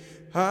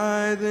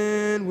 I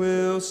then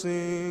will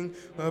sing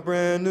a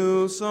brand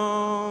new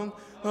song,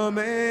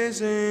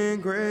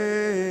 Amazing Grace.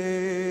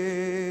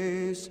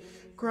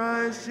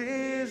 Christ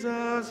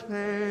Jesus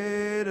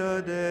paid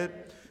a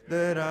debt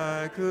that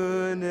I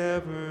could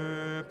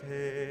never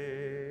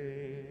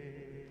pay.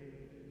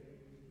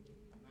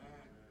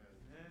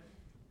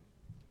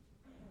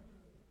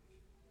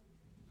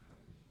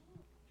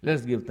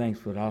 Let's give thanks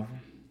for the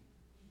offering.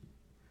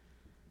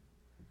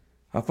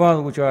 Our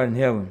Father which art in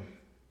heaven,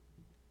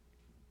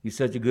 you're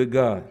such a good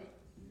God.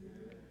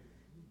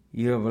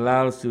 You have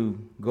allowed us to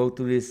go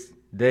through this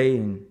day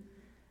and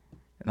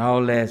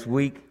all last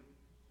week,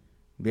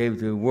 be able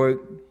to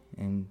work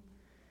and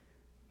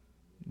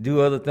do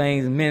other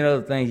things, and many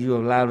other things you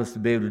have allowed us to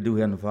be able to do,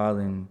 Heavenly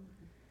Father,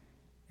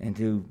 and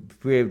to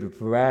be able to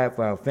provide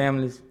for our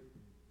families.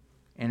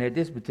 And at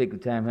this particular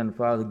time, Heavenly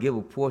Father, give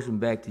a portion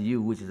back to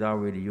you, which is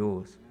already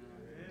yours.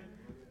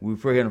 We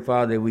pray, Heavenly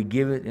Father, that we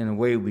give it in a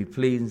way that will be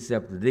pleasing,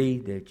 acceptable to thee,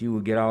 that you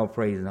will get all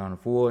praise and honor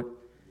for it.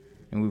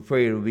 And we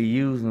pray it will be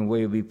used in a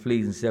way that will be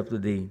pleasing, acceptable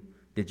to thee,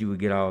 that you will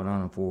get all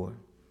honor for it.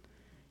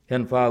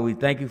 Heavenly Father, we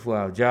thank you for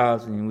our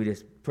jobs, and we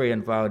just pray,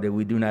 Heavenly Father, that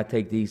we do not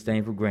take these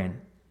things for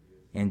granted.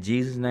 In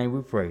Jesus' name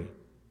we pray.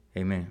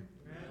 Amen. Amen.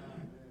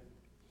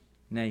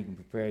 Now you can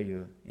prepare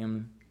your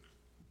emblem.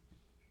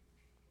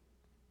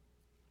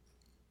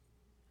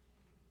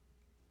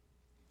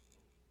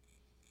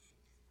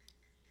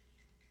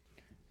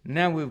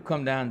 Now we've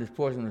come down to this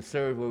portion of the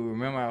service where we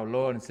remember our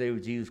Lord and Savior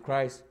Jesus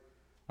Christ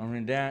on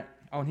him down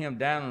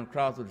on the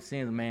cross of the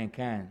sins of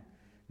mankind,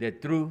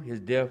 that through his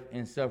death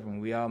and suffering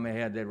we all may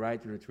have that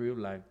right to the tree of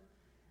life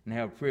and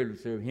have a privilege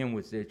to serve him,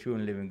 which is the true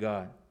and living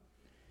God.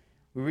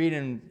 We read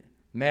in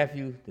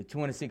Matthew, the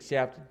 26th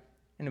chapter,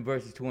 in the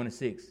verses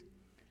 26.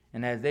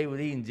 And as they were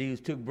eating, Jesus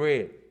took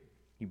bread.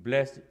 He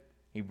blessed it.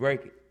 He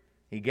broke it.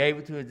 He gave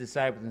it to his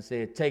disciples and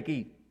said, "Take,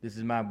 eat. This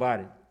is my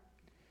body."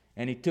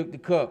 And he took the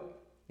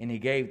cup, and he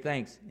gave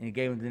thanks, and he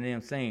gave it to them,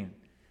 saying,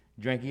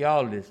 "Drink ye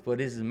all of this, for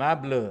this is my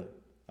blood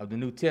of the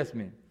New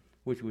Testament,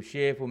 which was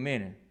shed for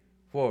many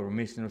for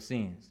remission of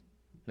sins."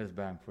 Let's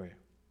bow in prayer.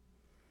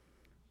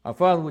 Our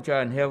Father which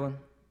art in heaven,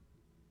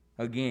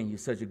 again, you're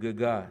such a good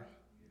God.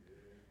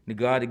 The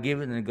God that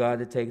giveth and the God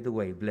that taketh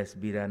away. Blessed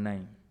be thy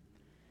name.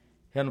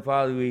 Heavenly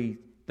Father, we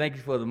thank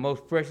you for the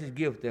most precious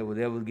gift that was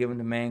ever given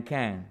to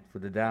mankind, for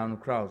the die on the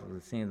cross for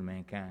the sins of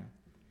mankind.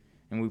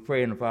 And we pray,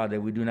 Heavenly Father,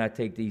 that we do not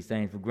take these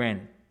things for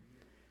granted.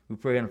 We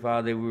pray, Heavenly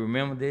Father, that we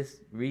remember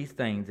these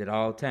things at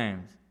all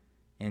times.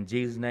 In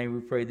Jesus' name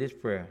we pray this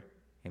prayer.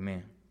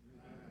 Amen.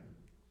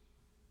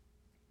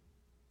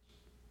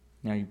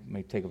 Now you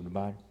may take up the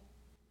body.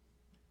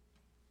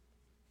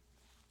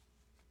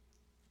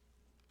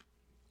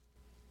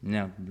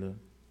 Now the blood.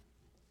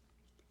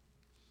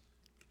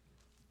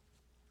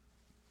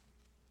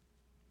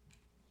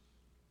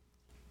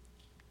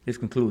 This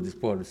concludes this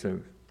part of the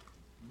service.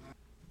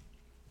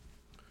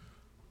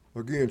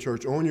 Again,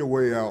 church, on your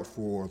way out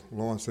for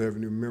Lawrence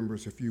Avenue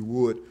members, if you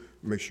would,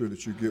 make sure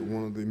that you get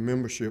one of the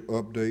membership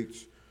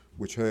updates,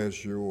 which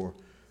has your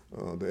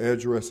the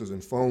addresses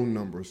and phone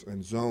numbers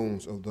and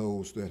zones of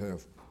those that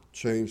have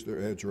changed their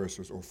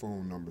addresses or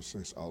phone numbers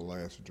since our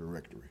last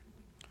directory.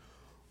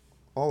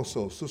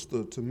 Also,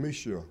 Sister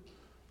Tamisha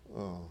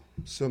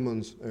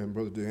Simmons and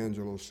Brother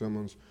D'Angelo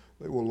Simmons,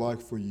 they would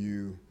like for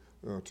you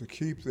to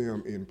keep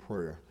them in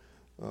prayer.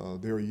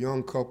 They're a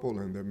young couple,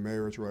 and their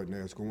marriage right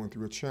now is going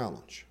through a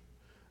challenge.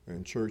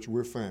 And church,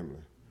 we're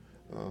family.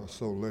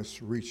 So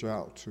let's reach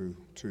out to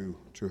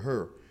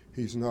her.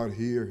 He's not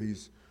here.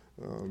 He's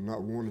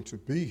not wanting to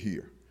be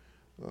here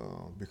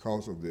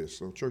because of this.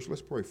 So church,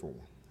 let's pray for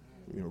him.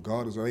 You know,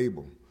 God is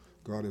able.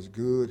 God is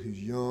good.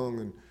 He's young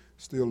and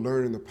still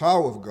learning the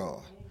power of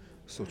God.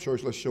 So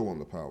church, let's show him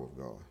the power of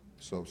God.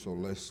 So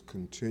let's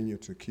continue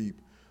to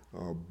keep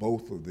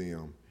both of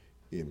them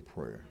in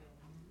prayer.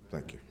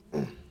 Thank you.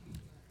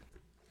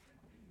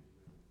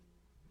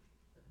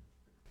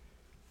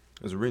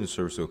 As a reading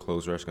service will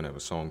close, we're actually going to have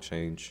a song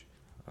change.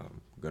 We're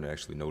going to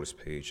actually notice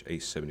page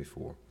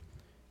 874.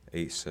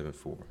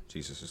 874,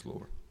 Jesus is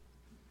Lord.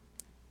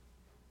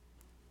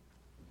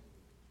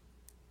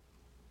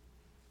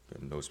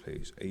 Going to notice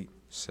page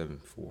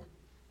 874.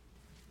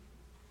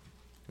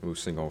 And we'll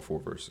sing all 4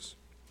 verses.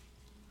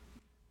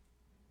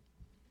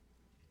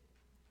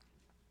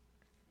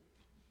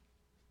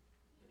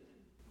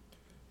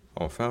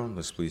 All found,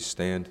 let's please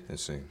stand and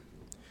sing.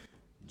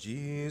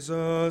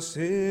 Jesus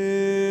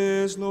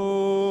is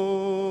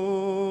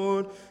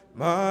Lord,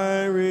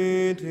 my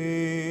Redeemer.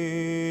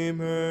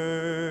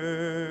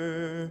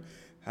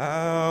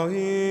 How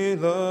he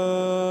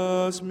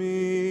loves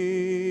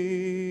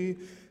me,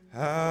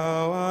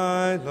 how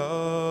I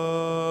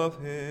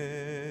love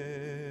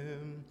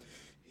him.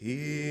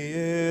 He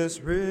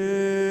is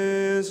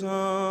risen,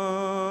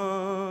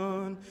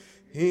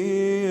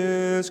 he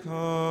is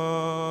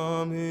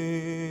coming.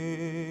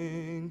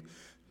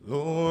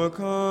 Lord,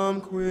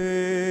 come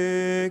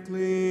quickly.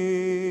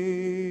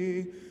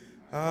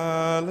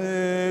 Hallelujah.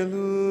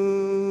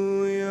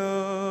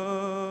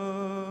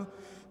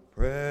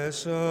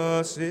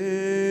 Precious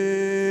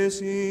is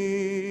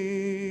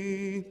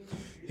he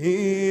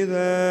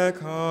that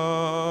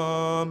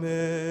cometh.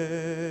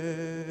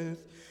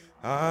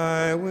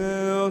 I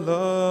will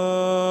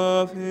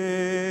love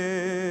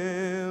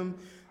him,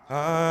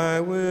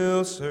 I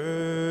will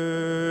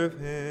serve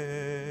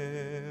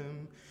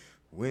him.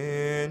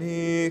 When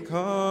he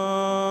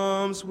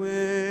comes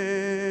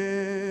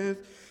with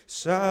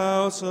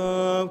shouts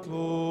of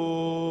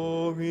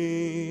glory,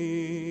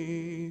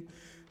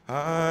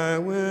 I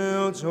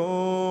will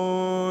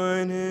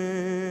join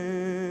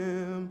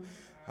him.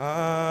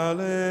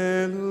 Hallelujah.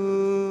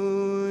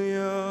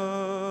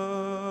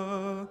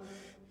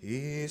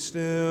 He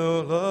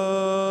still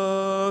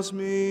loves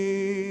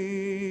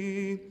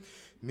me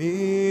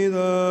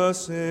the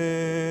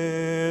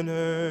sinner.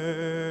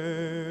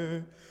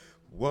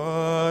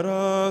 What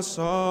a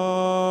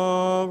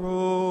sorrow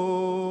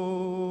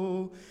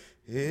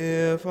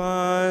if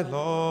I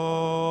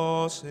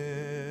lost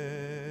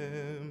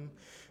him,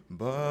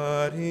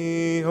 but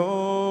he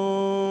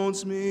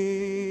owns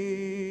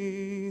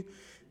me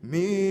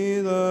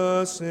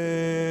the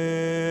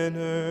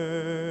sinner.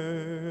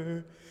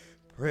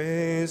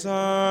 Praise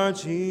our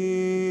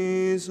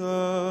Jesus.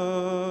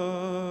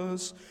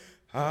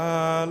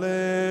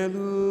 Hallelujah.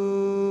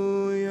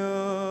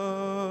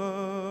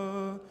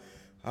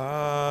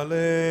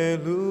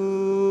 Hallelujah.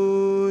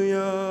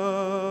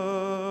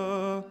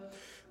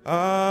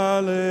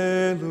 Hallelujah.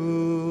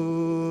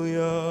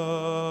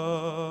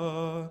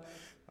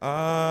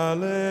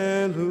 Hallelujah.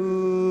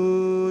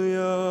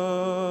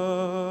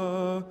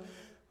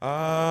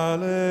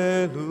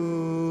 Hallelujah.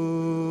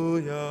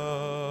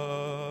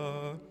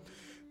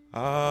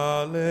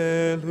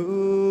 Hallelujah.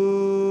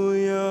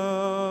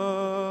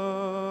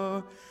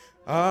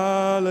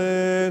 Hallelujah.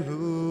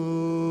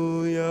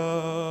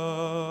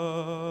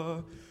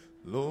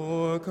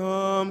 Lord,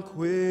 come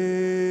quickly.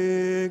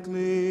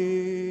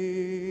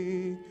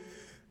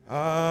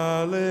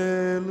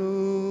 Hallelujah.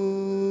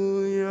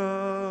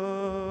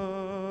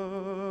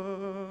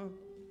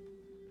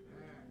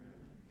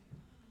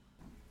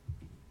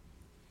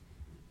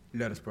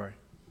 Let us pray.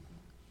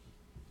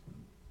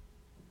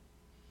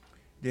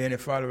 Dear Heavenly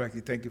Father, I'd like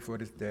to thank you for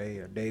this day,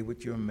 a day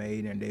which you have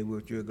made, and a day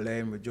which you are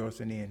glad and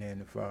rejoicing in,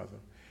 Heavenly Father.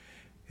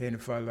 Heavenly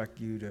Father, I'd like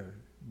you to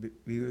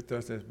be with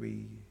us as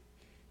we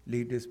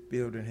leave this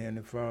building,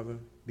 Heavenly Father.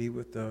 Be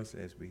with us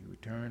as we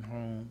return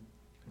home,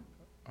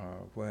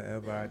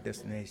 wherever our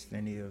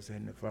destination is,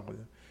 Heavenly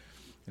Father.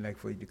 I'd like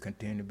for you to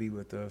continue to be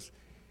with us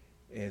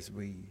as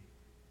we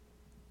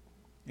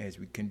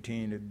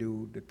continue to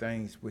do the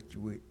things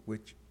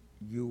which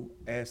you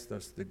asked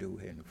us to do,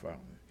 Heavenly Father.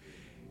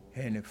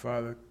 Heavenly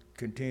Father,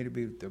 continue to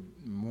be with the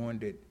one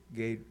that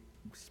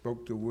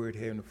spoke the word,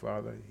 Heavenly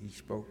Father. He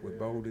spoke with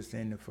boldness,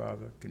 Heavenly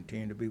Father.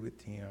 Continue to be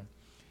with him.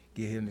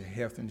 Give him the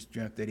health and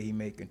strength that he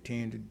may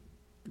continue to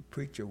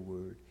preach your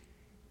word,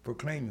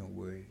 proclaim your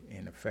word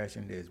in a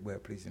fashion that is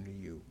well-pleasing to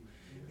you.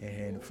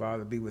 And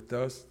Father, be with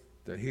us,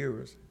 the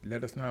hearers.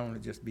 Let us not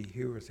only just be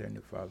hearers,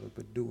 Heavenly Father,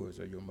 but doers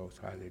of your most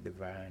highly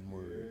divine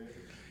word.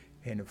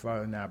 And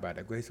Father, now by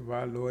the grace of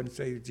our Lord and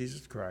Savior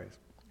Jesus Christ,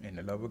 and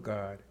the love of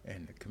God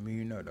and the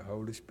communion of the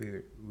Holy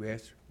Spirit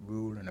rest,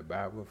 rule, and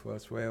abide with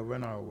us forever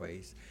and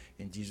always.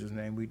 In Jesus'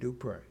 name we do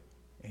pray.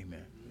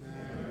 Amen.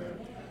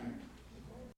 Amen.